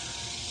public.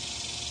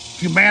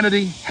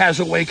 Humanity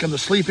has awakened. The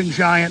sleeping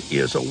giant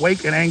is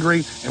awake and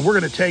angry, and we're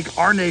going to take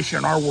our nation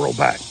and our world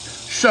back.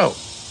 So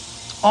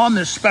on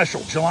this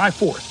special July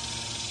 4th,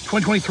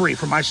 2023,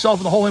 from myself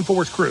and the whole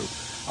InfoWars crew,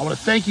 I want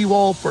to thank you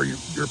all for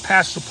your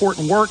past support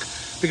and work,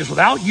 because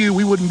without you,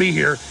 we wouldn't be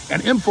here.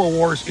 And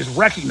InfoWars is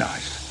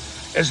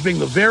recognized as being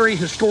the very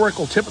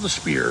historical tip of the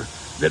spear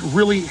that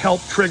really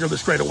helped trigger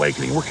this Great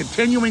Awakening. We're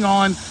continuing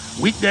on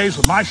weekdays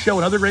with my show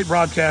and other great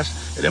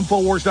broadcasts at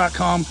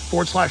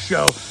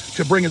Infowars.com/show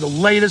to bring you the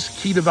latest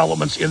key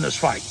developments in this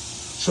fight.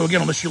 So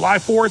again, on this July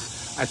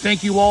 4th, I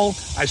thank you all.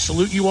 I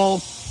salute you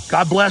all.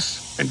 God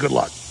bless and good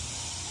luck.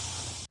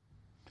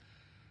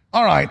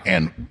 All right,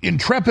 and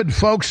intrepid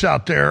folks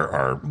out there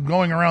are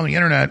going around the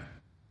internet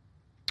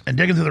and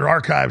digging through their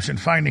archives and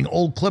finding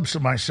old clips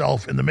of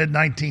myself in the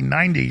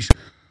mid-1990s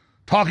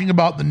talking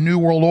about the New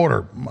World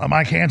Order.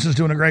 Mike Hanson's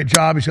doing a great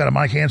job. He's got a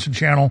Mike Hanson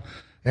channel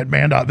at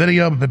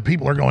man.video, but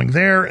people are going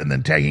there and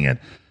then taking it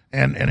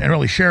and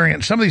really sharing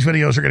it. Some of these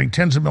videos are getting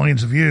tens of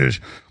millions of views.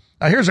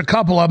 Here's a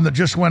couple of them that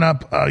just went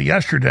up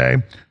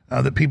yesterday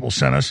that people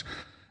sent us.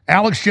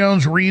 Alex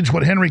Jones reads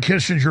what Henry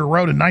Kissinger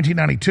wrote in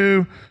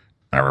 1992.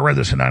 I read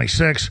this in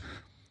 96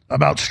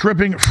 about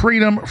stripping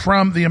freedom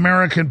from the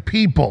American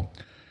people.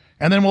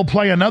 And then we'll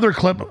play another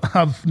clip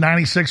of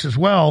 96 as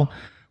well,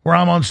 where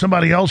I'm on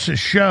somebody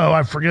else's show,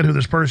 I forget who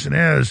this person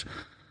is,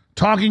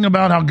 talking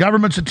about how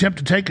governments attempt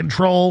to take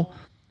control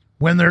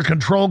when their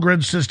control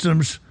grid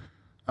systems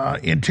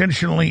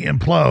intentionally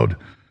implode.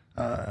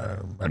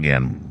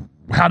 Again,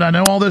 how do I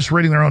know all this?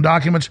 Reading their own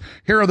documents.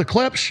 Here are the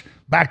clips,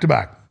 back to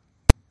back.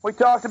 we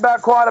talked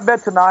about quite a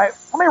bit tonight.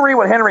 Let me read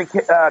what Henry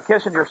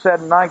Kissinger said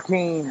in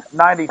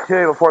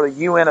 1992 before the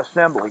UN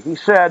Assembly. He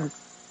said,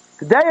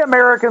 "Today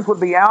Americans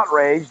would be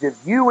outraged if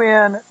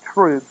UN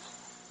troops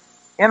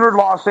entered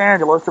Los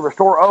Angeles to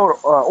restore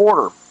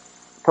order.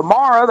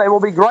 Tomorrow they will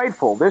be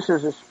grateful." Let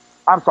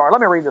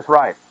me read this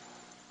right.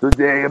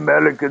 "Today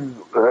Americans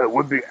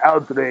would be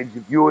outraged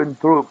if UN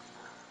troops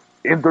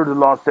entered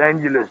Los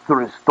Angeles to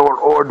restore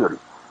order.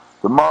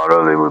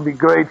 Tomorrow they will be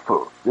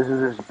grateful. This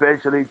is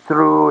especially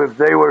true if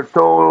they were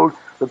told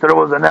that there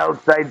was an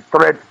outside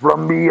threat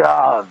from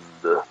beyond.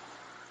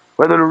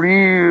 Whether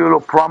real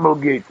or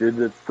promulgated,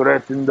 that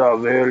threatened our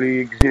very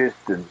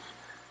existence.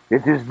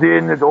 It is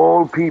then that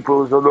all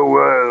peoples of the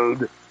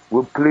world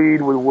will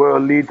plead with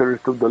world leaders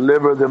to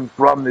deliver them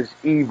from this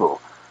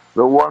evil.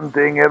 The one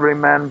thing every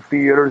man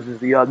fears is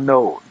the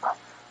unknown.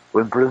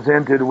 When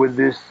presented with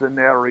this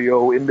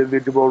scenario,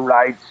 individual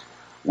rights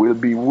will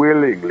be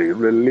willingly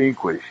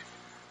relinquished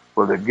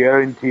for the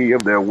guarantee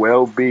of their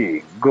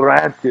well-being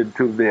granted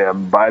to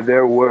them by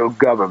their world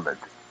government."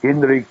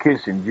 Henry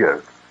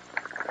Kissinger.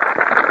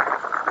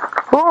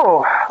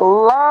 Oh,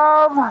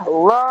 love,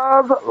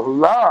 love,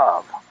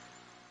 love.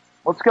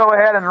 Let's go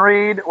ahead and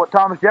read what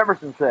Thomas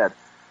Jefferson said.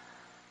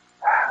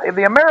 "If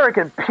the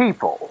American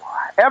people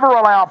ever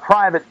allow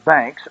private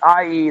banks,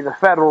 i.e. the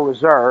Federal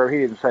Reserve," he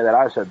didn't say that,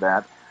 I said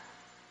that,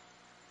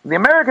 "if the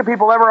American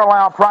people ever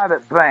allow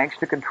private banks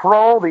to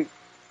control the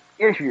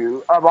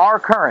issue of our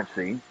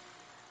currency,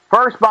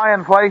 first by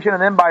inflation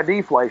and then by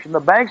deflation, the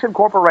banks and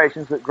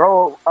corporations that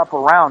grow up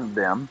around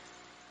them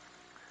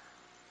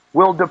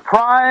will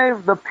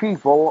deprive the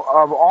people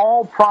of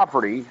all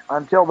property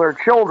until their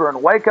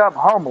children wake up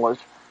homeless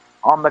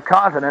on the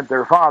continent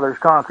their fathers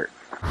conquered."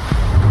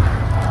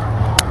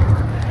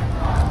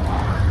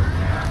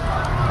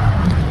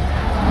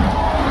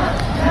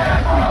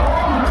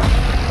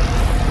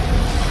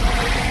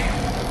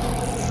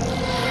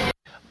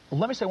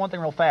 Let me say one thing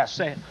real fast.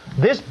 Say it.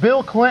 This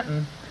Bill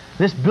Clinton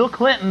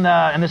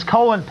and this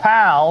Colin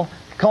Powell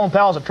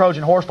is a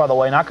Trojan horse, by the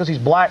way, not because he's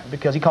black,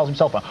 because he calls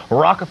himself a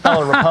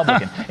Rockefeller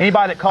Republican.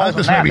 Anybody that calls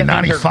him that,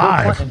 that means Bill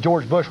Clinton and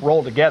George Bush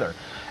rolled together.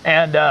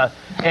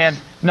 And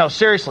no,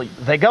 seriously,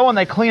 they go and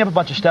they clean up a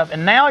bunch of stuff,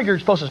 and now you're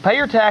supposed to pay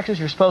your taxes,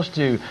 you're supposed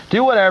to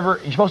do whatever,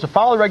 you're supposed to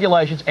follow the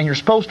regulations, and you're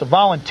supposed to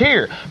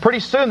volunteer.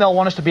 Pretty soon they'll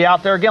want us to be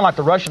out there again like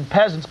the Russian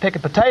peasants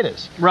picking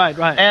potatoes. Right.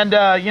 And,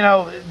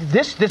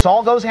 this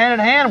all goes hand in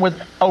hand with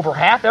over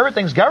half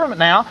everything's government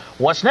now.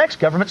 What's next?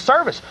 Government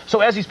service.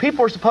 So as these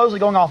people are supposedly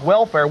going off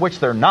welfare, which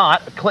they're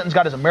not, Clinton's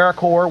got his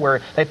AmeriCorps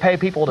where they pay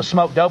people to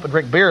smoke dope and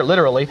drink beer,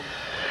 literally.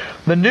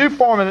 The new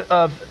form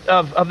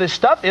of this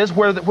stuff is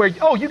where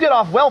you get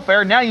off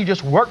welfare, now you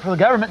just work for the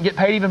government and get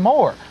paid even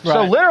more. Right.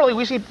 So literally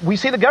we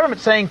see the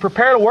government saying,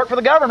 prepare to work for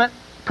the government,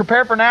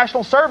 prepare for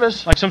national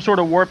service. Like some sort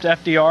of warped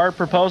FDR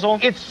proposal?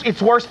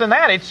 It's worse than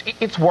that.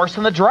 It's worse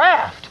than the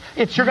draft.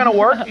 You're going to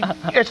work.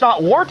 It's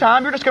not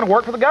wartime. You're just going to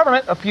work for the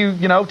government a few,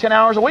 10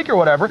 hours a week or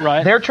whatever.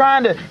 Right. They're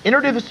trying to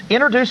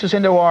introduce us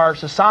into our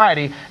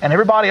society, and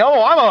everybody,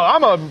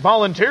 I'm a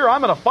volunteer.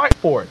 I'm going to fight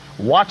for it.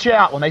 Watch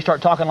out when they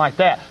start talking like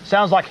that.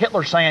 Sounds like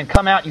Hitler saying,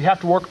 come out, you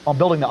have to work on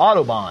building the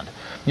Autobahn.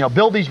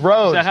 Build these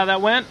roads. Is that how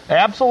that went?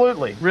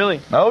 Absolutely.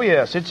 Really? Oh,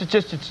 yes.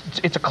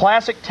 It's a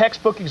classic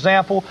textbook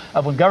example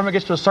of when government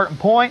gets to a certain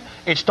point,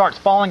 it starts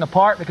falling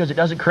apart because it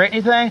doesn't create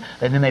anything,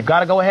 and then they've got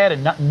to go ahead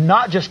and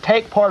not just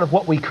take part of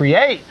what we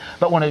create,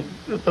 but when it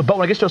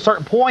gets to a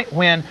certain point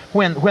when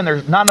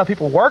there's not enough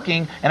people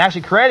working and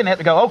actually creating, they have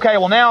to go, okay,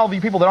 well, now the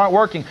people that aren't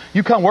working,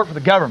 you come work for the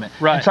government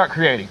and start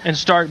creating. And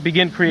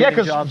begin creating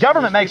jobs. Yeah, because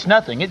government makes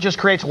nothing. It just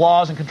creates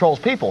laws and controls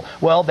people.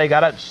 Well,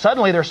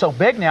 suddenly they're so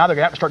big now, they're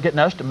going to have to start getting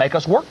us to make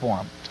us work for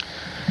them.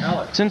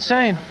 Alex, it's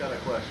insane. I've got a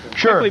question.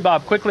 Sure. Quickly,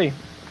 Bob, quickly.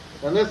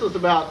 And this is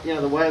about,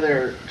 the way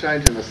they're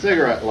changing the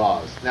cigarette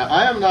laws. Now,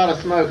 I am not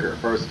a smoker,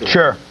 first of all.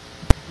 Sure.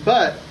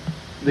 But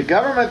the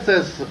government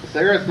says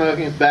cigarette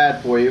smoking is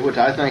bad for you, which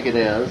I think it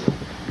is.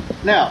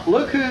 Now,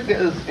 look who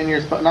is, and you're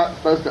not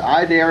supposed to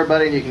ID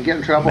everybody, and you can get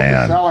in trouble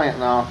for selling it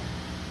now.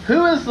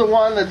 Who is the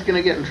one that's going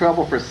to get in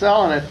trouble for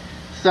selling it?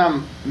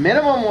 Some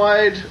minimum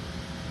wage,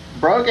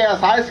 broke-ass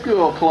high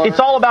school clerk. It's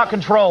all about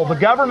control. The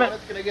government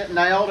is going to get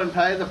nailed and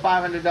pay the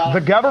 $500. The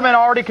government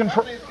already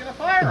controls.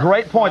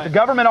 Great point. Right. The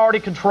government already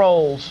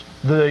controls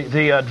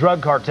the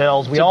drug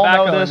cartels. We all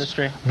know this.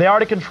 Industry. They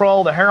already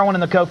control the heroin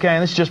and the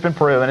cocaine. This has just been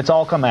proven. It's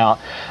all come out.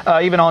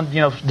 Even on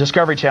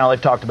Discovery Channel,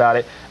 they've talked about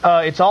it.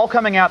 It's all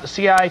coming out. The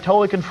CIA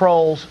totally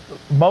controls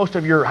most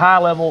of your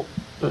high-level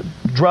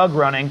drug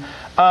running.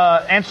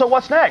 And so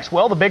what's next?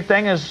 Well, the big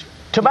thing is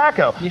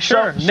tobacco.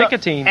 Sure,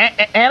 nicotine.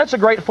 And it's a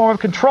great form of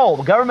control.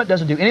 The government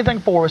doesn't do anything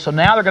for us, so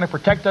now they're going to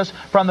protect us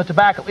from the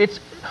tobacco.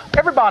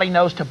 Everybody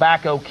knows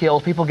tobacco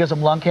kills. People gives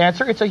them lung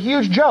cancer. It's a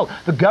huge joke.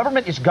 The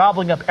government is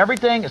gobbling up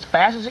everything as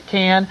fast as it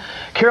can.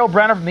 Carol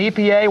Browner from the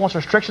EPA wants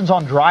restrictions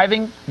on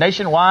driving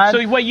nationwide.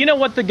 So wait, you know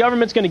what the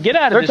government's going to get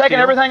out of this? They're taking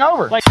everything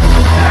over.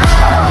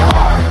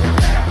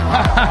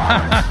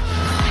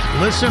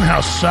 Listen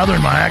how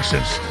southern my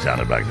accent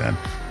sounded back then.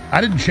 I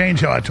didn't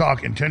change how I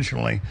talk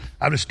intentionally.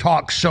 I've just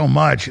talked so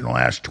much in the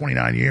last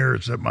 29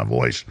 years that my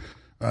voice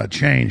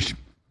changed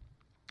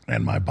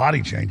and my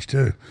body changed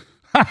too.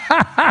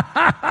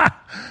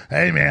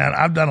 Hey, man,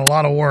 I've done a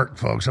lot of work,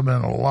 folks. I've been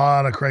in a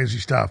lot of crazy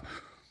stuff.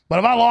 But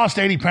if I lost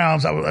 80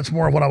 pounds, that's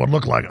more of what I would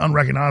look like,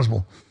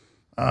 unrecognizable.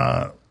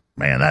 Man,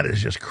 that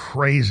is just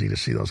crazy to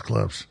see those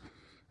clips.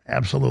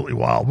 Absolutely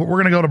wild. But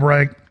we're going to go to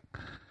break.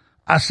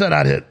 I said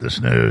I'd hit this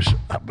news,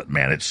 but,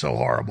 man, it's so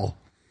horrible.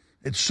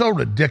 It's so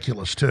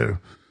ridiculous, too,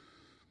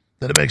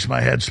 that it makes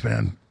my head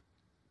spin.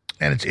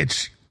 And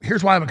it's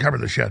here's why I haven't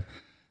covered this yet.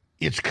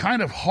 It's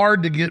kind of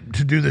hard to get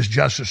to do this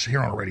justice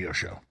here on a radio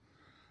show.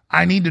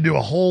 I need to do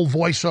a whole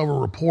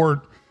voiceover report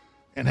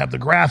and have the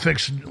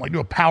graphics and like do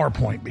a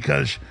PowerPoint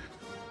because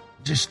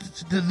this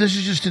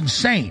is just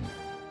insane.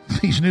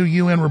 These new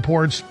UN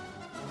reports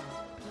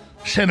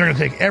saying they're going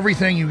to take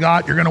everything you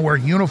got. You're going to wear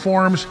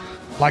uniforms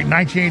like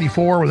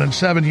 1984 within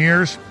 7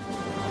 years.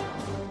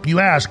 You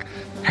ask,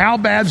 how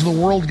bad's the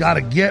world got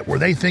to get where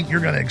they think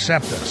you're going to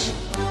accept this?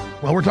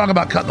 Well, we're talking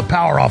about cutting the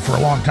power off for a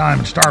long time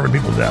and starving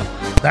people to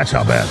death. That's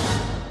how bad.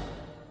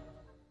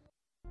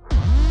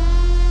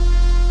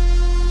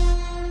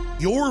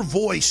 Your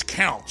voice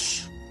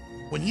counts.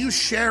 When you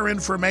share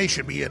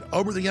information, be it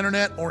over the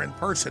internet or in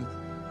person,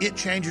 it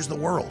changes the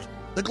world.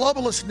 The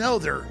globalists know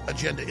their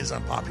agenda is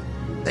unpopular.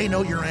 They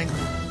know you're angry.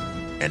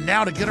 And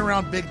now to get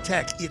around big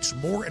tech, it's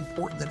more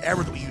important than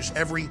ever that we use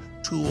every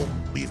tool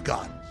we've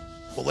got.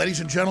 Well, ladies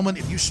and gentlemen,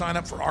 if you sign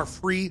up for our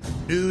free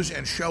news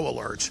and show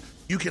alerts,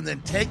 you can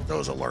then take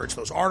those alerts,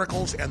 those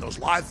articles, and those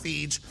live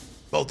feeds,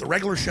 both the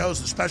regular shows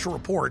and special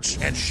reports,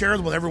 and share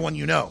them with everyone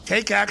you know.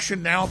 Take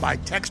action now by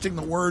texting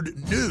the word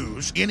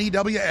NEWS,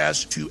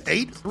 N-E-W-S, to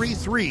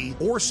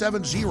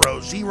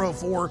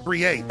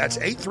 833-470-0438. That's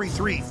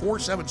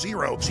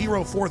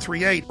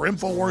 833-470-0438 for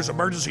InfoWars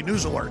Emergency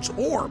News Alerts.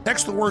 Or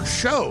text the word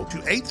SHOW to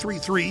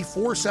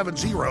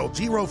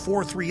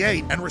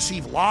 833-470-0438 and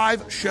receive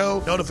live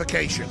show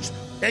notifications.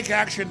 Take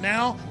action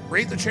now,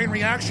 create the chain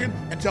reaction,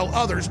 and tell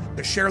others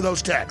to share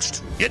those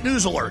texts. Get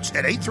news alerts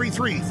at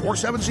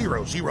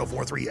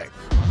 833-470-0438.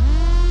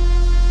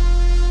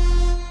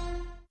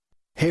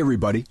 Hey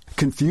everybody,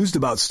 confused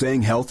about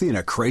staying healthy in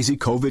a crazy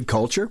COVID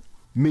culture?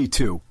 Me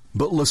too.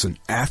 But listen,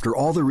 after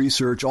all the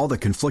research, all the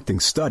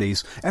conflicting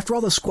studies, after all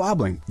the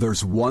squabbling,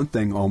 there's one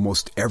thing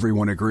almost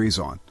everyone agrees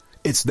on.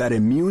 It's that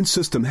immune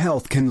system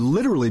health can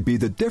literally be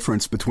the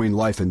difference between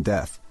life and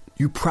death.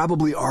 You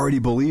probably already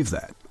believe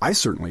that. I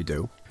certainly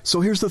do.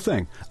 So here's the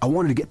thing. I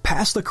wanted to get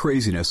past the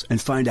craziness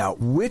and find out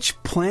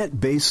which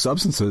plant-based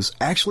substances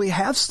actually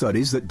have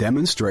studies that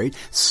demonstrate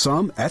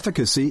some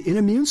efficacy in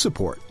immune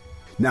support.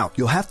 Now,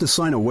 you'll have to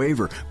sign a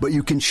waiver, but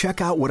you can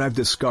check out what I've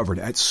discovered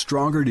at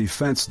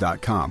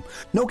StrongerDefense.com.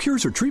 No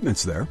cures or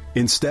treatments there.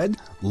 Instead,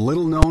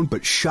 little-known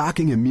but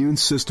shocking immune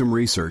system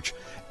research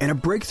and a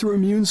breakthrough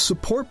immune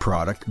support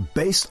product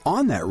based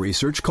on that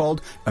research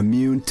called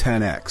Immune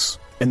 10X.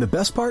 And the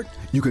best part?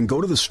 You can go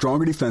to the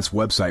Stronger Defense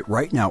website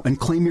right now and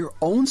claim your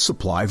own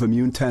supply of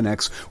Immune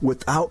 10X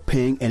without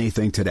paying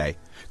anything today.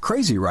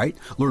 Crazy, right?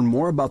 Learn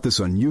more about this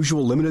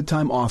unusual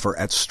limited-time offer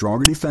at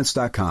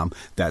StrongerDefense.com.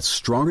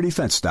 That's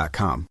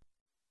StrongerDefense.com.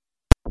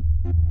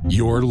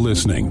 You're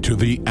listening to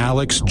The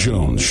Alex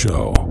Jones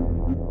Show.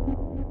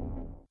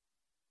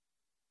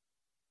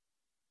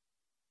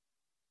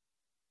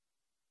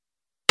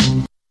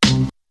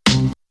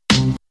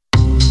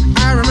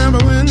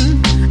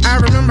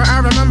 I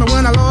remember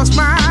when I lost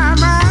my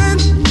mind.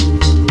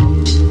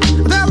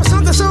 There was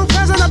something so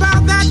pleasant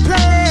about that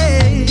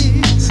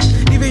place.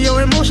 Even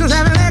your emotions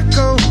have an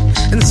echo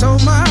in so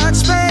much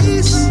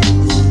space.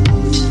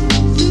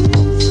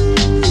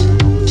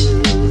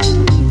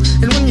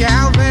 And when you're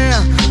out there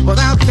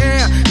without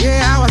care,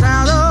 yeah, I was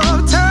out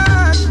of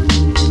touch.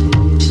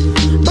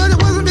 But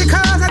it wasn't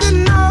because I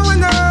didn't know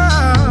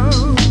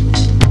enough.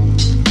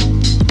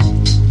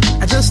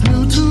 I just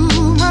knew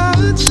too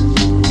much.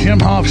 Jim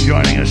Hoff's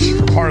joining us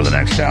for part of the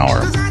next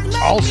hour.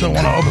 I also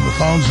want to open the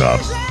phones up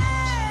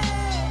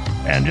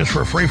and just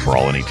for a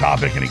free-for-all, any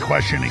topic, any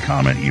question, any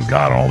comment you've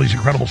got on all these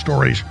incredible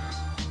stories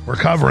we're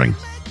covering.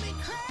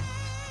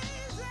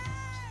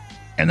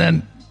 And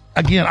then,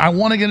 again, I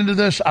want to get into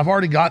this. I've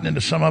already gotten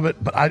into some of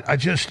it, but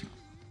I'd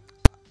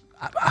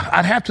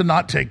have to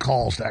not take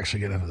calls to actually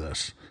get into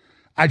this.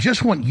 I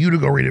just want you to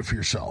go read it for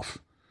yourself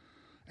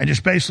and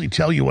just basically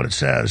tell you what it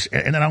says.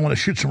 And then I want to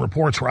shoot some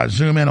reports where I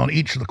zoom in on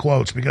each of the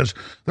quotes because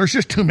there's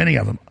just too many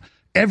of them.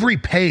 Every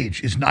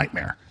page is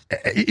nightmare.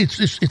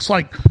 It's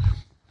like,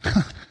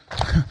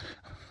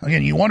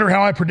 again, you wonder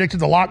how I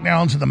predicted the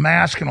lockdowns and the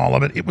mask and all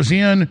of it. It was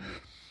in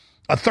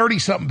a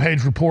 30-something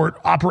page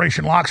report,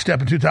 Operation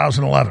Lockstep in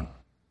 2011,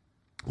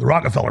 the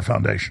Rockefeller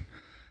Foundation.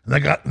 And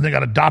they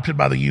got adopted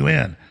by the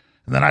UN.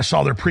 And then I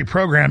saw their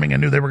pre-programming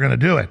and knew they were going to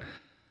do it.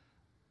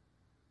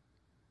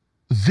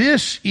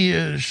 This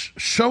is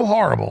so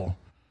horrible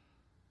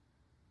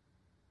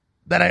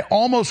that I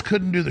almost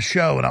couldn't do the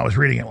show when I was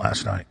reading it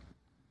last night.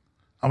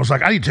 I was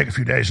like, I need to take a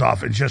few days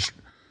off and just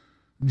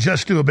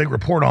do a big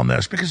report on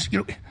this because,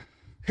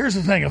 here's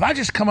the thing. If I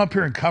just come up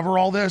here and cover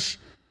all this,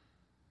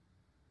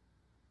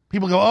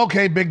 people go,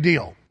 okay, big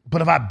deal.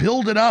 But if I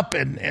build it up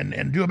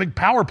and do a big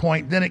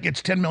PowerPoint, then it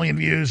gets 10 million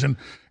views and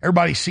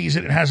everybody sees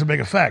it and has a big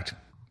effect.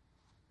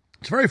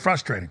 It's very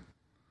frustrating.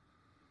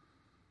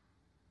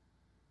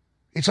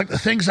 It's like the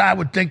things I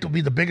would think will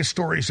be the biggest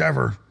stories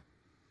ever,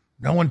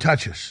 no one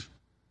touches.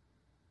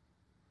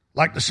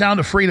 Like The Sound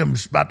of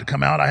Freedom's about to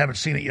come out. I haven't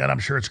seen it yet. I'm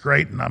sure it's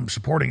great and I'm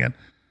supporting it.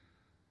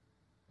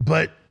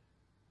 But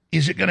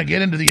is it going to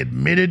get into the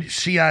admitted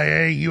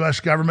CIA, U.S.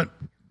 government,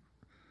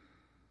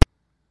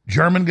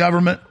 German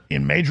government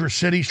in major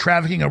cities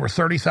trafficking over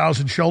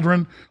 30,000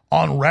 children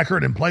on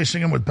record and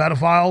placing them with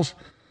pedophiles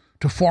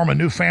to form a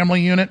new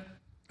family unit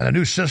and a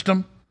new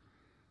system?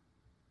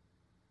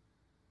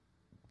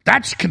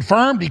 That's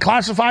confirmed,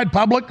 declassified,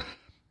 public,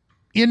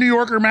 in New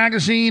Yorker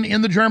magazine,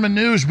 in the German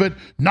news, but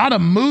not a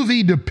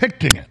movie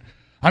depicting it.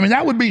 I mean,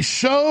 that would be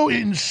so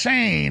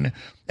insane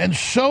and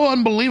so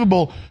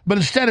unbelievable, but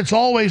instead it's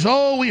always,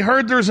 oh, we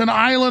heard there's an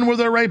island where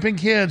they're raping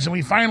kids, and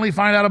we finally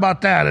find out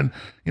about that. And,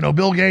 you know,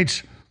 Bill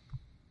Gates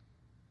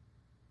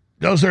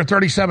goes there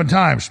 37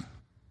 times.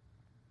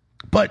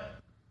 But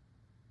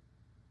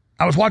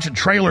I was watching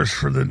trailers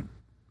for The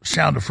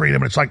Sound of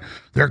Freedom, and it's like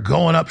they're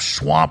going up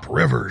swamp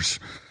rivers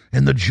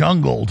in the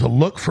jungle to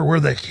look for where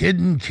the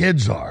hidden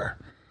kids are.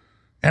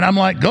 And I'm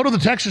like, go to the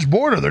Texas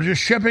border. They're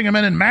just shipping them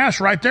in mass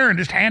right there and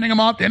just handing them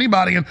off to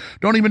anybody and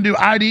don't even do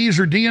IDs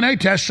or DNA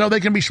tests so they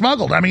can be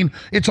smuggled. I mean,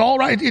 it's all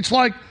right. It's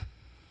like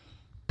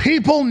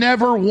people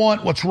never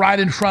want what's right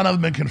in front of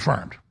them and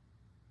confirmed.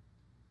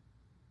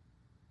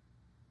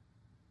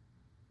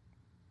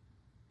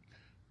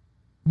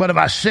 But if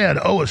I said,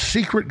 oh, a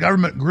secret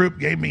government group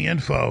gave me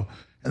info,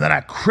 and then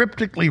I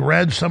cryptically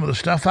read some of the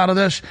stuff out of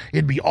this,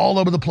 it'd be all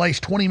over the place,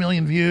 20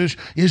 million views.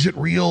 Is it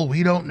real?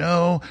 We don't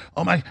know.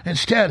 Oh my!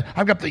 Instead,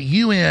 I've got the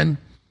UN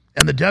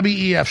and the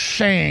WEF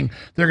saying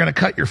they're going to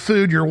cut your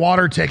food, your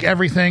water, take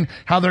everything,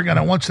 how they're going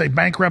to, once they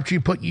bankrupt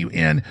you, put you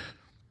in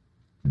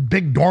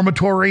big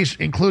dormitories,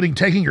 including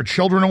taking your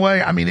children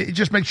away. I mean, it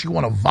just makes you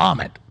want to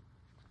vomit.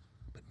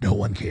 But no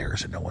one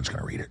cares and no one's going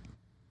to read it.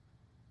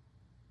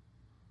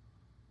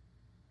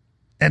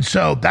 And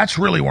so that's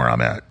really where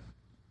I'm at.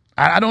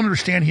 I don't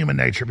understand human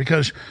nature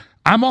because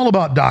I'm all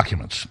about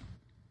documents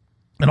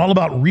and all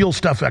about real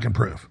stuff I can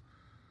prove.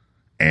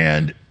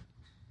 And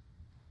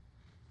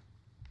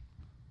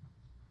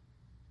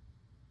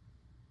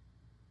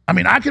I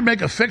mean, I could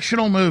make a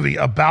fictional movie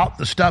about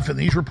the stuff in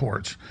these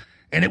reports,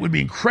 and it would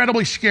be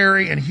incredibly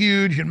scary and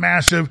huge and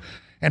massive.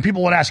 And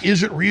people would ask,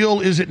 is it real?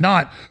 Is it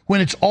not?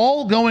 When it's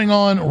all going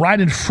on right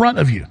in front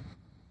of you.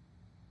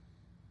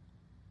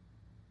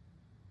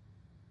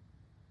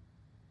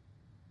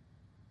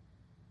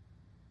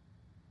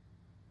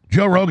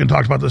 Joe Rogan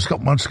talked about this a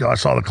couple months ago. I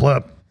saw the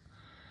clip.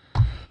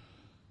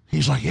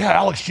 He's like, yeah,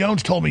 Alex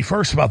Jones told me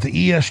first about the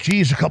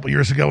ESGs a couple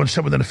years ago and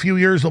said within a few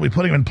years they'll be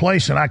putting them in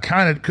place, and I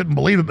kind of couldn't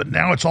believe it, but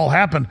now it's all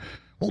happened.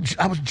 Well,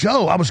 I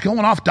was going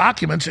off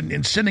documents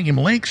and sending him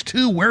links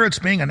to where it's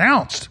being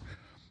announced.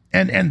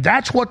 And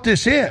that's what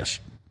this is.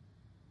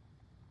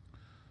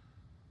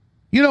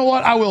 You know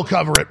what? I will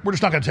cover it. We're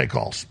just not going to take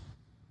calls.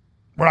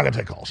 We're not going to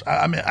take calls.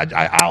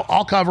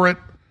 I'll cover it.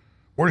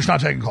 We're just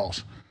not taking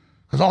calls.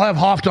 Because I'll have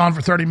Hoft on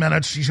for 30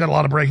 minutes. He's got a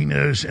lot of breaking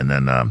news. And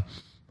then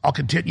I'll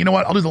continue. You know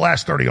what? I'll do the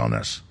last 30 on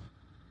this.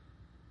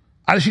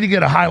 I just need to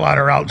get a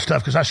highlighter out and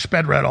stuff because I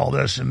sped read all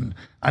this and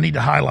I need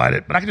to highlight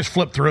it. But I can just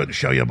flip through it and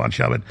show you a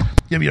bunch of it,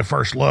 give you a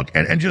first look.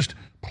 And just,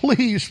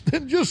 please,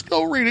 then just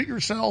go read it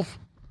yourself.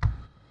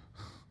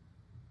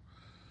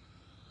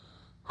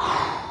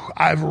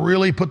 I've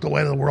really put the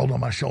weight of the world on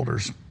my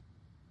shoulders.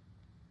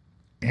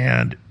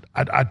 And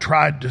I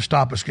tried to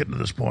stop us getting to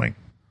this point.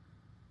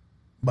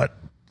 But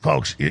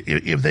folks,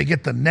 if they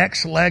get the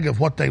next leg of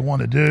what they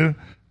want to do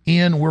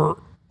in,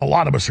 a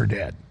lot of us are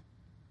dead.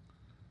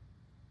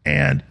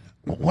 And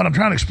what I'm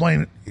trying to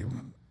explain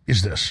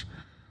is this.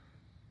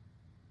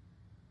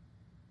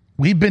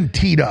 We've been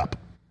teed up.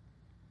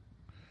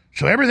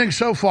 So everything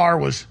so far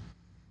was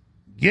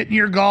getting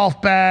your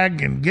golf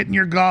bag and getting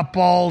your golf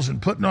balls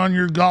and putting on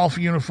your golf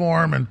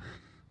uniform and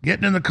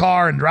getting in the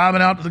car and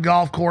driving out to the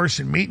golf course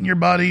and meeting your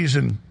buddies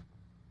and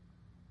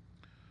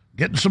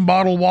getting some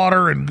bottled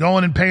water and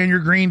going and paying your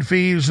green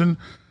fees and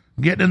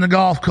getting in the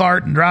golf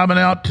cart and driving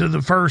out to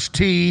the first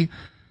tee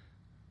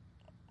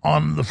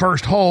on the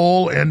first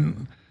hole.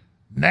 And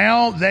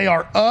now they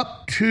are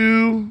up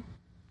to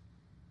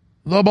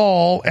the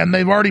ball and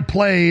they've already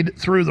played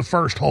through the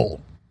first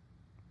hole.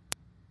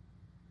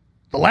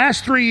 The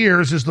last 3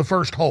 years is the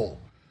first hole.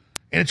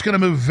 And it's going to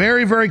move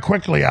very, very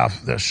quickly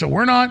off this. So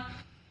we're not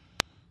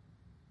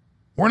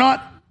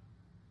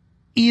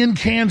in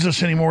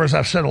Kansas anymore, as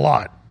I've said a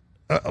lot.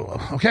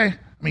 Okay?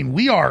 I mean,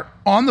 we are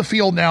on the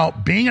field now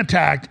being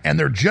attacked, and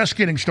they're just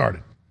getting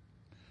started.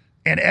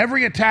 And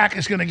every attack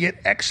is going to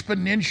get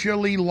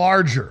exponentially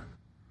larger.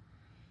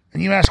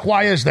 And you ask,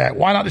 why is that?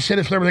 Why not just hit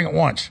us with everything at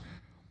once?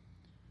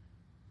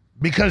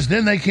 Because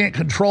then they can't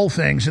control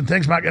things, and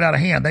things might get out of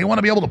hand. They want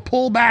to be able to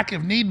pull back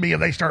if need be if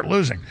they start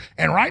losing.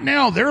 And right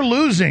now, they're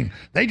losing.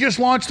 They just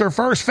launched their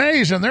first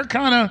phase, and they're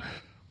kind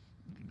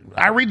of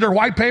I read their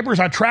white papers.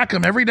 I track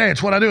them every day.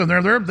 It's what I do. And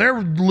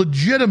they're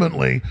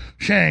legitimately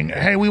saying,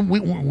 hey,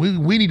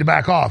 we need to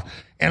back off.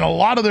 And a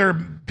lot of their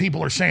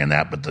people are saying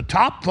that, but the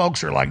top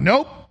folks are like,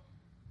 nope,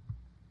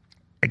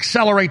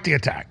 accelerate the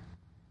attack.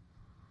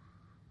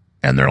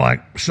 And they're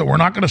like, so we're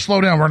not going to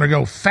slow down. We're going to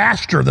go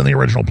faster than the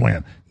original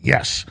plan.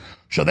 Yes.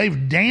 So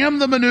they've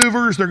damned the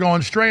maneuvers. They're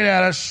going straight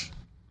at us.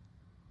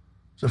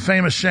 It's a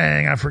famous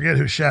saying. I forget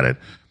who said it.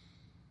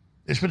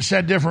 It's been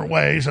said different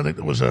ways. I think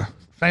it was a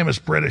famous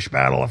British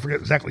battle. I forget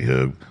exactly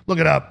who. Look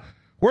it up.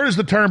 Where does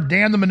the term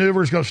damn the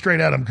maneuvers, go straight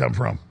at them come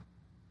from?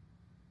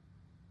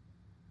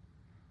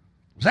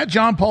 Was that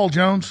John Paul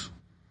Jones?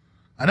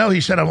 I know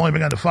he said I've only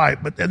begun to fight,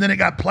 and then it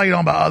got played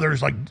on by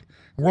others. Like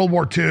World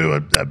War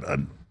II, a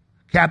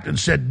captain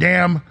said,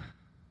 damn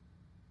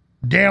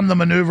the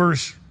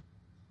maneuvers.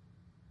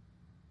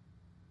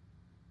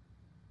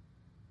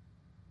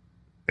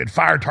 It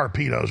fired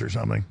torpedoes or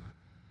something.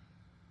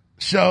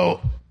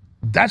 So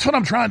that's what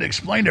I'm trying to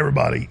explain to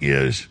everybody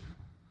is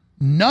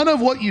none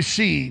of what you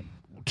see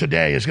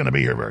today is going to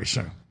be here very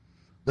soon.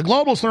 The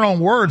globalists, their own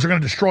words, are going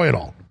to destroy it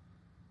all.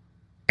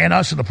 And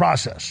us in the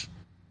process.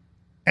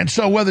 And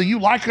so whether you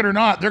like it or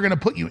not, they're going to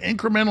put you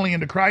incrementally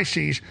into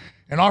crises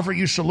and offer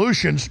you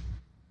solutions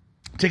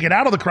to get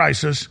out of the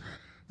crisis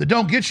that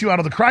don't get you out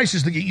of the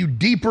crisis, that get you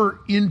deeper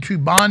into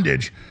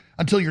bondage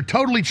until you're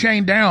totally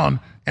chained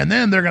down, and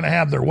then they're going to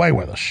have their way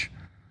with us.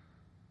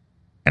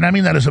 And I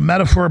mean that as a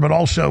metaphor, but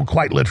also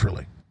quite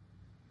literally.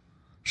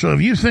 So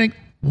if you think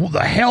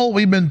the hell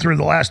we've been through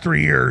the last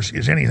 3 years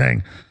is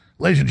anything,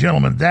 ladies and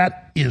gentlemen,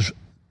 that is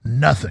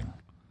nothing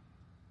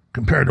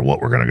compared to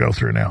what we're going to go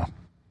through now.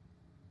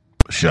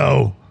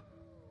 So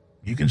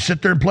you can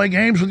sit there and play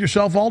games with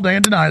yourself all day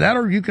and deny that,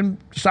 or you can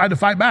decide to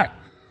fight back.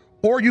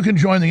 Or you can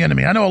join the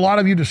enemy. I know a lot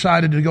of you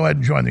decided to go ahead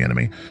and join the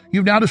enemy.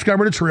 You've now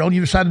discovered it's real, and you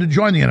decided to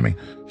join the enemy.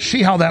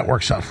 See how that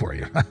works out for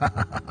you.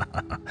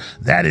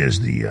 That is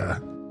the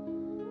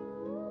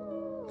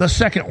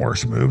second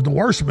worst move. The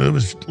worst move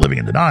is living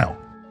in denial.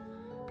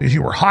 Because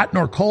you were hot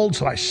nor cold,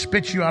 so I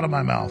spit you out of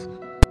my mouth.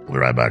 We'll be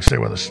right back. Stay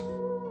with us.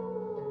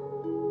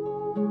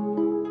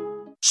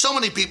 So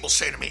many people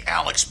say to me,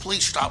 Alex,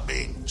 please stop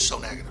being so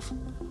negative.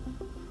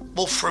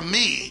 Well, for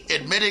me,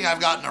 admitting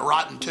I've gotten a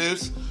rotten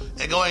tooth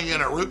and going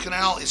in a root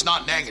canal is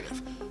not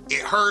negative.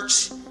 It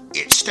hurts.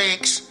 It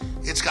stinks.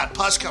 It's got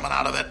pus coming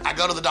out of it. I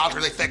go to the doctor,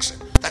 they fix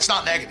it. That's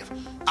not negative.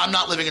 I'm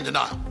not living in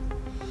denial.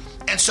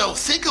 And so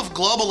think of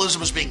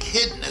globalism as being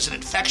hidden as an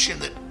infection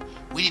that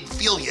we didn't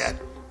feel yet,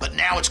 but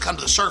now it's come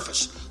to the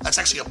surface. That's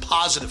actually a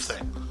positive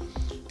thing.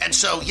 And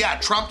so, yeah,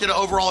 Trump did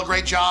overall a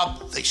great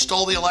job. They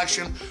stole the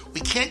election. We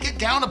can't get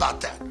down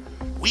about that.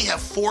 We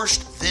have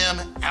forced them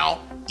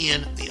out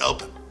in the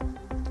open.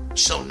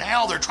 So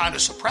now they're trying to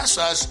suppress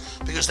us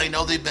because they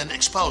know they've been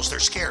exposed. They're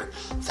scared.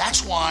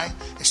 That's why,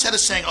 instead of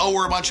saying, oh,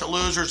 we're a bunch of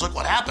losers, look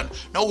what happened.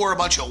 No, we're a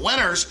bunch of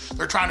winners.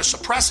 They're trying to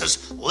suppress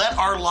us. Let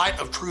our light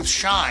of truth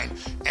shine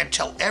and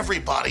tell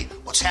everybody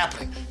what's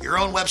happening. Your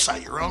own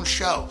website, your own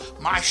show,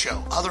 my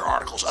show, other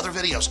articles, other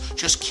videos.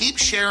 Just keep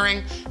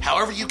sharing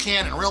however you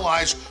can and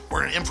realize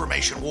we're in an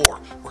information war.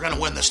 We're going to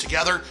win this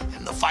together,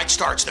 and the fight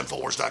starts at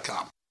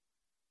Infowars.com.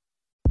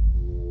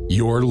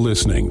 You're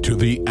listening to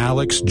The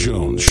Alex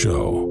Jones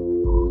Show.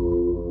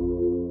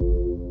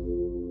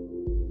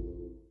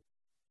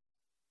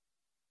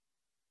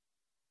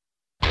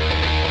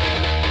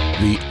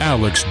 The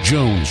Alex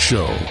Jones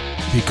Show,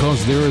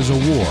 because there is a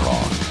war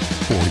on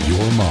for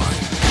your mind.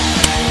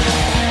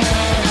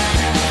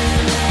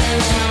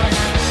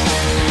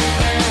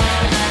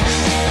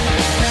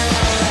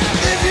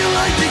 If you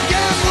like to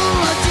gamble,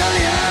 I tell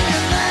you I'm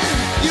your man.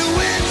 You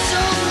win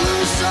some,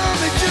 lose some,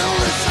 it's all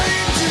the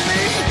same to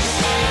me.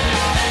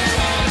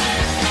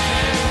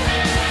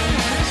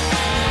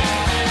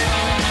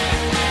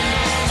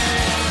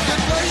 The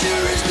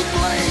pleasure is to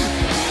blame.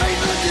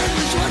 Ain't no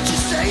difference what you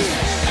say.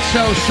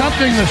 So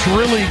something that's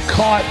really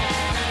caught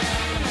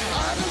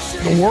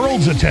the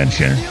world's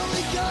attention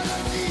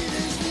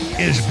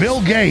is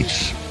Bill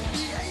Gates.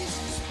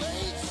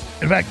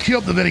 In fact, cue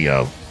up the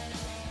video.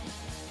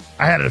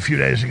 I had it a few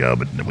days ago,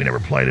 but we never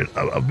played it.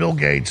 Of Bill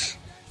Gates,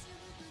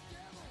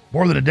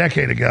 more than a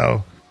decade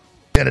ago,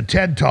 at a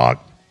TED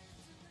Talk,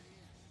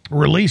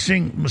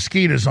 releasing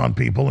mosquitoes on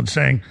people and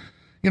saying,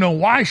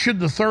 why should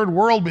the third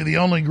world be the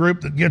only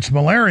group that gets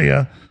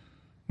malaria?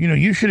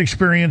 You should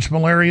experience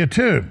malaria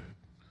too.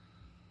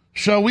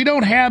 So we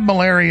don't have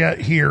malaria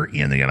here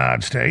in the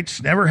United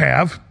States, never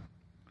have,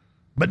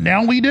 but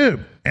now we do.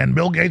 And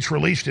Bill Gates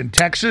released in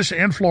Texas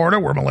and Florida,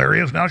 where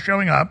malaria is now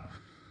showing up,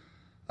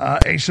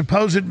 a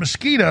supposed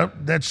mosquito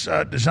that's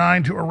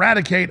designed to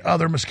eradicate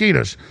other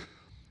mosquitoes.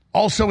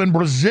 Also in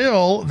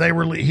Brazil,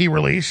 he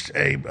released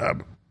a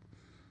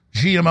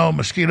GMO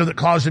mosquito that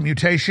caused a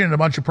mutation and a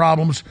bunch of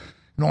problems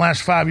in the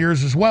last 5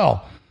 years as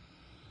well.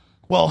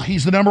 Well,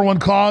 he's the number one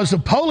cause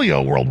of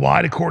polio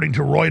worldwide, according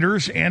to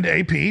Reuters and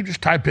AP.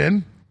 Just type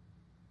in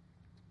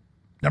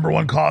number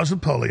one cause of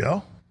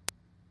polio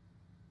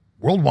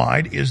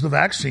worldwide is the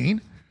vaccine.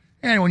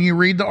 And when you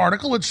read the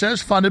article, it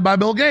says funded by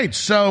Bill Gates.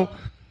 So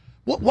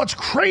What's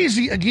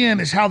crazy, again,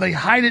 is how they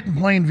hide it in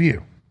plain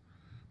view.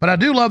 But I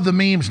do love the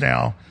memes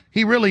now.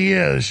 He really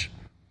is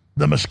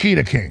the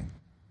mosquito king.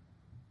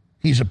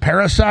 He's a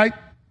parasite.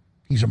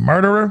 He's a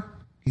murderer.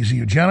 He's a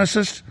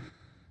eugenicist.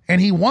 And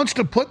he wants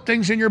to put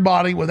things in your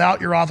body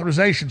without your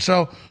authorization.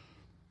 So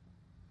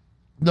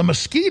the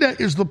mosquito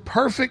is the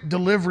perfect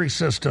delivery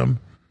system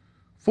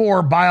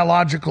for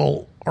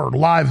biological or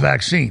live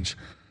vaccines.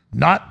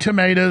 Not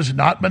tomatoes,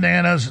 not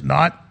bananas,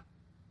 not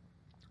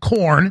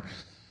corn.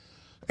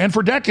 And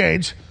for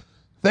decades,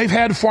 they've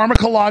had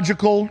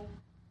pharmacological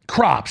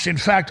crops. In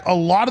fact, a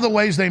lot of the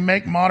ways they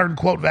make modern,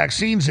 quote,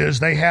 vaccines is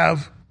they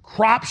have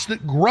crops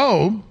that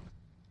grow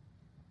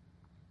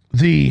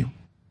the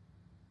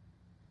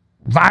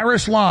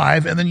virus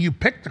live, and then you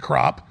pick the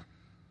crop,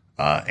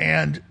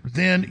 and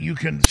then you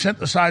can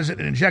synthesize it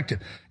and inject it.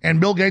 And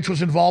Bill Gates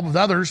was involved with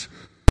others.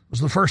 It was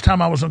the first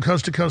time I was on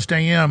Coast to Coast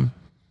AM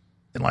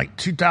in like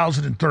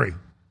 2003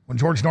 when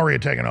George Norrie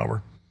had taken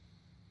over.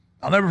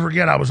 I'll never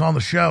forget, I was on the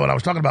show, and I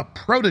was talking about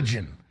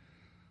Protogen,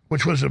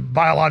 which was a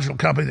biological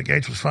company that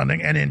Gates was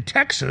funding. And in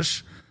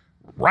Texas,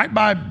 right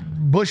by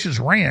Bush's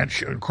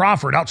ranch in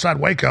Crawford, outside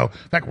Waco,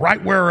 in fact,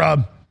 right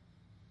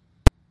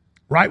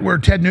where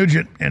Ted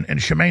Nugent and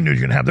Shemaine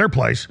Nugent have their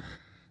place,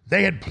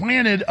 they had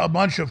planted a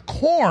bunch of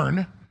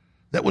corn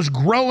that was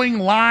growing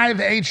live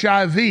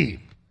HIV.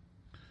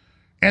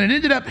 And it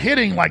ended up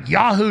hitting like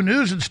Yahoo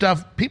News and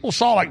stuff. People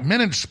saw like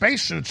men in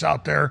spacesuits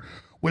out there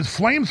with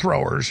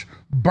flamethrowers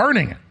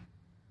burning it.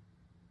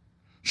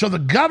 So the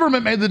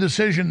government made the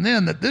decision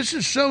then that this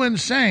is so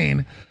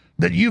insane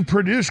that you've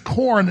produced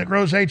corn that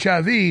grows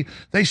HIV.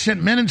 They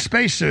sent men in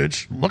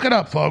spacesuits, look it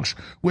up, folks,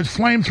 with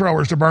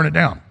flamethrowers to burn it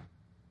down.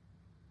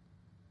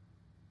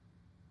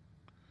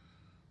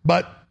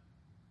 But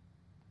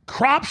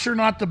crops are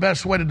not the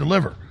best way to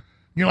deliver.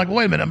 You're like,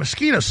 wait a minute, a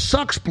mosquito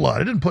sucks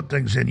blood. It didn't put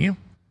things in you.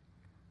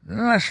 No,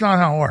 that's not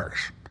how it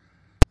works.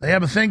 They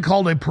have a thing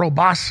called a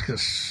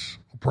proboscis,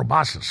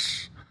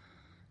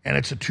 and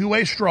it's a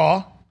two-way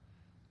straw,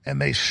 and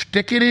they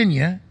stick it in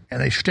you,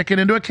 and they stick it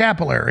into a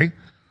capillary,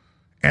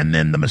 and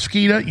then the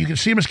mosquito, you can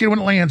see a mosquito when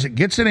it lands, it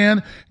gets it in,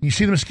 and you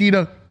see the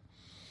mosquito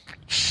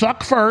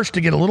suck first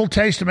to get a little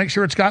taste to make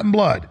sure it's gotten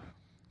blood.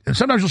 And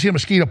sometimes you'll see a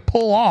mosquito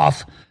pull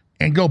off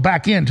and go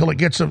back in until it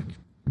gets a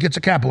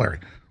capillary,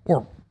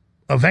 or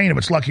a vein if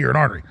it's lucky, or an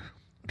artery.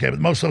 Okay, but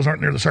most of those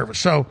aren't near the surface.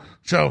 So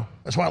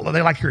that's why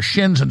they like your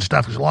shins and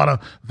stuff. There's a lot of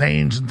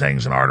veins and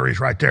things and arteries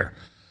right there.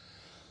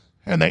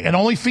 And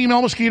only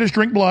female mosquitoes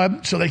drink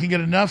blood so they can get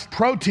enough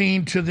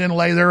protein to then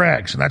lay their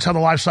eggs. And that's how the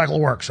life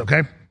cycle works,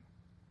 okay?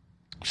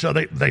 So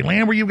they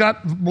land where you've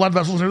got blood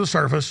vessels near the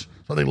surface.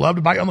 So they love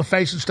to bite on the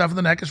face and stuff in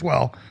the neck as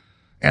well.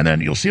 And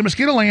then you'll see a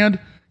mosquito land.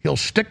 He'll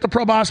stick the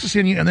proboscis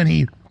in you, and then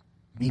he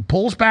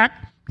pulls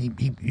back. He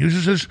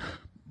uses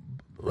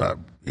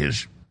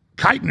his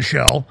chitin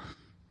shell.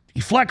 He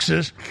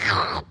flexes,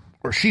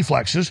 or she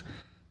flexes,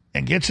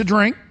 and gets a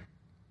drink,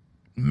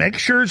 makes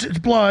sure it's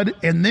blood,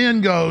 and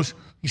then goes,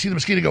 you see the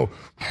mosquito go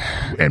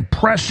and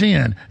press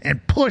in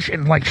and push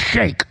and like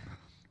shake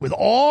with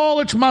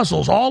all its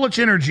muscles, all its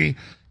energy.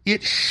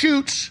 It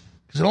shoots,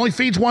 because it only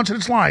feeds once in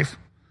its life,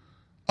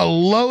 a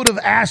load of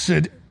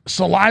acid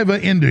saliva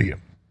into you.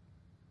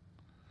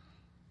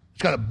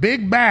 It's got a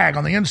big bag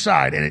on the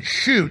inside, and it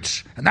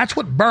shoots, and that's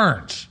what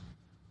burns.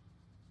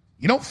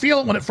 You don't feel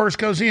it when it first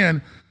goes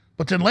in,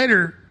 but then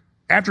later,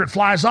 after it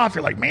flies off,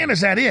 you're like, man,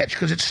 is that itch?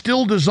 Because it's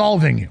still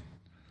dissolving you.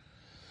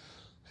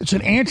 It's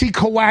an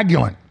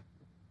anticoagulant.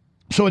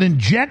 So it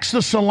injects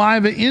the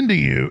saliva into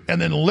you and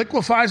then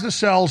liquefies the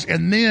cells,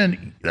 and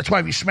then, that's why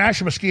if you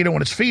smash a mosquito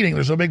when it's feeding,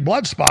 there's a big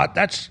blood spot,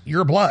 that's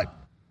your blood.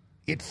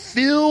 It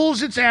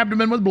fills its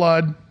abdomen with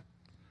blood,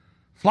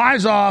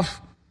 flies off,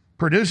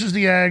 produces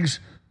the eggs,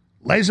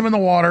 lays them in the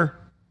water,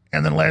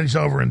 and then lays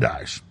over and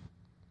dies.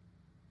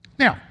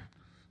 Now,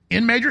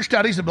 in major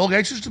studies that Bill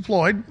Gates has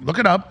deployed, look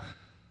it up,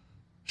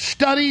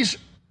 studies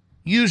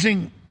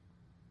using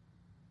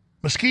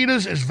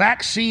mosquitoes as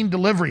vaccine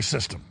delivery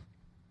system.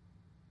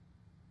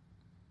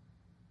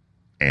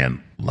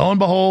 And lo and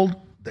behold,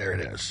 there it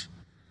is.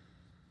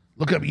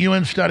 Look up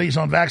UN studies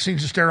on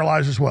vaccines to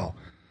sterilize as well.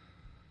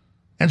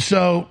 And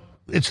so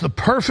it's the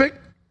perfect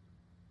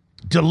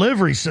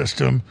delivery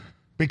system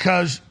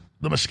because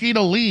the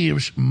mosquito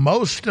leaves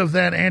most of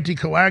that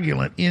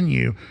anticoagulant in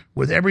you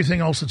with everything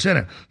else that's in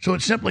it. So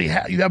it's simply,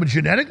 you have a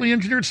genetically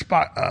engineered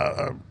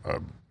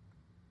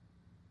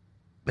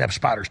they have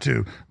spiders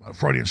too,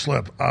 Freudian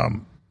slip,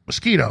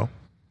 mosquito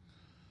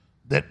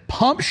that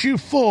pumps you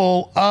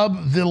full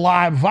of the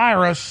live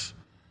virus.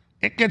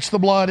 It gets the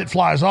blood, it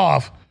flies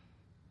off,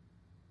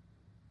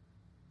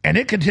 and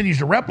it continues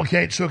to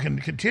replicate so it can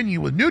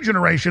continue with new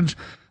generations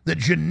that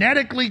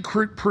genetically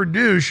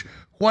produce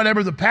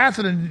whatever the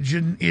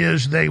pathogen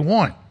is they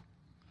want.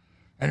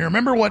 And you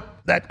remember what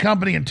that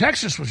company in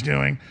Texas was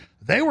doing?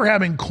 They were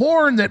having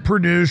corn that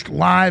produced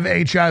live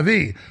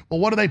HIV. Well,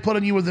 what do they put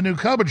in you with the new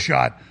COVID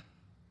shot?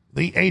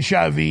 The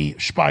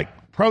HIV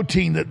spike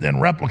protein that then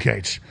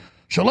replicates.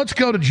 So let's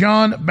go to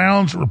John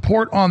Bound's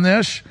report on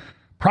this.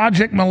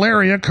 Project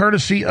Malaria,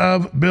 courtesy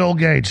of Bill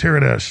Gates. Here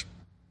it is.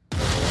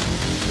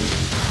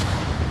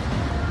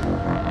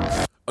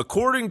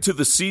 According to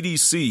the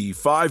CDC,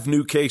 5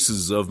 new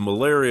cases of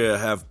malaria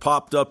have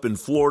popped up in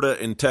Florida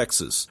and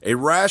Texas, a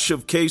rash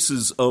of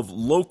cases of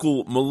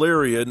local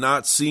malaria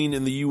not seen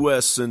in the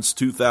U.S. since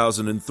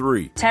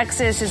 2003.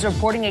 Texas is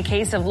reporting a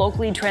case of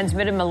locally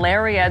transmitted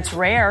malaria. It's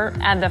rare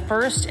and the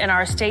first in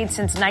our state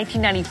since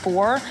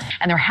 1994.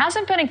 And there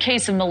hasn't been a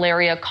case of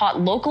malaria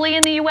caught locally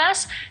in the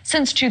U.S.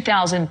 since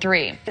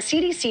 2003. The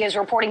CDC is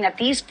reporting that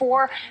these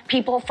 4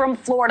 people from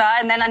Florida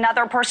and then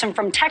another person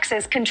from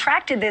Texas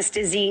contracted this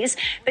disease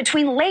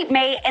between late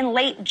May and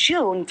late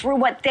June through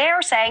what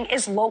they're saying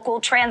is local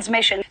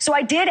transmission. So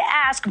I did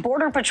ask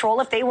Border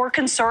Patrol if they were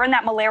concerned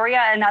that malaria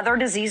and other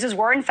diseases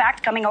were in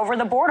fact coming over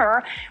the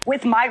border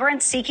with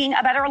migrants seeking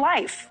a better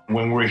life.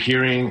 When we're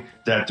hearing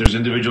that there's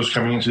individuals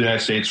coming into the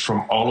United States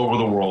from all over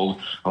the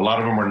world, a lot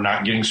of them are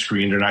not getting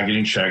screened, they're not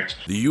getting checked.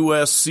 The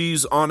U.S.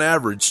 sees on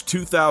average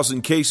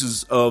 2,000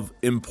 cases of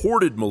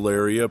imported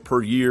malaria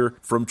per year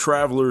from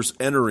travelers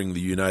entering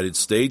the United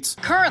States.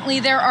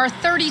 Currently, there are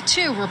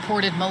 32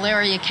 reported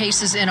malaria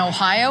cases in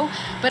Ohio,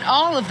 but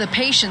all of the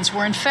patients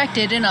were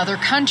infected in other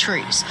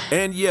countries.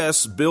 And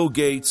yes, Bill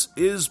Gates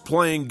is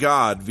playing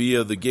God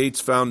via the Gates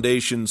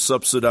Foundation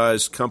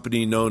subsidized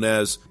company known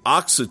as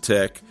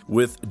Oxitec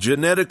with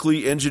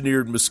genetically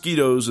engineered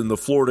mosquitoes in the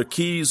Florida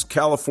Keys,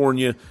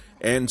 California,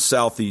 and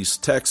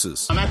Southeast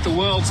Texas. I'm at the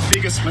world's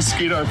biggest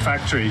mosquito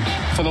factory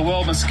for the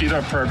World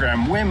Mosquito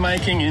Program. We're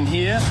making in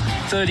here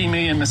 30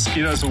 million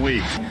mosquitoes a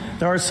week.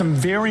 There are some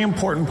very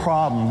important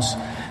problems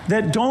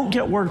that don't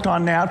get worked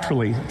on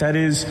naturally. That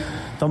is,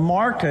 the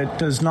market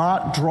does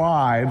not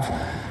drive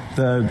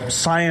the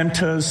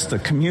scientists, the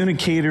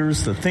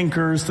communicators, the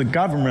thinkers, the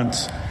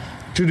governments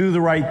to do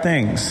the right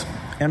things.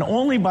 And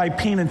only by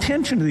paying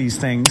attention to these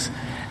things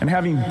and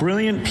having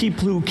brilliant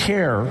people who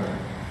care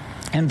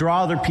and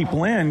draw other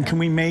people in can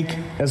we make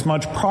as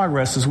much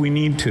progress as we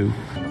need to.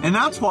 And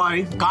that's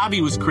why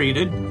Gavi was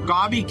created.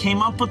 Gavi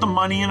came up with the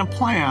money and a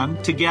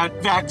plan to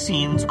get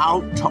vaccines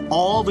out to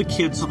all the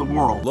kids of the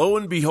world. Lo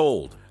and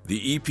behold,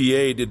 the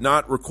EPA did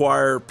not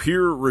require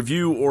peer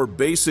review or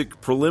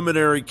basic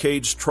preliminary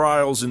cage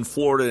trials in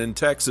Florida and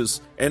Texas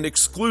and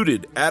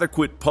excluded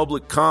adequate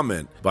public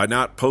comment by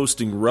not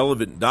posting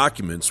relevant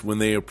documents when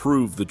they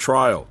approved the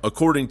trial,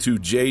 according to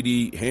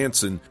J.D.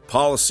 Hansen,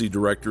 policy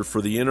director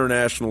for the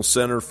International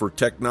Center for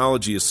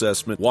Technology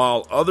Assessment,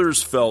 while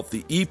others felt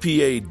the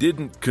EPA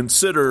didn't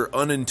consider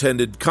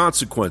unintended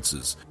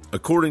consequences.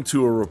 According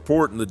to a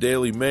report in the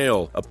Daily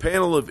Mail, a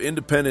panel of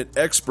independent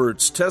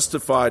experts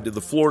testified to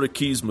the Florida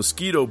Keys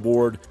Mosquito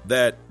Board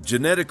that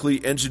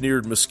genetically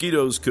engineered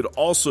mosquitoes could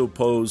also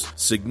pose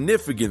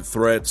significant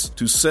threats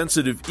to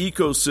sensitive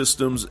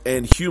ecosystems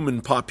and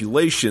human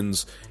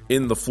populations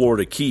in the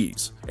Florida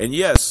Keys. And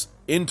yes,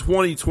 in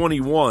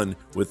 2021,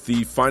 with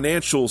the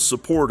financial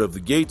support of the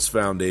Gates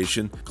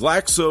Foundation,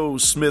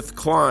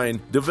 GlaxoSmithKline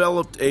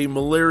developed a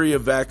malaria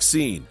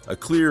vaccine, a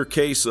clear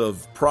case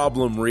of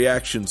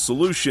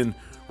problem-reaction-solution,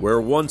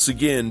 where once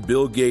again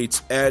Bill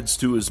Gates adds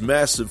to his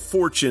massive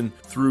fortune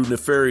through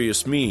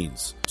nefarious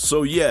means.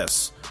 So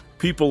yes,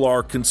 people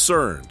are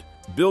concerned.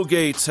 Bill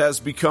Gates has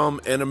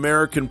become an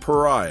American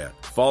pariah,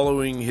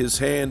 following his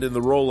hand in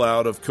the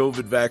rollout of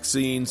COVID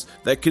vaccines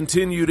that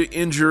continue to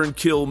injure and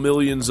kill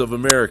millions of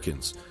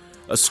Americans,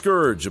 a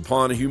scourge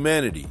upon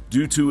humanity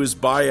due to his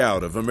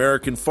buyout of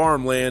American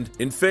farmland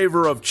in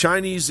favor of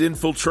Chinese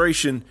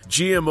infiltration,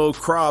 GMO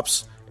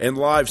crops, and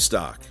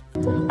livestock.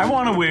 I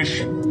want to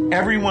wish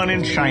everyone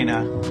in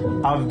China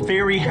a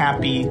very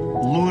happy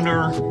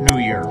Lunar New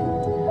Year.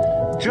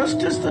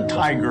 Just as the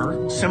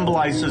tiger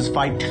symbolizes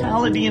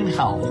vitality and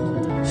health,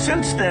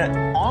 since the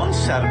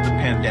onset of the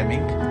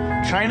pandemic,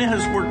 China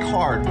has worked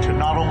hard to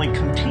not only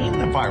contain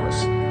the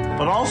virus,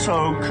 but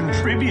also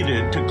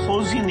contributed to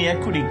closing the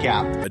equity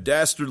gap. A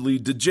dastardly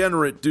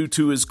degenerate due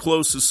to his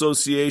close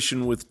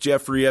association with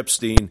Jeffrey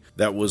Epstein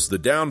that was the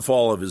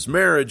downfall of his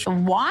marriage.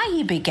 Why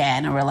he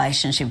began a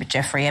relationship with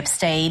Jeffrey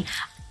Epstein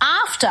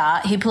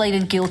after he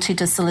pleaded guilty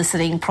to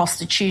soliciting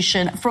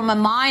prostitution from a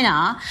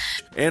minor.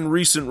 And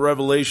recent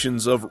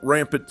revelations of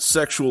rampant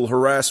sexual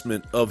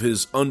harassment of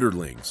his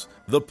underlings.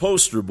 The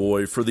poster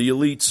boy for the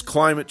elite's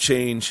climate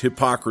change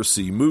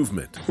hypocrisy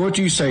movement. What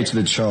do you say to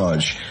the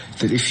charge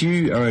that if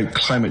you are a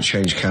climate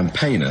change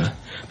campaigner,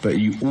 but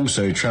you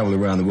also travel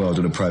around the world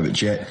on a private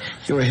jet,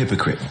 you're a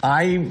hypocrite?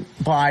 I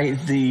buy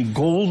the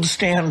gold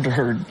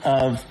standard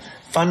of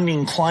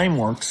funding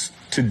Climeworks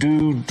to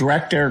do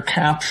direct air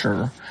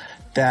capture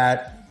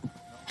that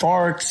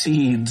far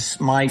exceeds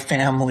my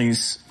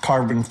family's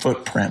carbon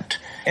footprint.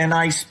 And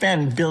I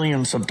spend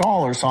billions of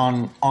dollars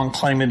on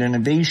climate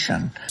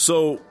innovation.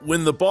 So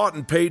when the bought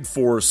and paid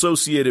for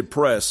Associated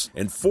Press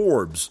and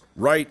Forbes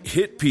write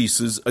hit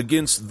pieces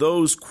against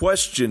those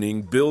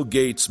questioning Bill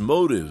Gates'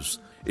 motives,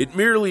 it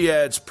merely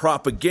adds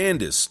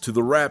propagandists to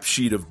the rap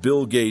sheet of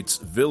Bill Gates'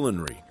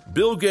 villainry.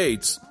 Bill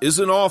Gates is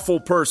an awful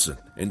person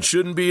and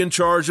shouldn't be in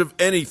charge of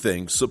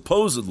anything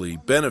supposedly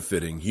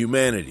benefiting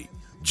humanity.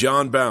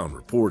 John Bound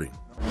reporting.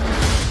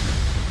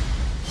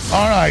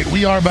 All right,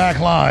 we are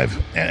back live.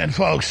 And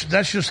folks,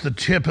 that's just the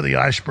tip of the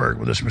iceberg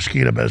with this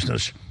mosquito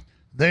business.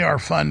 They are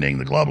funding,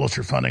 the globalists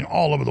are funding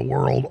all over the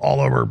world,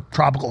 all over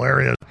tropical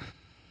areas.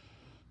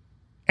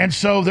 And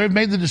so they've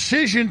made the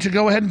decision to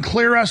go ahead and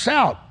clear us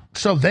out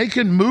so they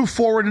can move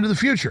forward into the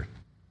future.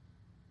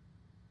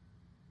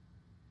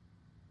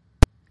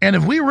 And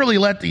if we really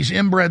let these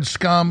inbred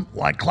scum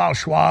like Klaus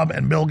Schwab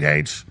and Bill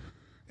Gates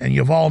and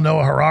Yuval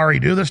Noah Harari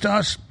do this to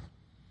us,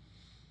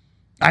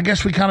 I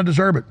guess we kind of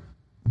deserve it.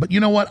 But you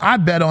know what? I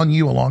bet on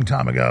you a long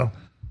time ago,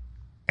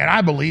 and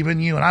I believe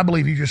in you, and I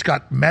believe you just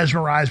got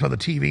mesmerized by the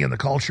TV and the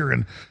culture,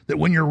 and that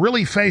when you're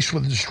really faced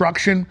with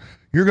destruction,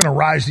 you're going to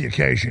rise to the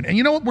occasion. And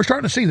you know what? We're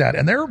starting to see that,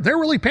 and they're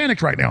really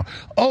panicked right now.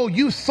 Oh,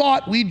 you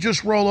thought we'd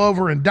just roll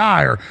over and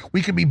die, or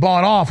we could be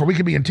bought off, or we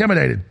could be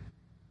intimidated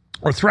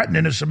or threatened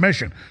into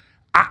submission.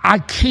 I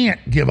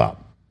can't give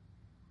up.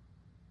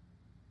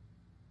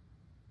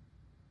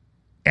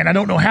 And I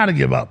don't know how to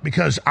give up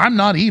because I'm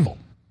not evil.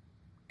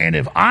 And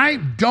if I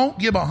don't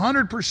give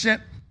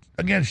 100%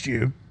 against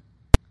you,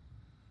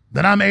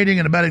 then I'm aiding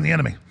and abetting the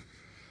enemy.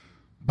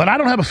 But I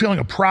don't have a feeling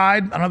of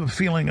pride. I don't have a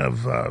feeling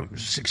of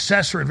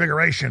success or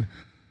invigoration.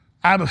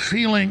 I have a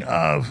feeling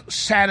of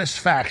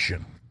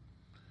satisfaction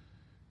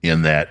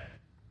in that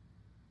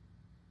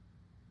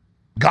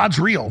God's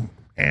real.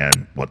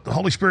 And what the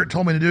Holy Spirit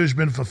told me to do has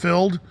been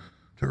fulfilled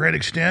to a great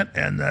extent,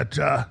 and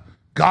that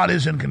God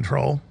is in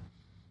control.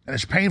 And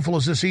as painful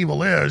as this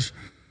evil is,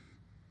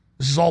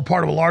 this is all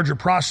part of a larger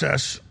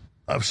process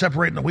of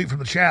separating the wheat from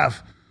the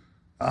chaff,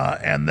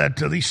 and that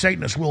these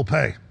Satanists will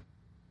pay.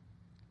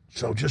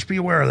 So just be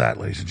aware of that,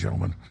 ladies and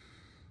gentlemen.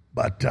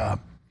 But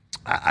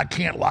I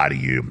can't lie to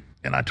you,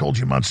 and I told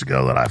you months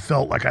ago that I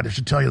felt like I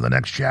should tell you the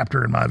next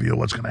chapter in my view of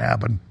what's going to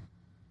happen.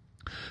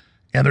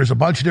 And there's a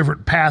bunch of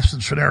different paths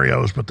and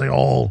scenarios, but they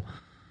all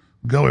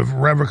go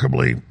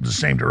irrevocably the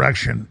same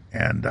direction.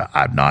 And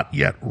I've not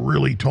yet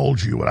really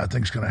told you what I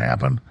think is going to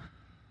happen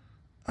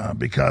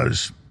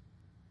because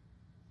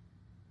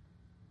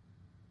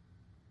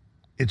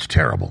it's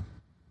terrible.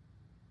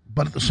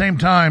 But at the same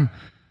time,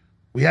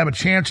 we have a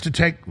chance to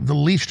take the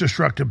least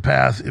destructive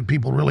path if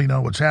people really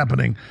know what's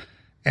happening.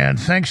 And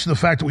thanks to the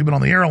fact that we've been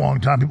on the air a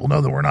long time, people know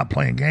that we're not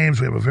playing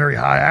games. We have a very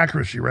high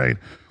accuracy rate.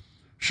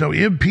 So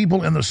if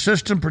people in the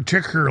system,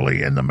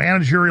 particularly in the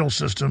managerial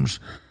systems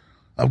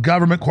of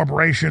government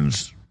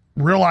corporations,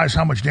 realize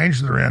how much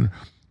danger they're in,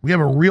 we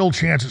have a real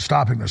chance at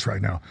stopping this right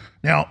now.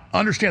 Now,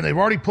 understand, they've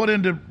already put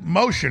into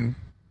motion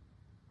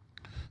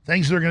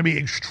things that are going to be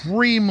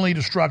extremely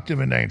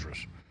destructive and dangerous.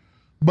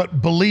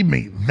 But believe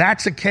me,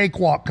 that's a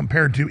cakewalk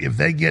compared to if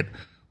they get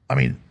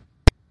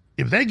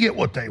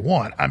what they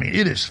want. I mean,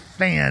 it is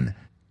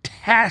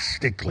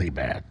fantastically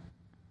bad.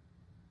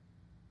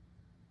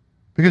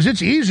 Because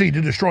it's easy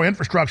to destroy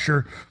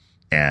infrastructure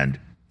and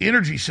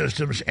energy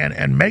systems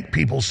and make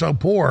people so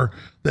poor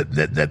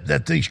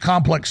that these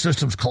complex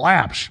systems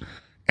collapse.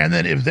 And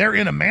then if they're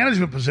in a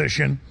management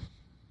position,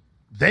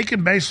 they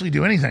can basically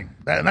do anything.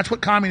 And that's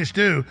what communists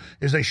do,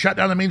 is they shut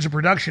down the means of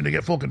production to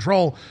get full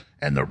control.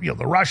 And the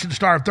Russians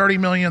starve 30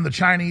 million, the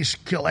Chinese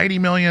kill 80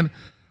 million.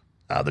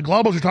 The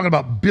globals are talking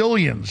about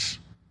billions,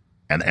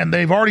 and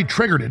they've already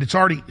triggered it. It's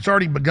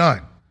already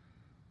begun.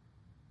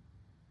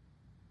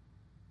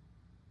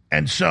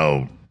 And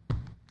so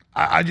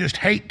I just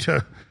hate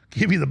to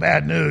give you the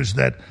bad news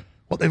that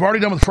what they've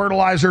already done with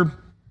fertilizer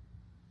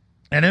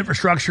and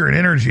infrastructure and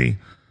energy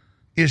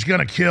is going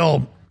to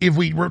kill, if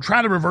we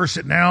try to reverse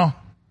it now,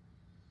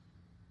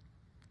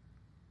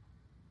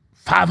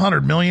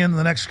 500 million in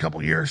the next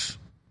couple of years.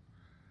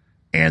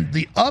 And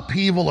the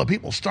upheaval of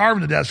people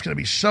starving to death is going to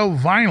be so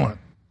violent.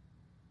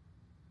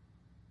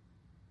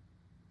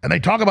 And they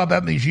talk about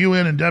that in these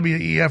UN and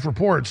WEF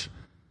reports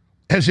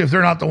as if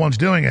they're not the ones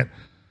doing it.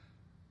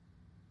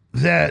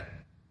 That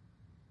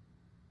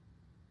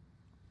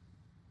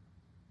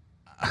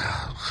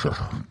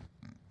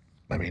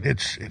I mean,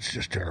 it's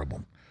just terrible.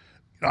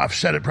 You know, I've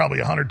said it probably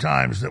 100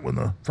 times that when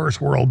the first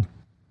world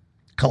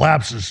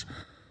collapses,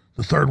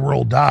 the third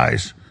world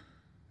dies.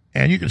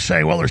 And you can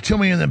say, well, there's too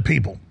many of them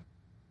people,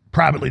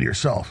 privately to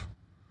yourself.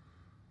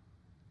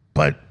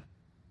 But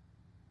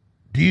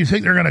do you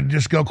think they're going to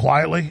just go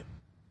quietly?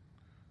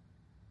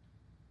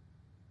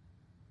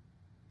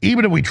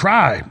 Even if we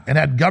try and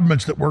had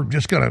governments that were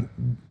just going to,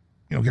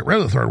 get rid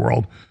of the third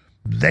world,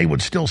 they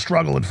would still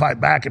struggle and fight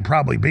back and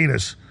probably beat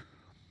us.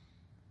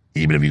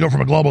 Even if you go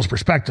from a globalist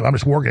perspective, I'm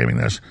just wargaming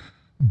this.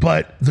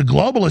 But the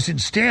globalists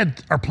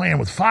instead are playing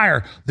with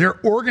fire. They're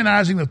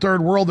organizing the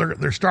third world.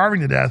 They're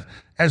starving to death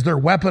as their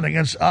weapon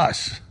against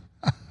us.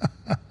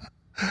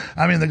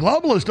 I mean, the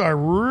globalists are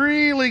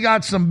really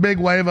got some big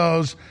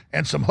huevos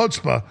and some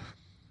chutzpah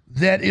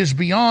that is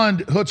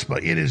beyond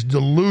chutzpah. It is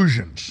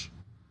delusions.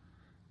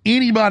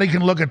 Anybody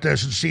can look at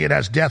this and see it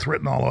has death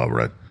written all over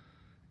it.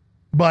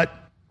 But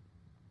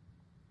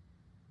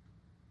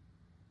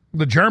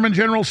the German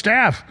general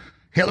staff,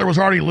 Hitler was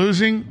already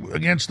losing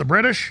against the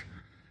British.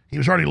 He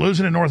was already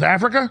losing in North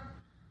Africa.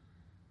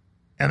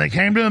 And they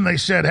came to him, they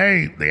said,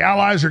 hey, the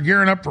Allies are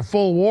gearing up for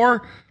full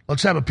war.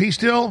 Let's have a peace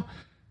deal.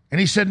 And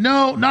he said,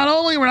 no, not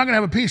only we're not going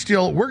to have a peace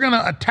deal, we're going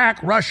to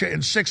attack Russia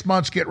in 6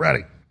 months. Get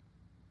ready.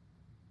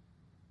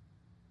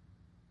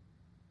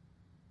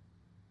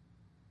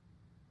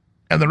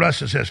 And the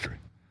rest is history.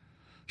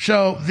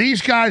 So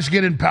these guys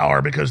get in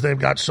power because they've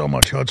got so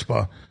much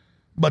chutzpah.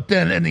 But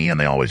then in the end,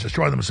 they always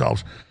destroy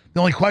themselves.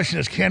 The only question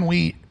is, can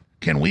we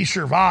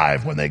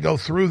survive when they go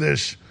through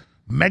this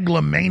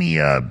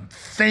megalomania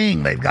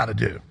thing they've got to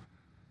do?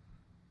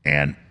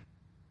 And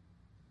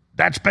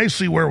that's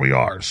basically where we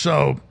are.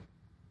 So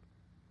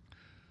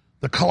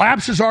the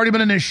collapse has already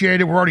been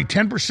initiated. We're already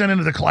 10%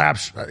 into the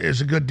collapse.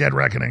 Is a good dead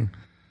reckoning.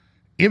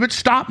 If it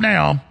stopped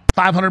now,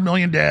 500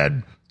 million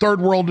dead,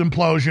 third world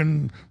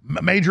implosion,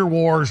 major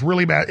wars,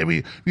 really bad.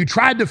 If you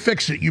tried to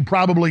fix it, you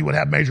probably would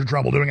have major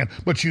trouble doing it,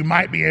 but you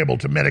might be able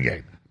to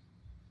mitigate.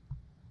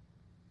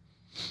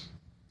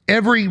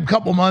 Every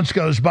couple months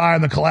goes by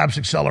and the collapse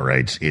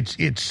accelerates. It's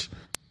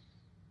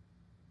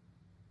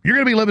you're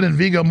going to be living in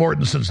Viggo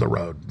Mortensen's The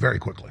Road very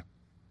quickly.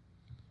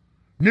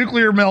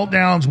 Nuclear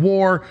meltdowns,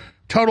 war,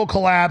 total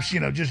collapse,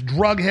 just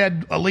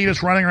drug-head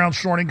elitists running around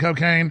snorting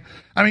cocaine.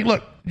 I mean,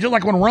 look, just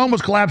like when Rome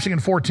was collapsing in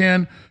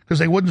 410 because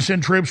they wouldn't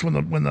send troops when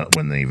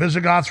the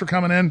Visigoths were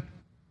coming in.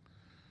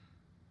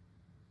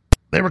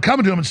 They were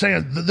coming to him and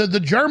saying, the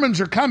Germans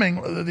are coming,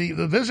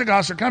 the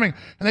Visigoths are coming,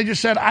 and they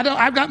just said,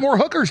 I've got more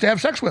hookers to have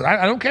sex with.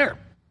 I don't care.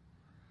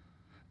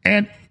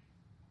 And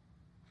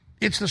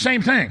it's the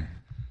same thing.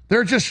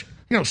 They're just,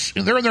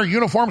 they're in their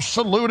uniforms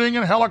saluting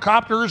and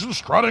helicopters and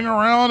strutting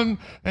around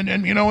and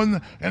the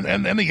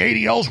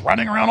ADL's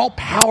running around all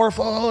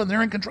powerful and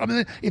they're in control. I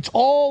mean, it's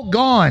all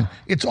gone.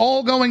 It's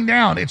all going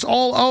down. It's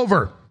all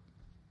over.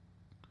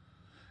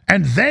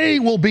 And they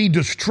will be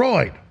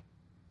destroyed.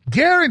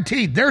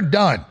 Guaranteed. They're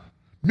done.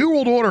 New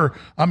World Order,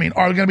 are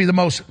going to be the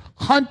most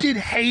hunted,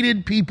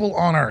 hated people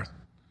on earth.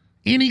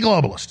 Any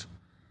globalist.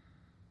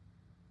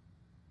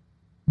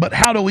 But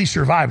how do we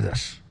survive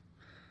this?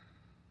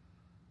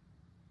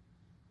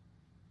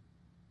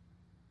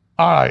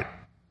 All right.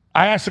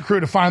 I asked the crew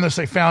to find this.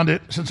 They found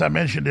it. Since I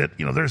mentioned it,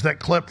 there's that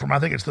clip from, I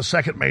think it's the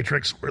second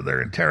Matrix, where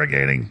they're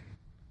interrogating,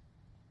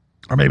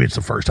 or maybe it's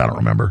the first, I don't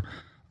remember,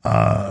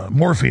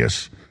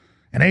 Morpheus.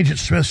 And Agent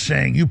Smith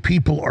saying, you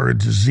people are a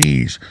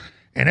disease.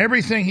 And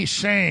everything he's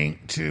saying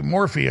to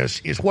Morpheus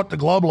is what the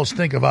globalists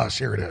think of us.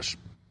 Here it is.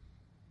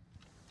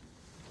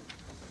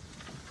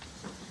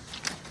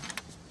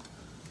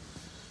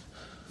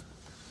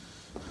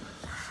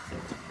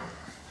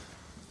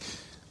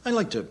 I'd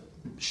like to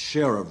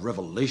share a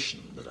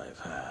revelation that I've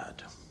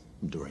had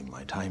during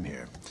my time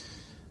here.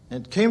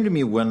 It came to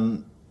me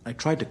when I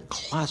tried to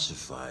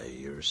classify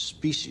your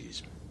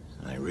species.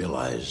 I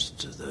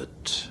realized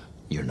that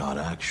you're not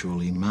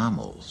actually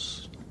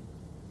mammals.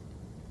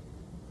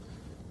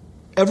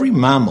 Every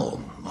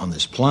mammal on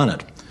this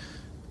planet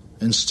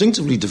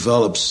instinctively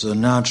develops a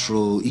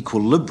natural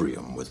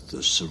equilibrium with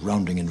the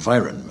surrounding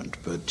environment,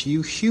 but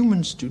you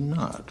humans do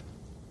not.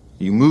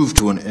 You move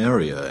to an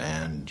area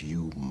and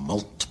you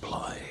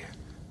multiply,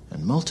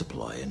 and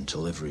multiply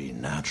until every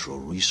natural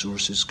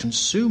resource is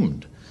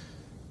consumed.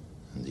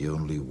 And the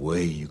only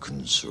way you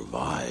can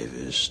survive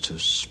is to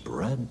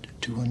spread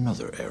to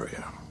another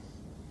area.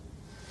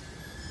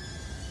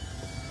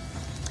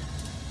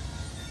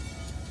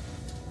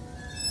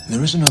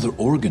 There is another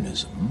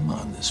organism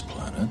on this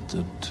planet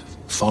that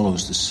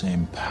follows the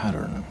same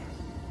pattern.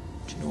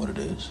 Do you know what it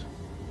is?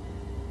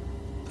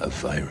 A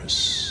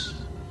virus.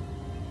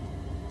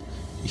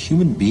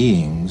 Human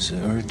beings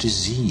are a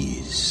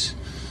disease,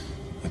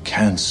 a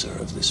cancer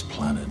of this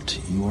planet.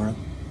 You are a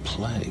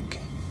plague,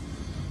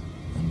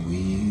 and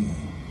we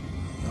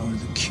are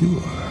the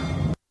cure.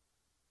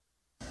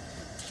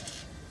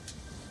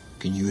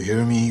 Can you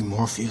hear me,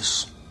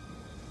 Morpheus?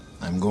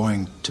 I'm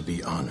going to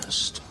be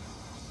honest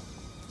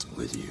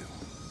with you.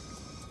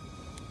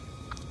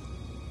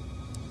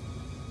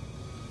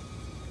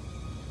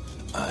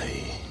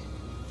 I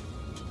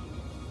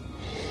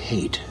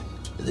hate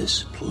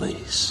this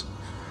place.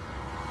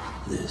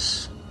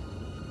 This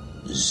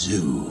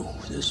zoo,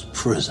 this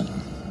prison,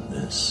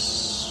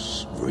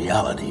 this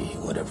reality,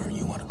 whatever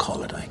you want to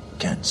call it. I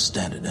can't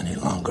stand it any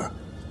longer.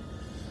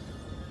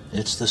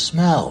 It's the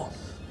smell,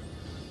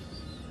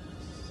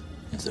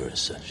 if there is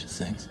such a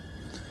thing.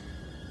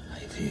 I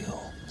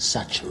feel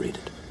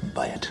saturated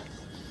by it.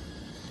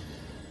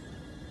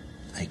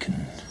 I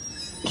can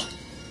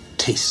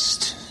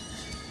taste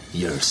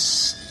your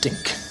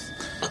stink.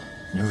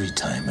 And every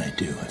time I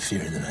do, I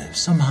fear that I've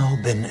somehow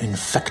been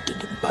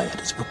infected by it.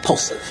 It's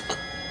repulsive,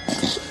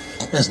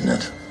 isn't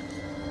it?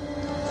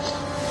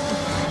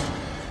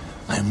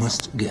 I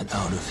must get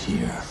out of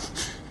here.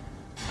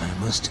 I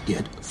must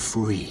get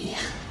free.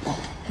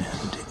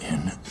 And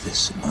in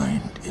this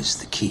mind is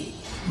the key,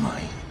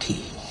 my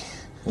key.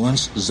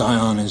 Once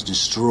Zion is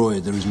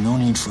destroyed, there is no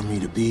need for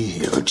me to be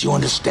here. Do you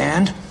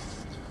understand?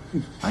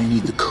 I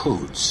need the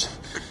codes.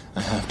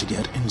 I have to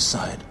get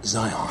inside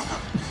Zion.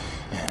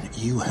 And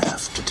you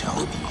have to tell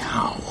me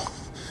how.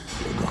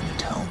 You're going to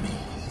tell me,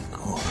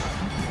 or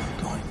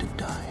you're going to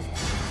die.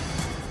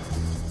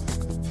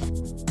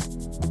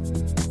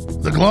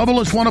 The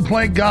globalists want to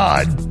play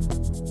God.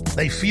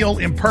 They feel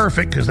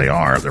imperfect because they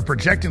are. They're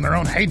projecting their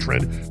own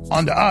hatred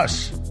onto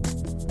us.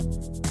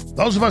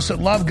 Those of us that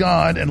love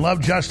God and love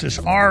justice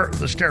are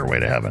the stairway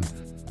to heaven.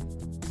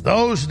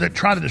 Those that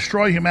try to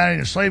destroy humanity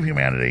and enslave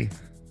humanity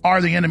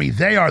are the enemy.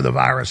 They are the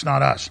virus,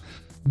 not us.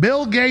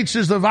 Bill Gates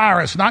is the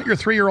virus, not your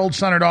 3-year-old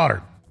son or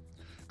daughter.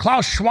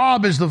 Klaus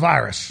Schwab is the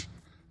virus,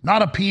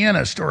 not a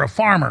pianist or a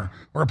farmer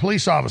or a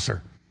police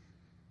officer.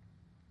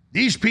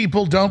 These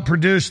people don't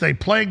produce, they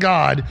play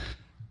God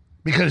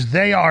because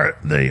they are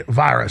the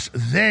virus.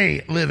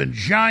 They live in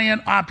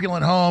giant,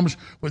 opulent homes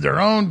with their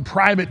own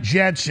private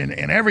jets and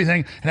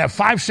everything and have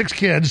 5-6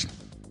 kids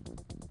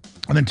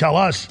and then tell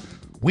us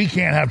we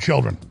can't have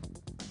children.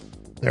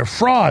 They're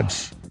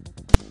frauds.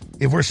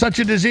 If we're such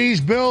a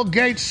disease, Bill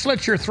Gates,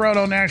 slit your throat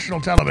on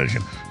national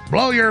television.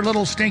 Blow your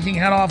little stinking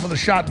head off with a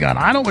shotgun.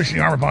 I don't wish any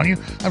harm upon you.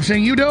 I'm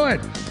saying you do it.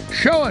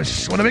 Show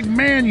us what a big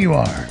man you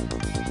are.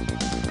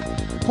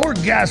 Pour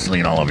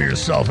gasoline all over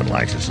yourself and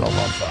light yourself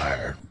on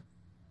fire.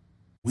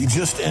 We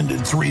just ended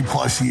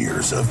 3+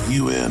 years of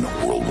UN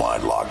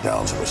worldwide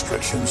lockdowns and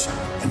restrictions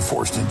and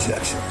forced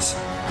injections.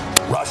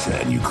 Russia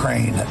and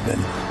Ukraine have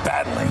been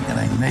battling in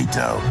a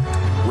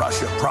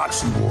NATO-Russia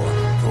proxy war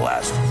for the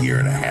last year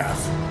and a half.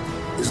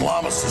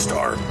 Islamists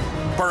are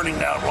burning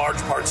down large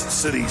parts of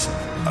cities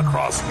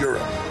across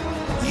Europe.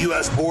 The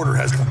U.S. border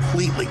has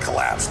completely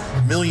collapsed.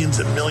 Millions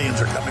and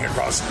millions are coming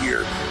across a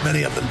year,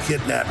 many of them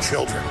kidnapped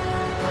children.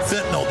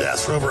 Fentanyl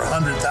deaths are over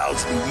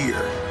 100,000 a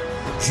year.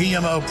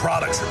 GMO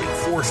products are being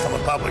forced on the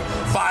public.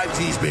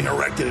 5G is being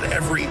erected in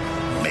every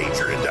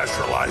major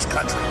industrialized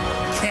country.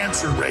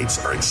 Cancer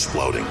rates are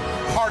exploding.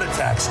 Heart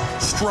attacks,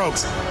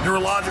 strokes,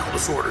 neurological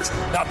disorders.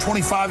 Now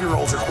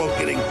 25-year-olds are, quote,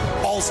 getting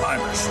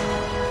Alzheimer's.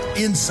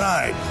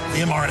 Inside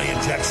the mRNA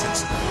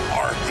injections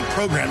are the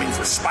programming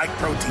for spike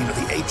protein of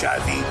the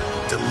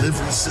HIV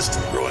delivery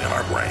system growing in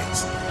our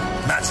brains.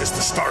 And that's just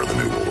the start of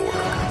the New World Order.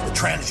 The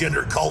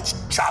transgender cults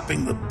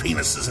chopping the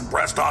penises and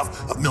breast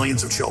off of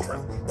millions of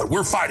children. But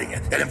we're fighting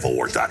it at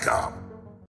Infowars.com.